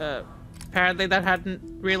 apparently that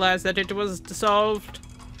hadn't realized that it was dissolved.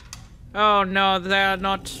 Oh no, they are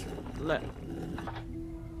not...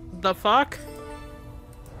 The fuck?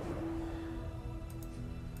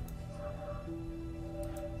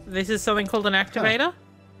 This is something called an activator?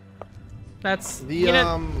 That's... The, you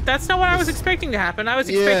know, that's not what I was expecting to happen. I was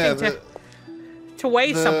expecting to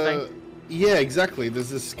weigh something. Yeah, exactly. There's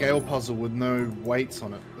this scale puzzle with no weights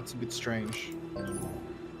on it. That's a bit strange.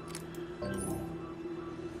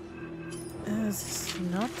 Is this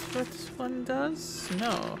not what this one does?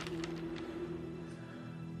 No.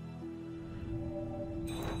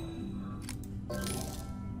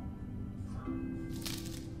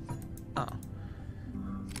 Oh.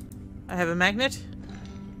 I have a magnet.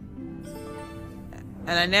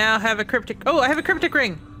 And I now have a cryptic... Oh, I have a cryptic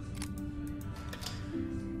ring!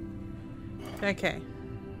 Okay.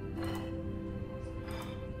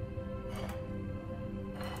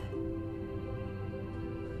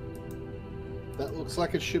 That looks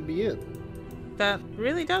like it should be it. That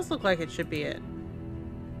really does look like it should be it.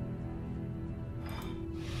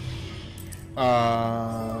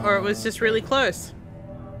 Or it was just really close.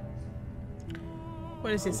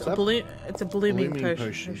 What is this? It's a blooming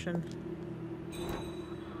potion.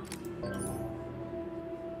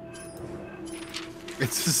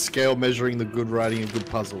 It's a scale measuring the good writing and good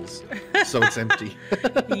puzzles. So it's empty.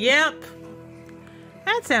 Yep.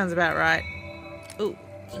 That sounds about right. Oh,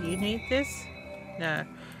 do you need this? No.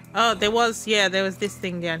 Oh, there was this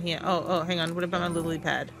thing down here. Oh, hang on. What about my lily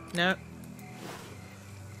pad? No.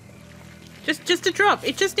 Just a drop.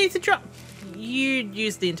 It just needs a drop. You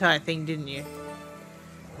used the entire thing, didn't you?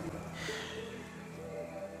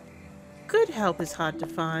 Good help is hard to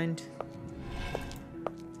find.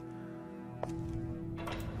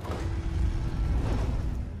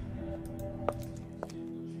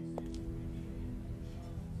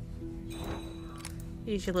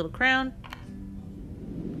 Here's your little crown.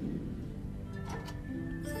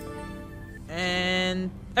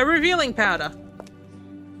 And a revealing powder.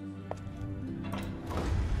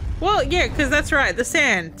 Well, yeah, because that's right, the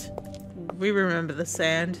sand. We remember the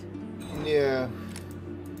sand. Yeah.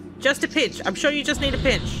 Just a pinch. I'm sure you just need a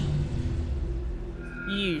pinch.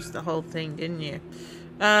 You used the whole thing, didn't you?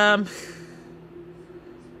 Oh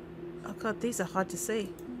god, these are hard to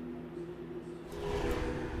see.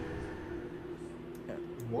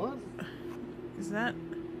 What? Is that...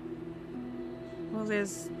 Well,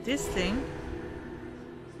 there's this thing.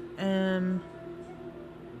 And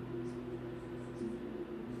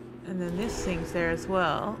then this thing's there as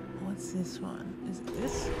well. What's this one? Is it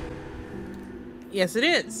this? Yes, it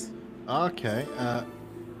is. Okay,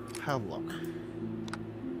 padlock.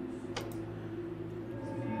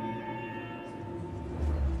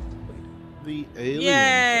 The aliens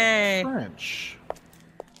Yay! are French.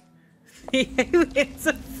 The aliens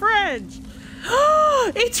are French!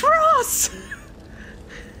 Oh, it's Ross!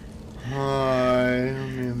 Hi,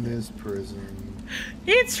 I'm in this prison.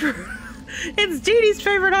 It's Dee Dee's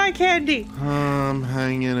favorite eye candy! I'm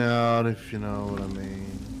hanging out, if you know what I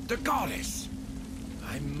mean. The goddess!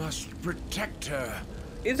 I must protect her.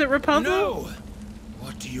 Is it Rapunzel? No!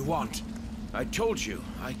 What do you want? I told you,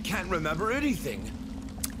 I can't remember anything.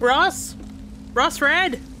 Ross? Ross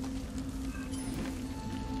Red?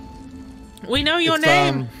 We know your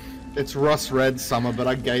name! It's Ross Red Summer, but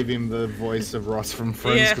I gave him the voice of Ross from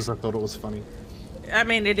Friends Yeah. because I thought it was funny. I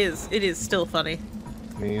mean, it is still funny.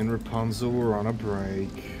 Me and Rapunzel were on a break.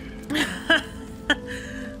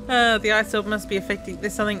 The ice orb must be affecting...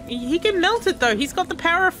 There's something... He can melt it, though. He's got the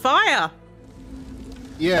power of fire.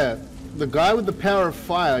 Yeah, the guy with the power of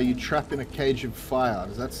fire, you trap in a cage of fire.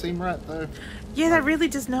 Does that seem right, though? Yeah, that really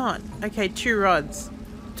does not. Okay, 2 rods.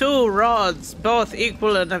 2 rods, both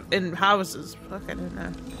equal in houses. Fuck, I don't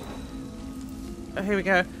know. Oh, here we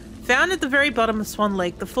go. Found at the very bottom of Swan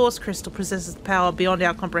Lake, the Force Crystal possesses power beyond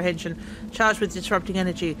our comprehension, charged with disrupting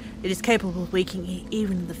energy. It is capable of weakening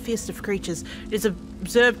even the fiercest of creatures. It is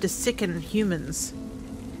observed to sicken humans.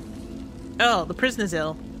 Oh, the prisoner's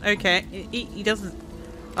ill. Okay, he doesn't...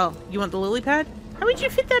 Oh, you want the lily pad? How would you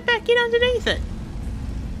fit that back in underneath it?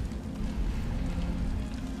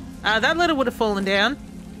 That letter would have fallen down.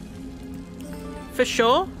 For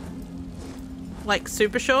sure. Like,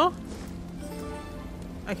 super sure.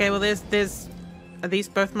 Okay, well there's... Are these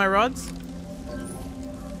both my rods?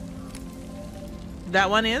 That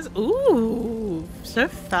one is? Ooh, so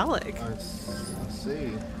phallic. I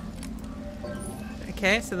see.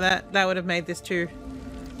 Okay, so that would have made this too.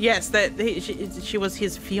 Yes, she was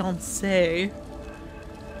his fiancée.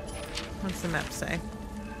 What's the map say?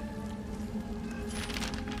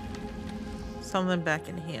 Something back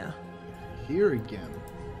in here. Here again.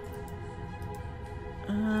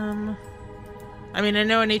 I mean, I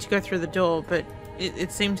know I need to go through the door, but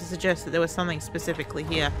it seemed to suggest that there was something specifically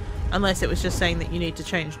here. Unless it was just saying that you need to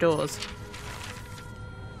change doors.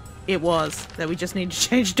 It was. That we just need to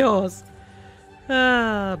change doors.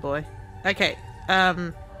 Oh, boy. Okay.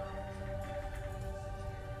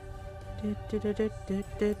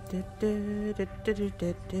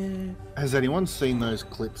 Has anyone seen those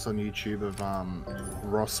clips on YouTube of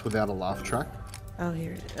Ross without a laugh track? Oh,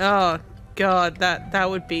 here it is. Oh, God. That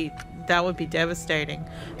would be devastating.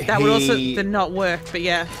 That would also then not work, but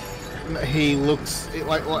yeah. He looks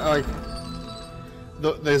like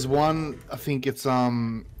there's one, I think it's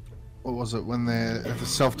what was it, when they're at the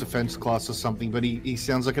self-defense class or something, but he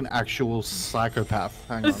sounds like an actual psychopath.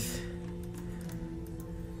 Hang on.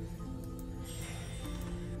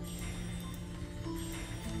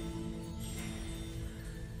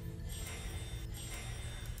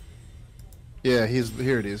 Yeah,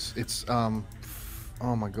 here it is. It's oh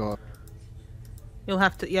my god. You'll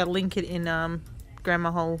have to link it in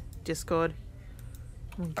Grandma Hole Discord.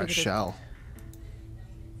 I shall.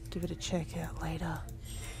 Give it a check out later.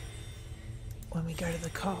 When we go to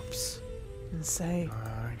the cops and say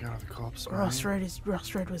I go to the cops, mate. Ross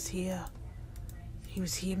Red was here. He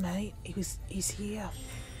was here, mate. He's here.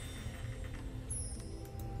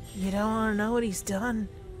 You don't want to know what he's done.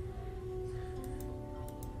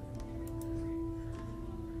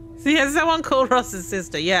 See, has someone called Ross's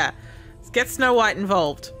sister? Yeah. Let's get Snow White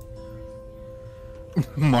involved.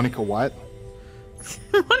 Monica White.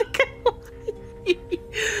 Monica White.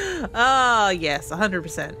 Oh, yes.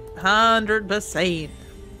 100%. 100%.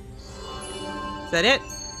 Is that it?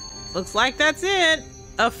 Looks like that's it.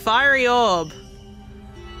 A fiery orb.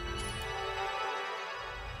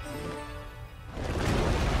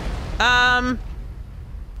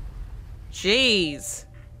 Jeez.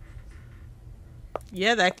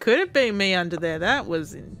 Yeah, that could have been me under there. That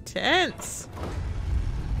was intense.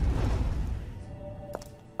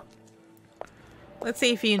 Let's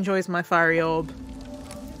see if he enjoys my fiery orb.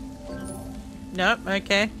 Nope,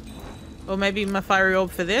 okay. Or maybe my fiery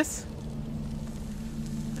orb for this.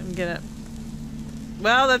 I'm gonna...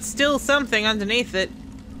 Well, that's still something underneath it.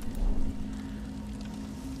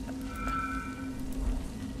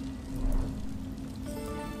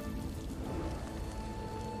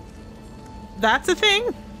 That's a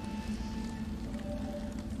thing?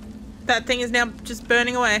 That thing is now just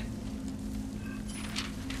burning away.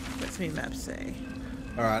 What's my map say?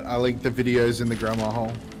 Alright, I linked the videos in the grandma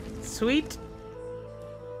hole. Sweet.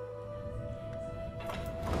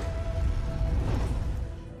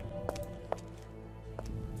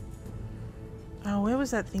 Oh, where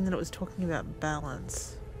was that thing that it was talking about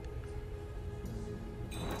balance?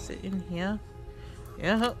 Is it in here?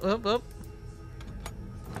 Yeah, up.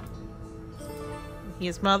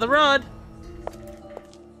 Here's Mother Rod.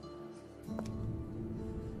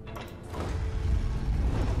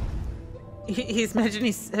 He's imagining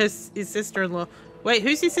his sister-in-law. Wait,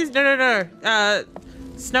 who's his sister? No.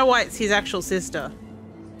 Snow White's his actual sister.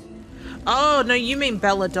 Oh, no, you mean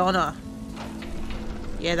Belladonna.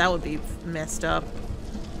 Yeah, that would be messed up.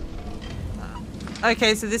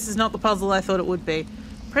 Okay, so this is not the puzzle I thought it would be.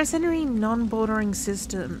 Press any non-bordering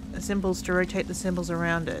system symbols to rotate the symbols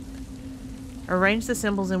around it. Arrange the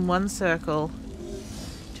symbols in one circle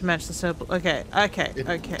to match the symbol. Okay.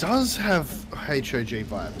 It does have HOG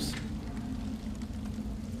vibes.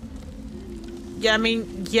 Yeah, I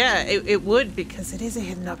mean, yeah, it would because it is a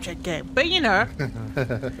hidden object game. But you know.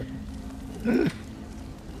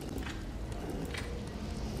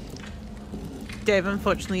 Dave,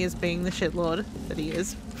 unfortunately, is being the shitlord that he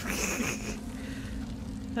is.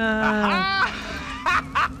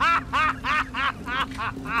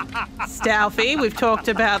 Stoufy, we've talked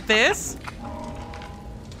about this.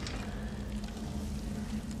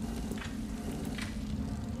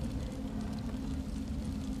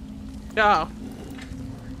 Oh.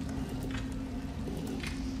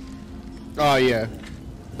 Oh yeah,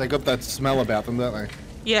 they got that smell about them, don't they?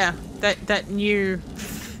 Yeah, that new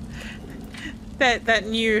that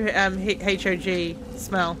new HOG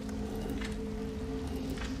smell.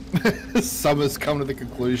 Summer's come to the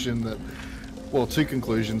conclusion that, well, two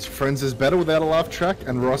conclusions: Friends is better without a laugh track,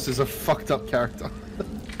 and Ross is a fucked up character.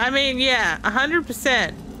 I mean, yeah,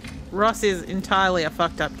 100%. Ross is entirely a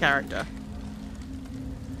fucked up character.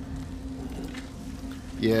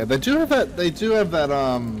 Yeah, they do have that. They do have that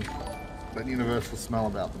that universal smell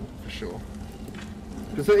about them for sure.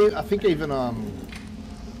 Because I think even well,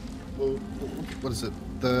 what is it?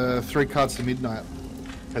 The 3 Cards to Midnight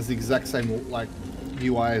has the exact same like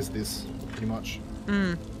UI as this, pretty much.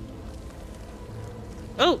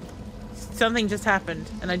 Oh, something just happened,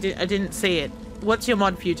 and I didn't see it. What's your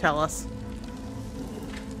mod view tell us?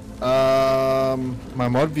 My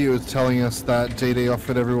mod view is telling us that DD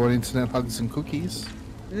offered everyone internet hugs and cookies.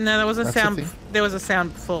 No, there was a sound. There was a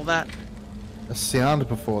sound before that. A sound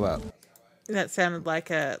before that. That sounded like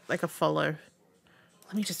a follow.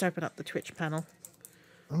 Let me just open up the Twitch panel.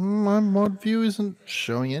 My mod view isn't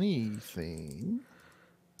showing anything.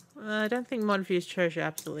 I don't think mod views shows you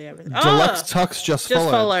absolutely everything. Deluxe Tux just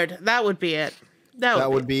followed. That would be it. That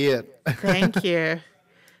would be it. Thank you.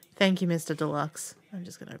 Thank you, Mr. Deluxe. I'm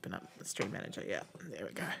just gonna open up the stream manager. Yeah, there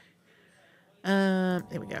we go.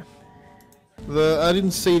 There we go. I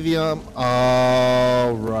didn't see the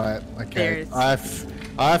oh right, okay.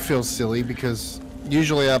 I feel silly because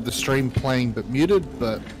usually I have the stream playing but muted,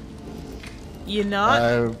 but you're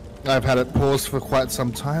not. I've had it paused for quite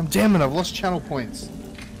some time. Damn it! I've lost channel points.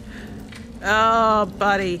 Oh,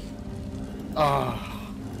 buddy. Oh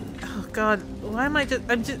God. Why am I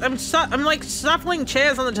I'm like shuffling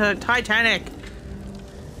chairs on the Titanic.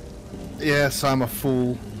 Yes, I'm a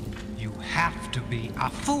fool. You have to be a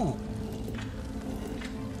fool.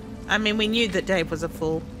 I mean, we knew that Dave was a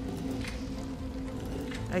fool.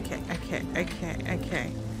 Okay.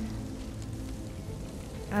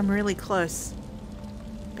 I'm really close.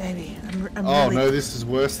 Baby, I'm oh really... no, this is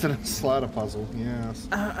worse than a slider puzzle. Yes.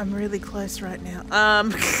 I'm really close right now.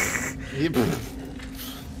 Yep.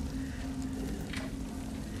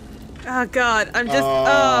 Oh God, I'm just...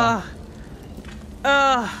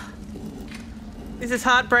 This is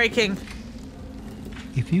heartbreaking.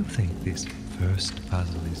 If you think this first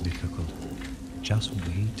puzzle is difficult, just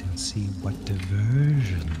wait and see what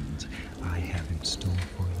diversions I have in store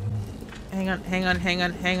for you. Hang on.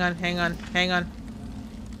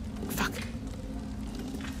 Fuck.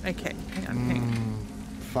 Okay, hang on.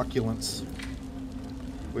 Fuckulence.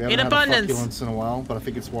 We haven't In had abundance. a fuckulence in a while, but I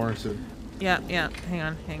think it's warranted. Yeah. Hang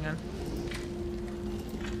on.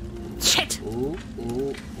 Shit! Oh,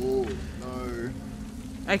 no.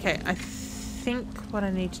 Okay, I think what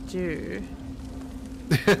I need to do...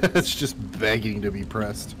 It's just begging to be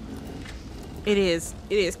pressed. It is.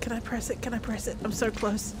 Can I press it? I'm so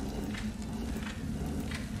close.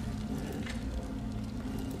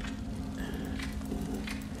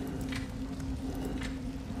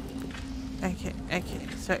 Okay.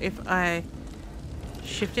 So if I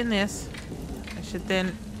shift in this, I should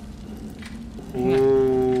then... Ooh.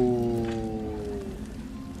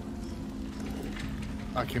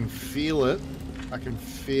 I can feel it. I can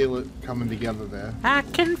feel it coming together there. I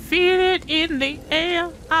can feel it in the air.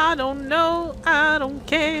 I don't know. I don't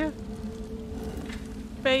care.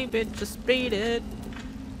 Baby, just beat it.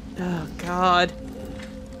 Oh, God.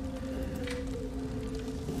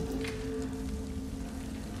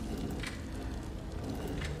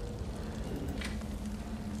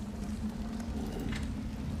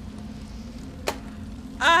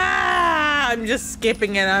 I'm just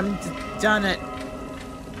skipping it. I'm done it.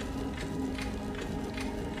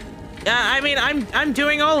 I mean, I'm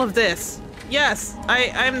doing all of this. Yes,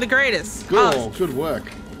 I'm the greatest. Good, good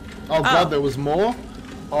work. Oh God, there was more?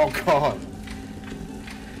 Oh God.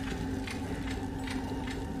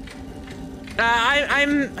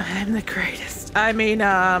 I'm the greatest. I mean,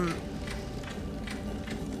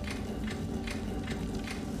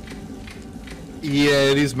 Yeah,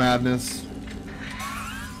 it is madness.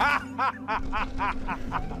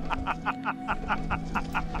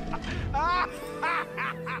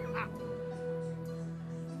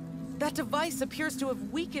 That device appears to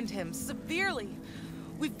have weakened him severely.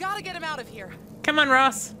 We've got to get him out of here. Come on,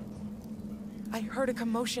 Ross. I heard a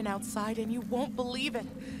commotion outside, and you won't believe it.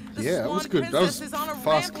 The Yeah, it was Swan good. That was Princess is on a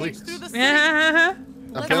fast rampage clicks. through the city. I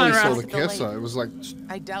Let's barely not saw risk the delay. Kessa. It was like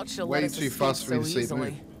I doubt she'll way let us too escape fast for me so to see it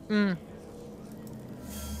easily. move.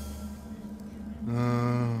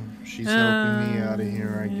 She's helping me out of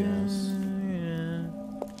here, I guess.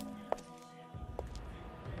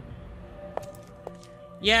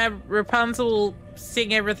 Yeah, Rapunzel will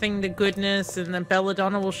sing everything to goodness, and then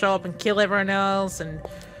Belladonna will show up and kill everyone else, and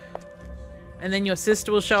then your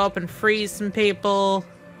sister will show up and freeze some people.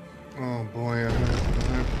 Oh boy, I hope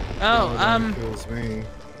Oh, kills me.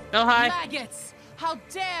 Oh, hi. Maggots! How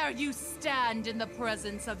dare you stand in the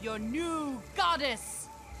presence of your new goddess!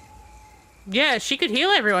 Yeah, she could heal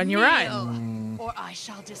everyone, you're right. Or I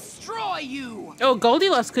shall destroy you! Oh,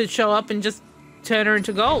 Goldilocks could show up and just turn her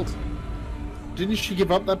into gold. Didn't she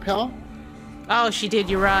give up that power? Oh, she did,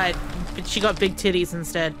 you're right. But she got big titties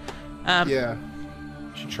instead. Yeah.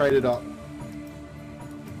 She traded up.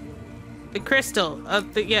 The crystal.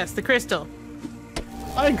 Yes, the crystal.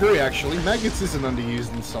 I agree, actually. Maggots is an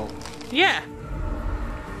underused insult. Yeah.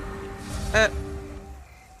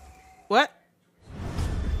 What?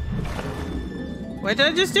 What did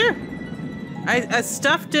I just do? I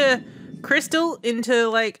stuffed a crystal into,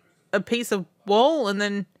 like, a piece of wall, and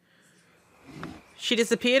then she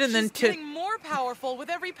disappeared, and then She's getting more powerful with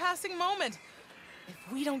every passing moment. If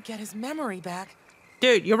we don't get his memory back...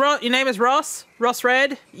 Dude, your name is Ross? Ross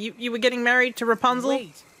Red? You were getting married to Rapunzel?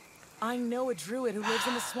 Wait. I know a druid who lives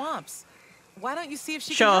in the swamps. Why don't you see if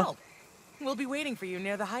she Sure. can help? We'll be waiting for you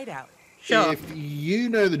near the hideout. Sure. If you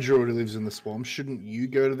know the druid who lives in the swamp, shouldn't you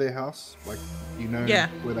go to their house? Like, you know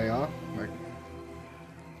where they are? Like,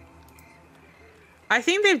 I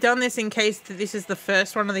think they've done this in case that this is the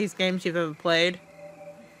first one of these games you've ever played.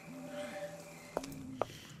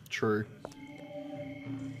 true.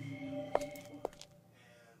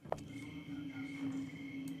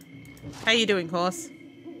 How you doing, horse?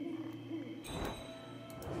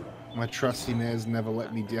 My trusty mare's never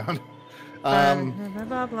let me down. Blah,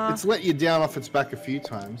 blah, blah. It's let you down off its back a few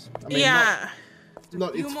times. I mean, Yeah.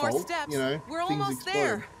 not its more fault, steps. you know. We're things almost explode.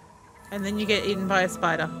 there. And then you get eaten by a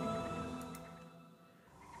spider.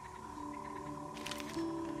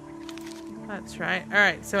 That's right.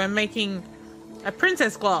 Alright, so I'm making a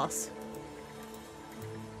princess glass.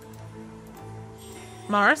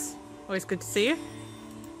 Morris, always good to see you.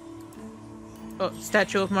 Oh,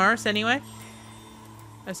 statue of Morris anyway.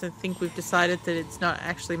 I also think we've decided that it's not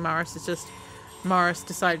actually Morris, it's just Morris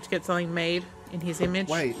decided to get something made in his image.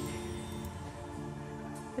 Wait.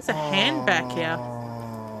 There's a hand back here.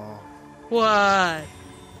 What?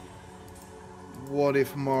 What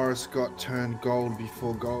if Morris got turned gold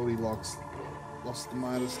before Goldilocks lost the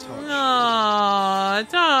Midas touch? Aw,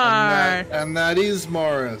 darn. And that is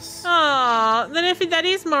Morris. Aw, then if that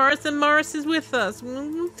is Morris, then Morris is with us.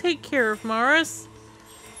 We'll take care of Morris.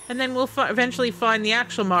 And then we'll eventually find the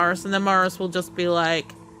actual Morris, and then Morris will just be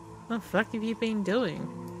like, what the fuck have you been doing?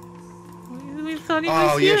 We thought he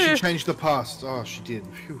Oh, was yeah, you. she changed the past. Oh, she did.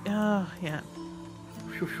 Phew. Oh, yeah.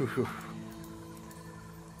 Phew, phew, phew.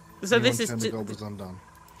 So Anyone this is turned to gold was undone.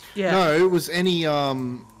 yeah. No, it was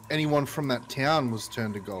anyone from that town was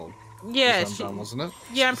turned to gold. Yeah, was undone, wasn't it?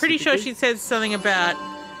 Yeah, I'm pretty sure she said something about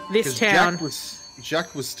this 'Cause town.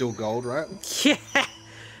 Jack was still gold, right? Yeah.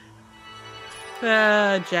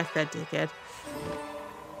 Jack, that dickhead.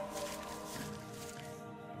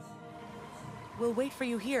 We'll wait for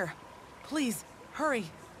you here. Please, hurry.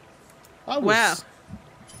 Wow.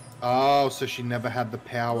 Oh, so she never had the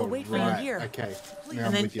power. We'll wait for you right. here. Okay. Please. Now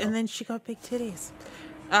I'm with you. And then she got big titties.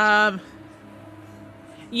 Yeah,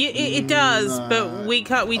 it does, but we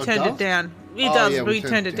can't. We turned it down. It does, yeah, but we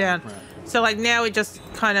turned it down. Right. So like now it just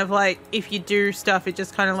kind of like if you do stuff, it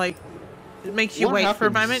just kind of like it makes you What wait for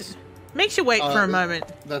a happens? moment. Makes you wait for a moment.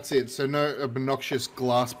 That's it. So no obnoxious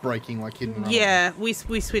glass breaking like Hidden Runner. Yeah, we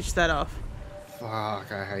switched that off.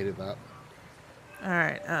 Fuck, I hated that. All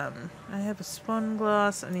right. I have a Swan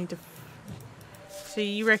glass. I need to. So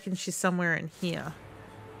you reckon she's somewhere in here,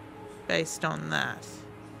 based on that.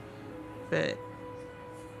 But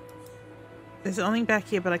there's something back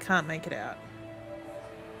here, but I can't make it out.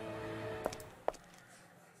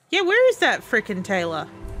 Yeah, where is that frickin' Taylor?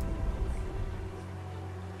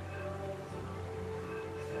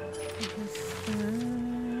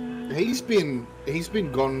 He's been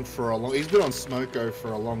gone for a long. He's been on Smoko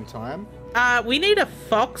for a long time. We need a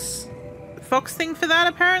fox thing for that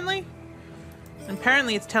apparently.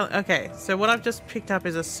 Apparently it's telling. Okay, so what I've just picked up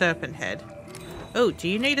is a serpent head. Oh, do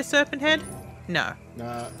you need a serpent head? No.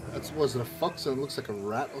 Nah, was it a fox? And it looks like a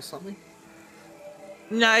rat or something.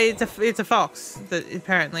 No, it's a fox. That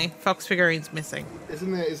apparently fox figurine's missing.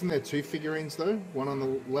 Isn't there two figurines though? One on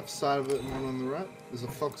the left side of it and one on the right. There's a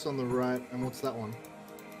fox on the right, and what's that one?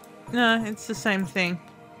 No, it's the same thing.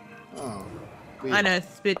 Oh. Weird. I know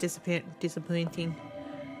it's a bit disappointing.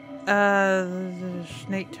 The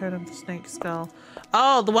snake turn of the snake skull.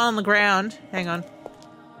 Oh, the one on the ground. Hang on.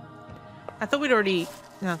 I thought we'd already.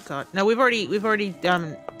 Oh god, no, we've already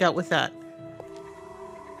dealt with that.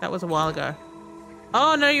 That was a while ago.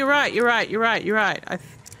 Oh no, you're right.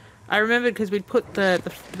 I remembered because we'd put the.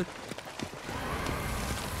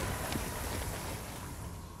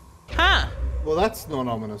 Huh. Well, that's not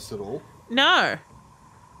ominous at all. No.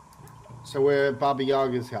 So we're at Baba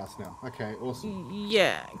Yaga's house now. Okay, awesome.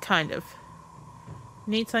 Yeah, kind of.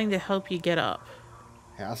 Need something to help you get up.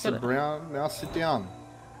 House of Brown. Now sit down.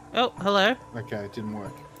 Oh, hello. Okay, it didn't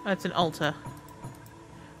work. Oh, it's an altar.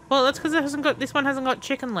 Well, that's because this one hasn't got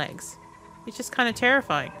chicken legs. It's just kind of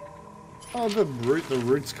terrifying. Oh, the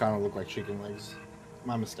roots kind of look like chicken legs.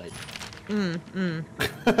 My mistake. Let's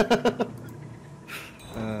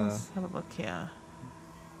have a look here.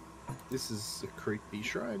 This is a creepy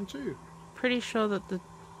shrine too. Pretty sure that the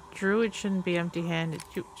druid shouldn't be empty-handed.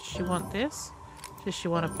 Does she want this? Does she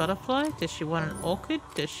want a butterfly? Does she want an orchid?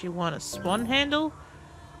 Does she want a swan handle?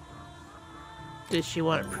 Does she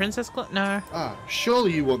want a princess no. Ah,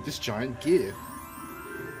 surely you want this giant gear.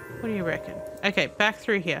 What do you reckon? Okay, back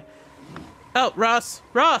through here. Oh, Ross!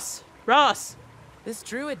 This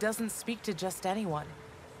druid doesn't speak to just anyone.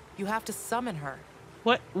 You have to summon her.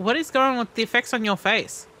 What is going on with the effects on your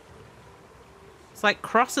face? It's like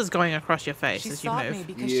crosses going across your face She as you sought move. me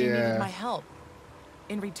because she needed my help.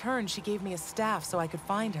 In return, she gave me a staff so I could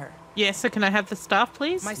find her. Yeah, so can I have the staff,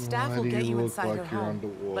 please? My staff Why will do get you you look inside like her you're home,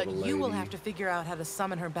 underwater, but you will lady? have to figure out how to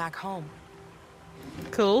summon her back home.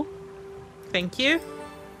 Cool. Thank you.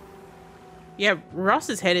 Yeah,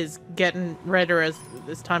 Ross's head is getting redder as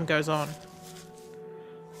time goes on.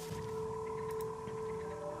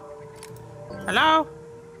 Hello?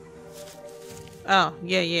 Oh,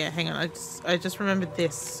 yeah, hang on. I just remembered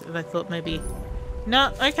this, and I thought maybe...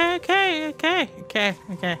 No, okay.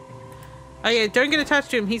 Oh yeah, don't get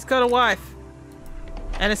attached to him. He's got a wife.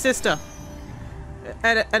 And a sister.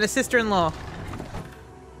 And a sister-in-law.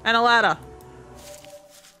 And a ladder.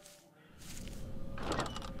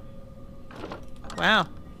 Wow.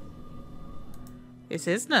 This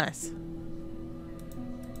is nice.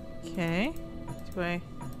 Okay. Do I...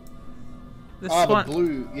 The the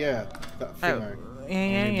blue, yeah. That thingo.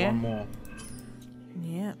 Yeah. One more.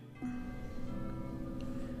 Yeah.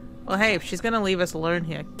 Well, hey, if she's gonna leave us alone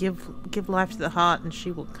here, give life to the heart and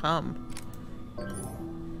she will come.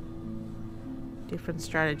 Different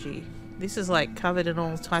strategy. This is like covered in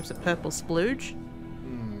all types of purple splooge.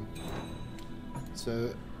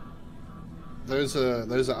 So those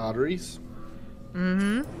are arteries.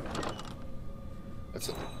 Mm-hmm.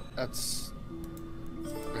 That's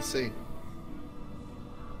I see.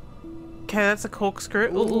 Okay, that's a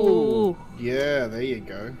corkscrew. Ooh. Yeah, there you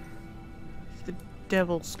go.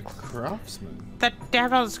 devil's... Craftsman? The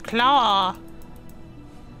devil's claw!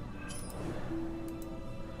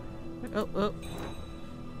 Oh, oh.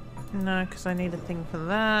 No, because I need a thing for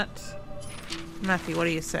that. Matthew, what do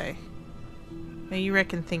you say? Now you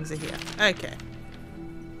reckon things are here. Okay.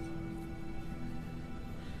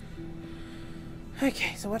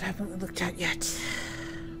 Okay, so what haven't we looked at yet?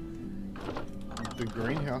 The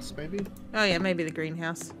greenhouse, maybe? Oh yeah, maybe the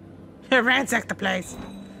greenhouse. Ransack the place!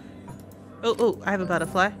 Oh, oh, I have a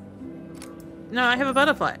butterfly. No, I have a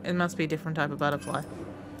butterfly. It must be a different type of butterfly.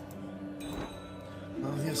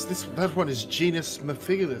 Oh yes, that one is genus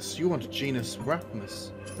Mephilus. You want genus Rapmus.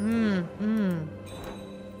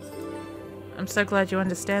 I'm so glad you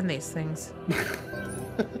understand these things.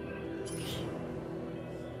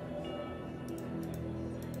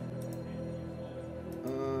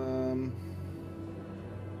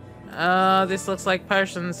 This looks like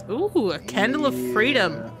potions. Ooh, a candle of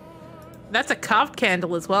freedom. That's a carved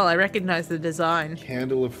candle as well. I recognize the design.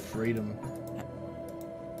 Candle of Freedom.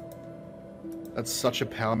 That's such a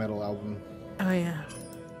power metal album. Oh yeah.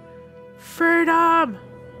 Freedom!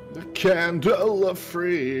 The Candle of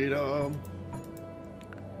Freedom.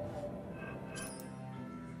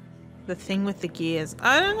 The thing with the gears.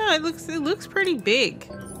 I don't know. It looks pretty big.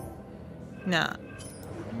 Nah.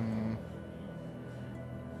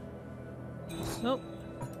 Oh.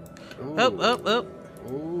 Oh, oh, oh.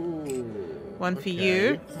 Ooh. One for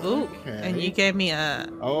you. Ooh. Okay. And you gave me a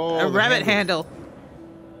the rabbit handle.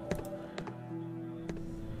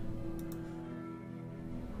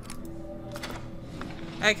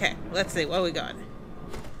 Okay, let's see what we got.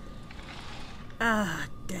 Ah,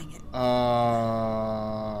 dang it.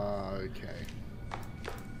 Okay.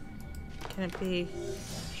 Can it be?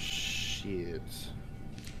 Shit.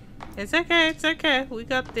 It's okay. It's okay. We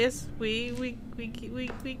got this. We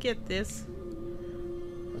get this.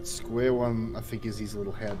 That square one, I think, is his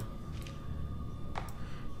little head.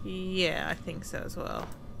 Yeah, I think so as well.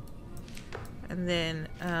 And then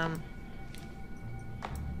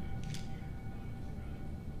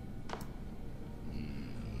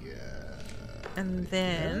and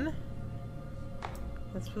then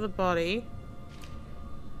that's for the body.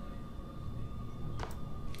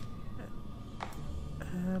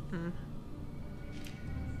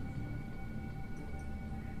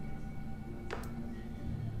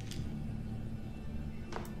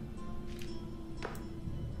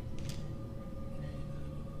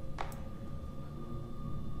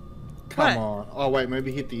 Come on. Oh, wait,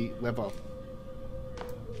 maybe hit the lever.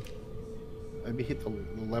 Maybe hit the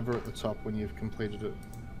lever at the top when you've completed it.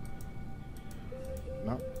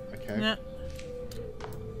 No? Okay. No.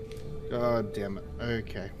 God damn it.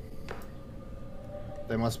 Okay.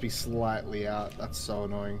 They must be slightly out. That's so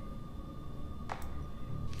annoying.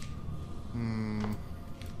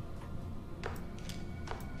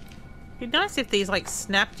 It'd be nice if these like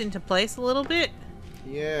snapped into place a little bit.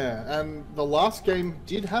 Yeah, and the last game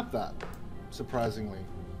did have that, surprisingly.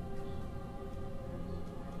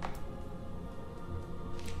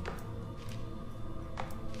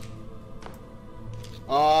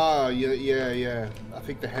 Ah, yeah. I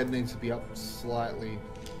think the head needs to be up slightly.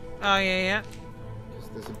 Oh, yeah. Because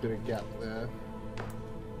there's a bit of gap there.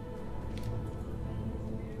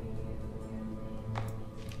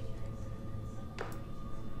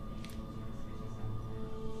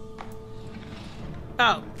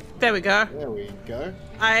 Oh, there we go. There we go.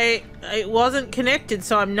 It wasn't connected,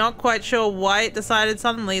 so I'm not quite sure why it decided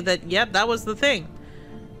suddenly that, yep, that was the thing.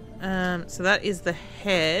 So that is the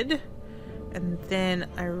head. And then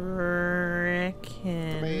I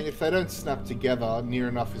reckon... I mean, if they don't snap together, near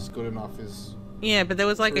enough is good enough is... Yeah, but there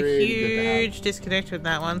was like a huge disconnect with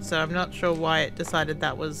that one, so I'm not sure why it decided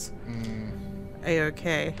that was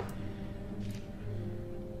a-okay.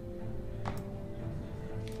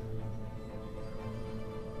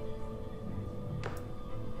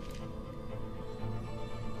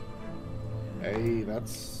 Hey,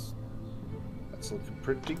 that's looking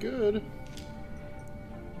pretty good.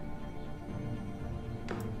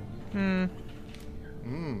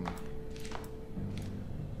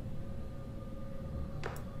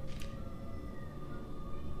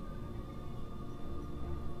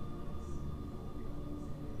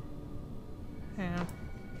 Yeah.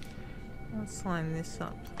 Let's line this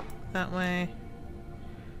up that way.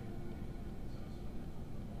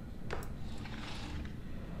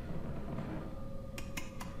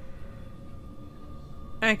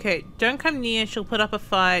 Okay, don't come near, she'll put up a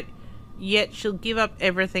fight, yet she'll give up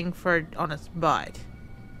everything for an honest bite.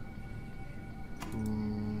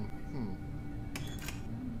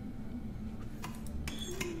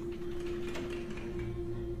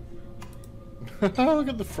 Look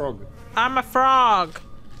at the frog. I'm a frog.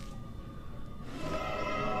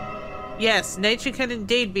 Yes, nature can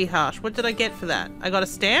indeed be harsh. What did I get for that? I got a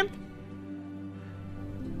stamp?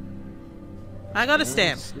 I got a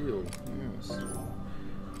stamp. Seal. Yes.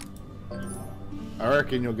 I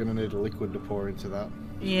reckon you're gonna need a liquid to pour into that.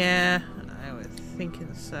 Yeah, I was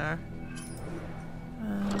thinking so.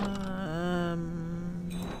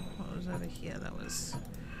 What was over here? That was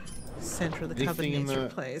center of the cupboard needs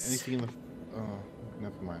replaced. Anything in the... Oh,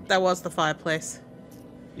 never mind. That was the fireplace.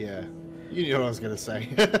 Yeah. You knew what I was gonna say.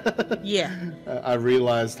 Yeah. I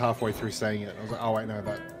realized halfway through saying it. I was like, oh wait, no,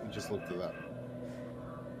 that you just looked at that.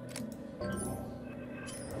 Let's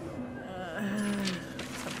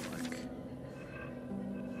have a look.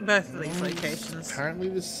 Both of these locations. Apparently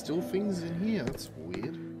there's still things in here. That's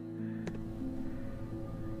weird.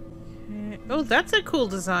 Oh, that's a cool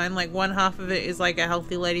design. Like, one half of it is like a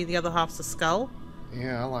healthy lady, the other half's a skull.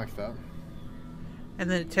 Yeah, I like that. And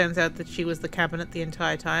then it turns out that she was the cabinet the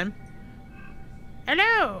entire time.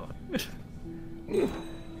 Hello!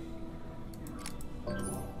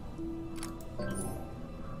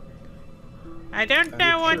 I don't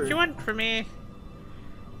know what you want from me.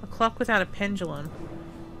 A clock without a pendulum.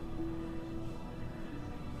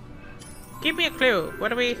 Give me a clue.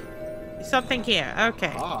 What are we... Something here.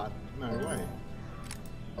 Okay. Ah, no way.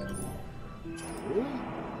 Really?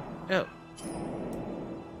 Oh.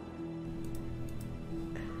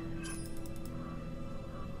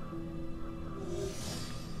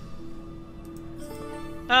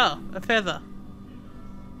 Oh, a feather.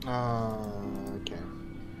 Okay.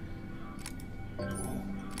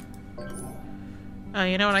 Oh,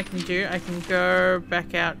 you know what I can do? I can go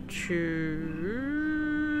back out to...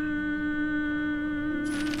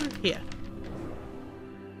 here.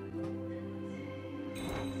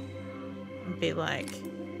 And be like...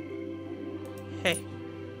 Hey.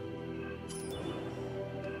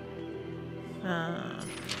 Back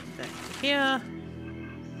to here.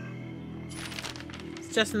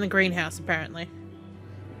 It's just in the greenhouse, apparently.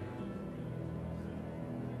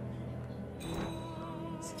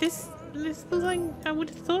 This is like I would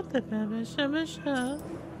have thought that.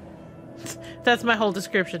 That's my whole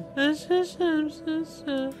description.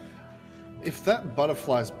 If that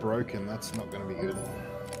butterfly's broken, that's not going to be good.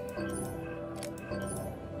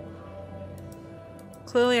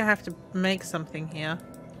 Clearly, I have to make something here.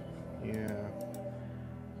 Yeah.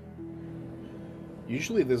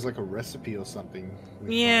 Usually, there's like a recipe or something.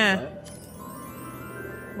 Yeah.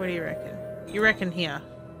 What do you reckon? You reckon here?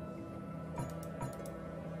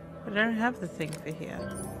 But I don't have the thing for here.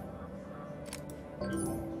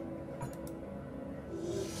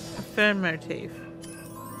 A fern motif.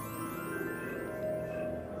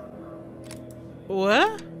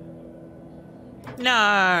 What?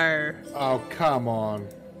 No. Oh, come on.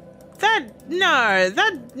 That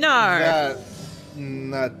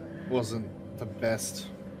wasn't the best.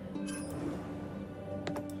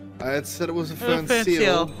 I had said it was a fern fern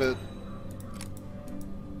seal, seal. but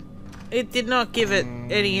it did not give it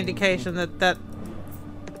any indication that.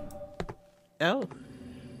 Oh.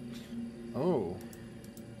 Oh.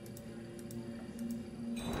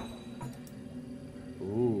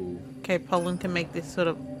 Ooh. Okay, pollen can make this sort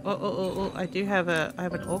of. Oh! I do have a. I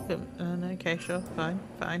have an orchid. No, okay, sure, fine.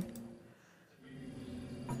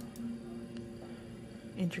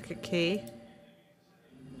 Intricate key.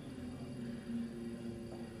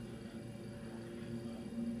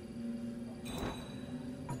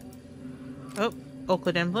 Oh,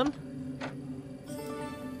 orchid emblem.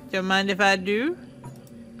 Don't mind if I do.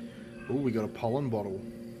 Ooh, we got a pollen bottle.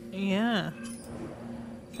 Yeah.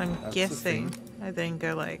 So I'm That's guessing. the thing. I then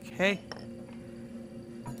go like, hey.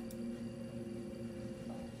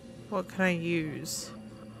 What can I use?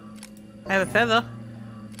 I have a feather.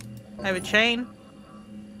 I have a chain.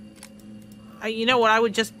 You know what? I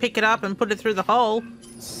would just pick it up and put it through the hole.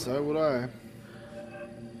 So would I.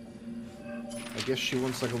 I guess she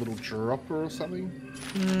wants like a little dropper or something.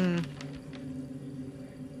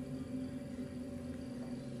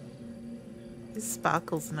 This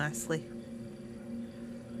sparkles nicely.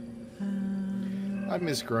 I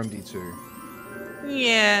miss Grundy too.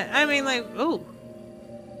 Yeah, I mean, like, oh.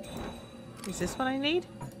 Is this what I need?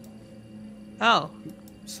 Oh.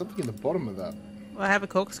 Something in the bottom of that. Well, I have a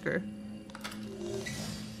corkscrew.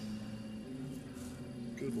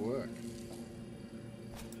 Good work.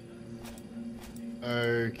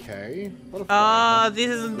 Okay. Butterfly. Oh, this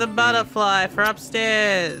is the butterfly for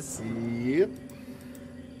upstairs. Yep.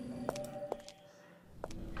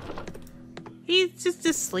 He's just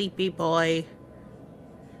a sleepy boy.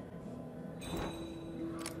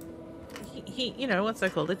 He, you know, what's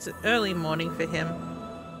that called? It's early morning for him.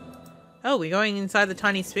 Oh, we're going inside the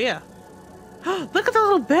tiny sphere. Look at the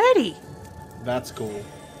little birdie! That's cool.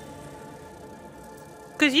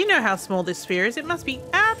 Because you know how small this sphere is. It must be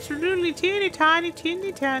absolutely teeny tiny,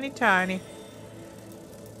 teeny tiny, tiny.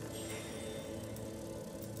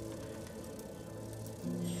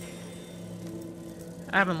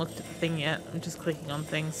 I haven't looked at the thing yet. I'm just clicking on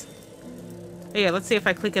things. Oh, yeah, let's see if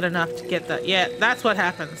I click it enough to get that. Yeah, that's what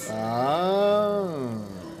happens. Oh.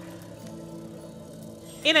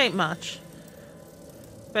 It ain't much.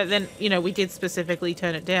 But then, you know, we did specifically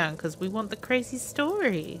turn it down because we want the crazy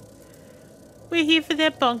story. We're here for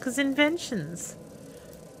their bonkers inventions.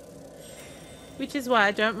 Which is why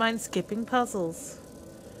I don't mind skipping puzzles.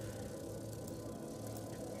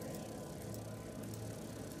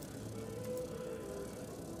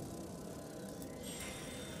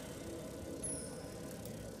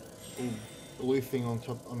 Ooh, blue thing on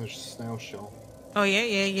top on the snail shell. Oh yeah,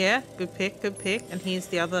 yeah, yeah. Good pick, good pick. And here's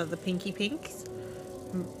the other, the pinky pinks.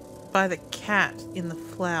 By the cat in the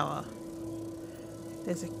flower.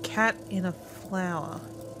 There's a cat in a flower.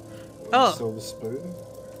 Oh. Silver spoon.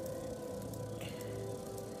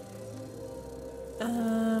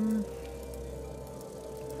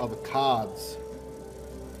 Oh, the cards.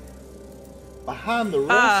 Behind the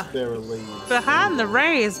raspberry leaves. Behind the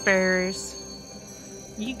raspberries.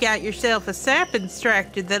 You got yourself a sap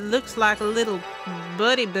extractor that looks like a little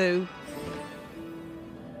buddy boo.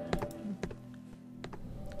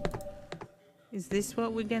 Is this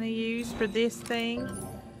what we're gonna use for this thing?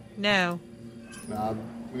 No. Nah,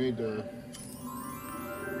 we need to...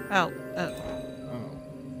 Oh, Oh.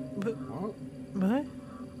 But, What? what?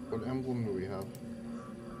 What emblem do we have?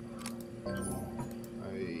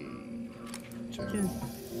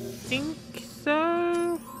 Think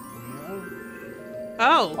so?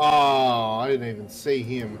 Oh. Oh, I didn't even see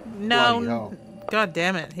him. Bloody No. hell. God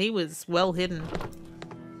damn it. He was well hidden.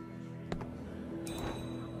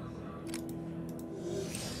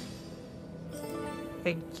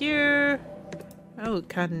 Thank you. Oh,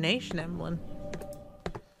 coordination emblem.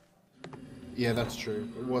 Yeah, that's true.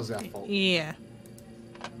 It was our fault. Yeah.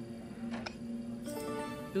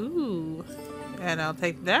 Ooh. And I'll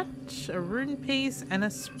take that, a rune piece, and a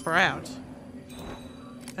sprout.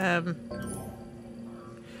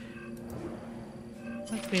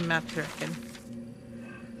 What's me map, do you reckon?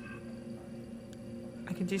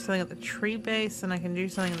 I can do something at the tree base, and I can do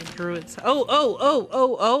something at the druids. Oh, oh, oh,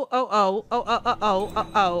 oh, oh, oh, oh, oh, oh, oh,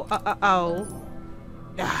 oh, oh, oh, oh,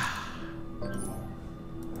 oh.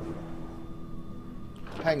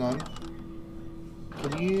 Hang on.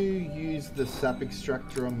 Can you use the sap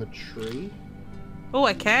extractor on the tree? Oh,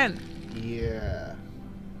 I can. Yeah.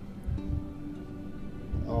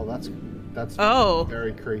 Oh, that's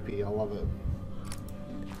very creepy. I love it.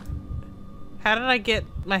 How did I get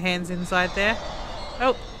my hands inside there?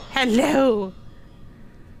 Oh, hello.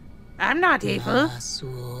 I'm not evil.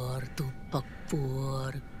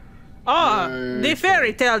 Oh, the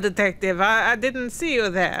fairy tale detective. I didn't see you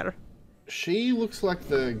there. She looks like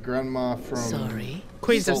the grandma from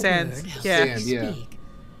Queens of Sands. Yeah. Sand, yeah.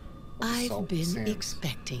 I've been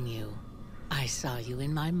expecting you. I saw you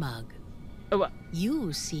in my mug.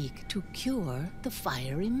 You seek to cure the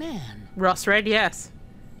fiery man. Ross Red, yes.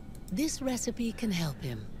 This recipe can help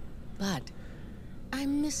him, but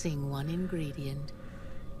I'm missing one ingredient.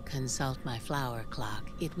 Consult my flower clock.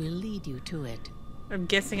 It will lead you to it. I'm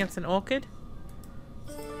guessing it's an orchid.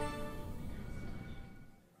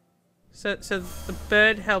 So the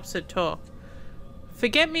bird helps it talk.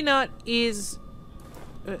 Forget-me-not is...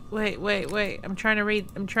 Wait. I'm trying to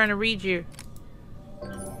read you.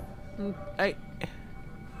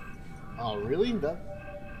 Oh, really? That...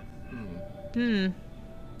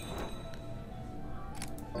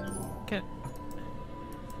 Okay.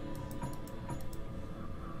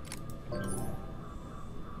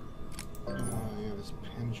 yeah, this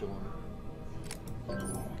pendulum.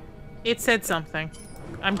 It said something.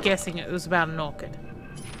 I'm guessing it was about an orchid.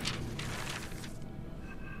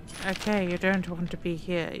 Okay, you don't want to be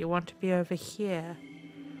here. You want to be over here.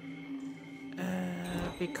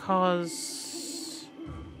 Because...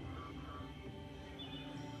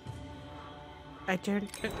 I don't...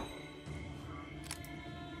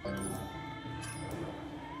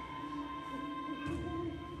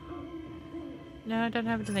 No, I don't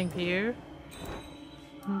have anything for you.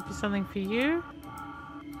 Maybe something for you?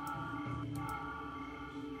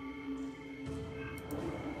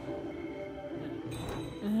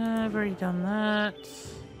 I've already done that.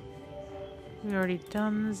 We already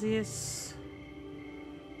done this.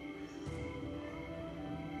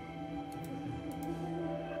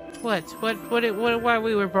 What? Why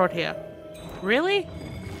we were brought here? Really?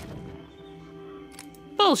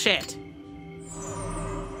 Bullshit!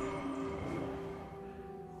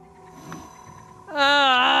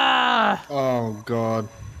 Ah! Oh god.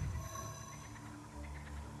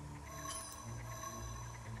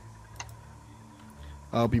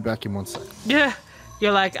 I'll be back in 1 sec. Yeah.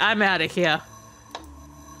 You're like, I'm out of here.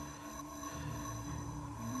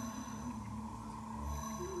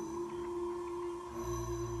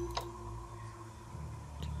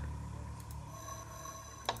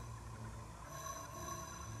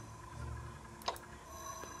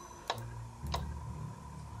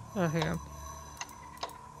 Oh, hang on.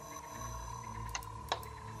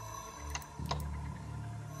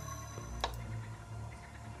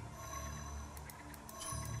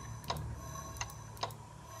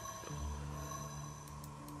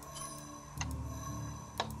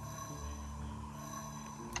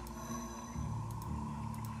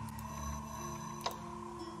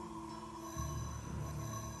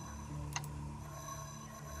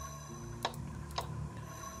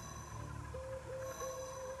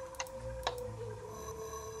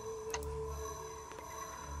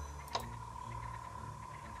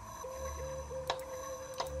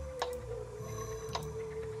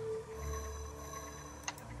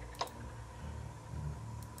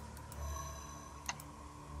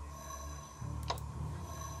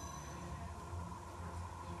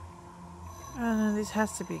 This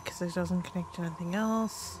has to be because it doesn't connect to anything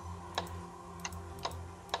else.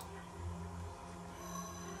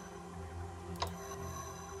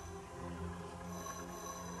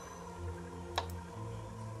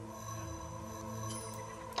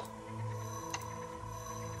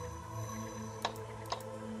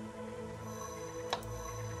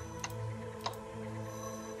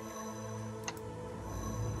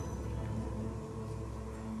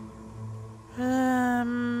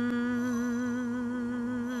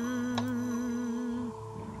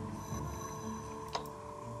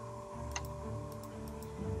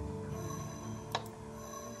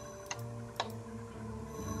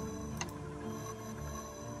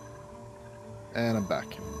 And I'm back.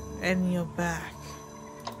 And you're back.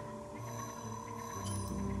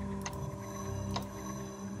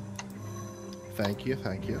 Thank you,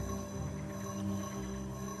 thank you.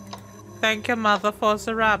 Thank your mother for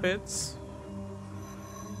the rabbits.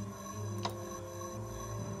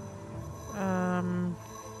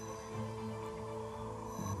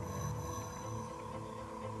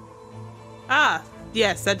 Ah,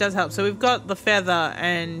 yes, that does help. So we've got the feather,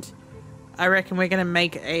 and I reckon we're gonna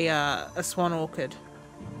make a swan orchid.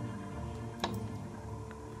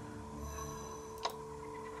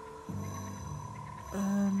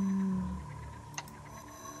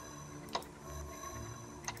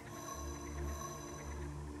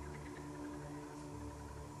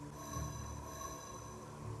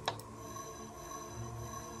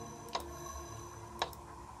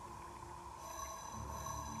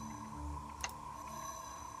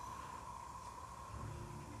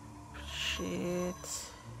 Shit.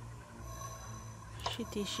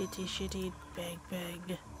 Shitty,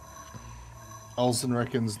 big. Olsen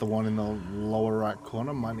reckons the one in the lower right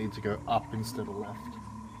corner might need to go up instead of left.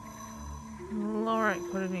 Alright,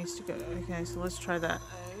 what it needs to go. Okay, so let's try that.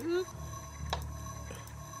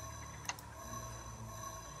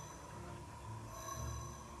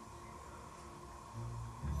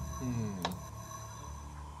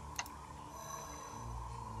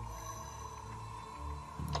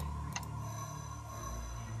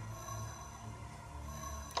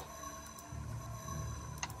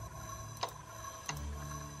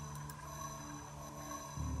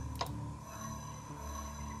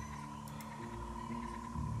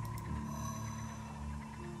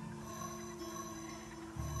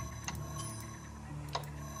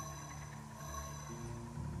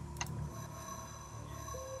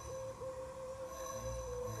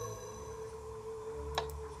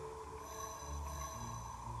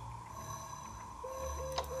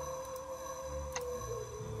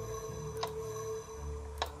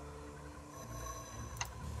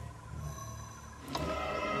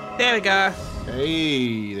 There we go.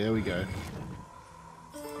 Hey, there we go.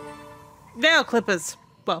 Nail clippers.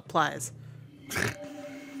 Well, pliers.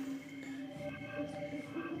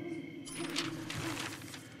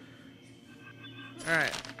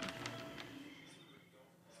 Alright.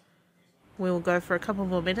 We will go for a couple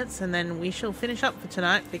more minutes and then we shall finish up for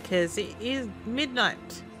tonight because it is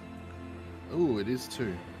midnight. Oh, it is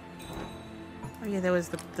too. Oh yeah, there was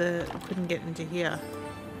the couldn't get into here.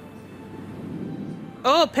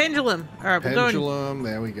 Oh, pendulum! Alright, we're going. Pendulum,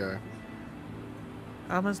 there we go.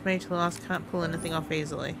 Almost made to last, can't pull anything off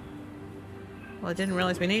easily. Well, I didn't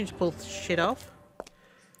realize we needed to pull shit off.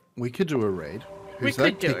 We could do a raid. Who's We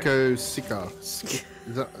that? could do it. Kiko Sika.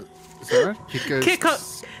 Is that right?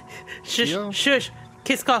 Kiko. Shush.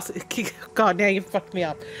 God, now you fucked me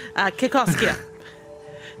up. Kikoskia.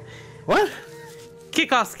 What?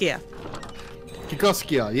 Kikoskia.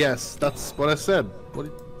 Kikoskia, yes, that's what I said.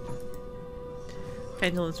 What?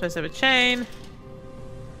 Pendulum's supposed to have a chain.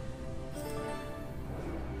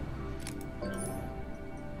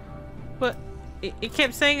 What? It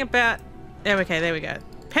kept saying about... Oh, okay, there we go.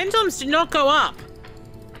 Pendulums do not go up.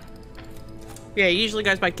 Yeah, he usually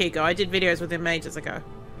goes by Kiko. I did videos with him ages ago.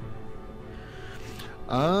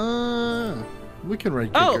 We can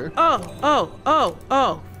rate Kiko.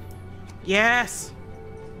 Oh. Yes.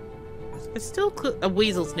 It's still a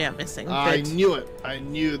weasel's now missing. I knew it. I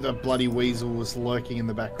knew the bloody weasel was lurking in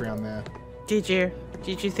the background there. Did you?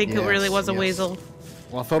 Did you think it really was a weasel?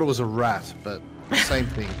 Well, I thought it was a rat, but same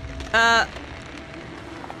thing.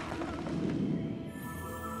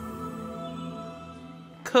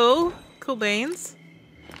 Cool. Cool beans.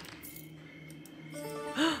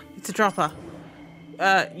 It's a dropper.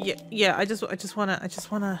 Yeah. I just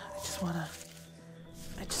wanna.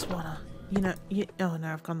 You know. Oh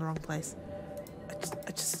no, I've gone the wrong place.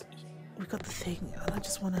 We got the thing, and I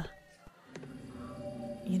just wanna.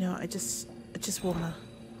 You know, I just wanna.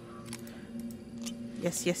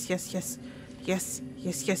 Yes.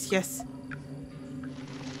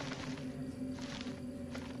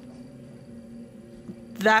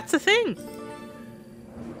 That's a thing.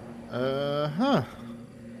 Huh.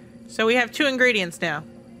 So we have 2 ingredients now.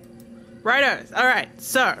 Righto. All right.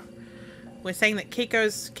 So we're saying that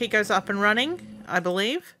Kiko's up and running, I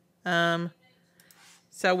believe. So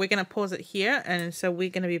we're gonna pause it here, and so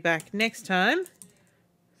we're gonna be back next time.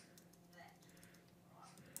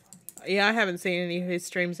 Yeah, I haven't seen any of his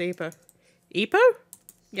streams either. Epo?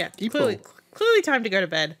 Yeah. Clearly time to go to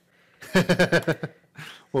bed.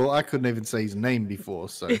 Well, I couldn't even say his name before,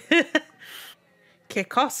 so.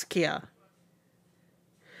 Kikoskia.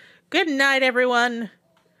 Good night, everyone.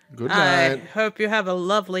 Good night. I hope you have a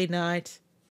lovely night.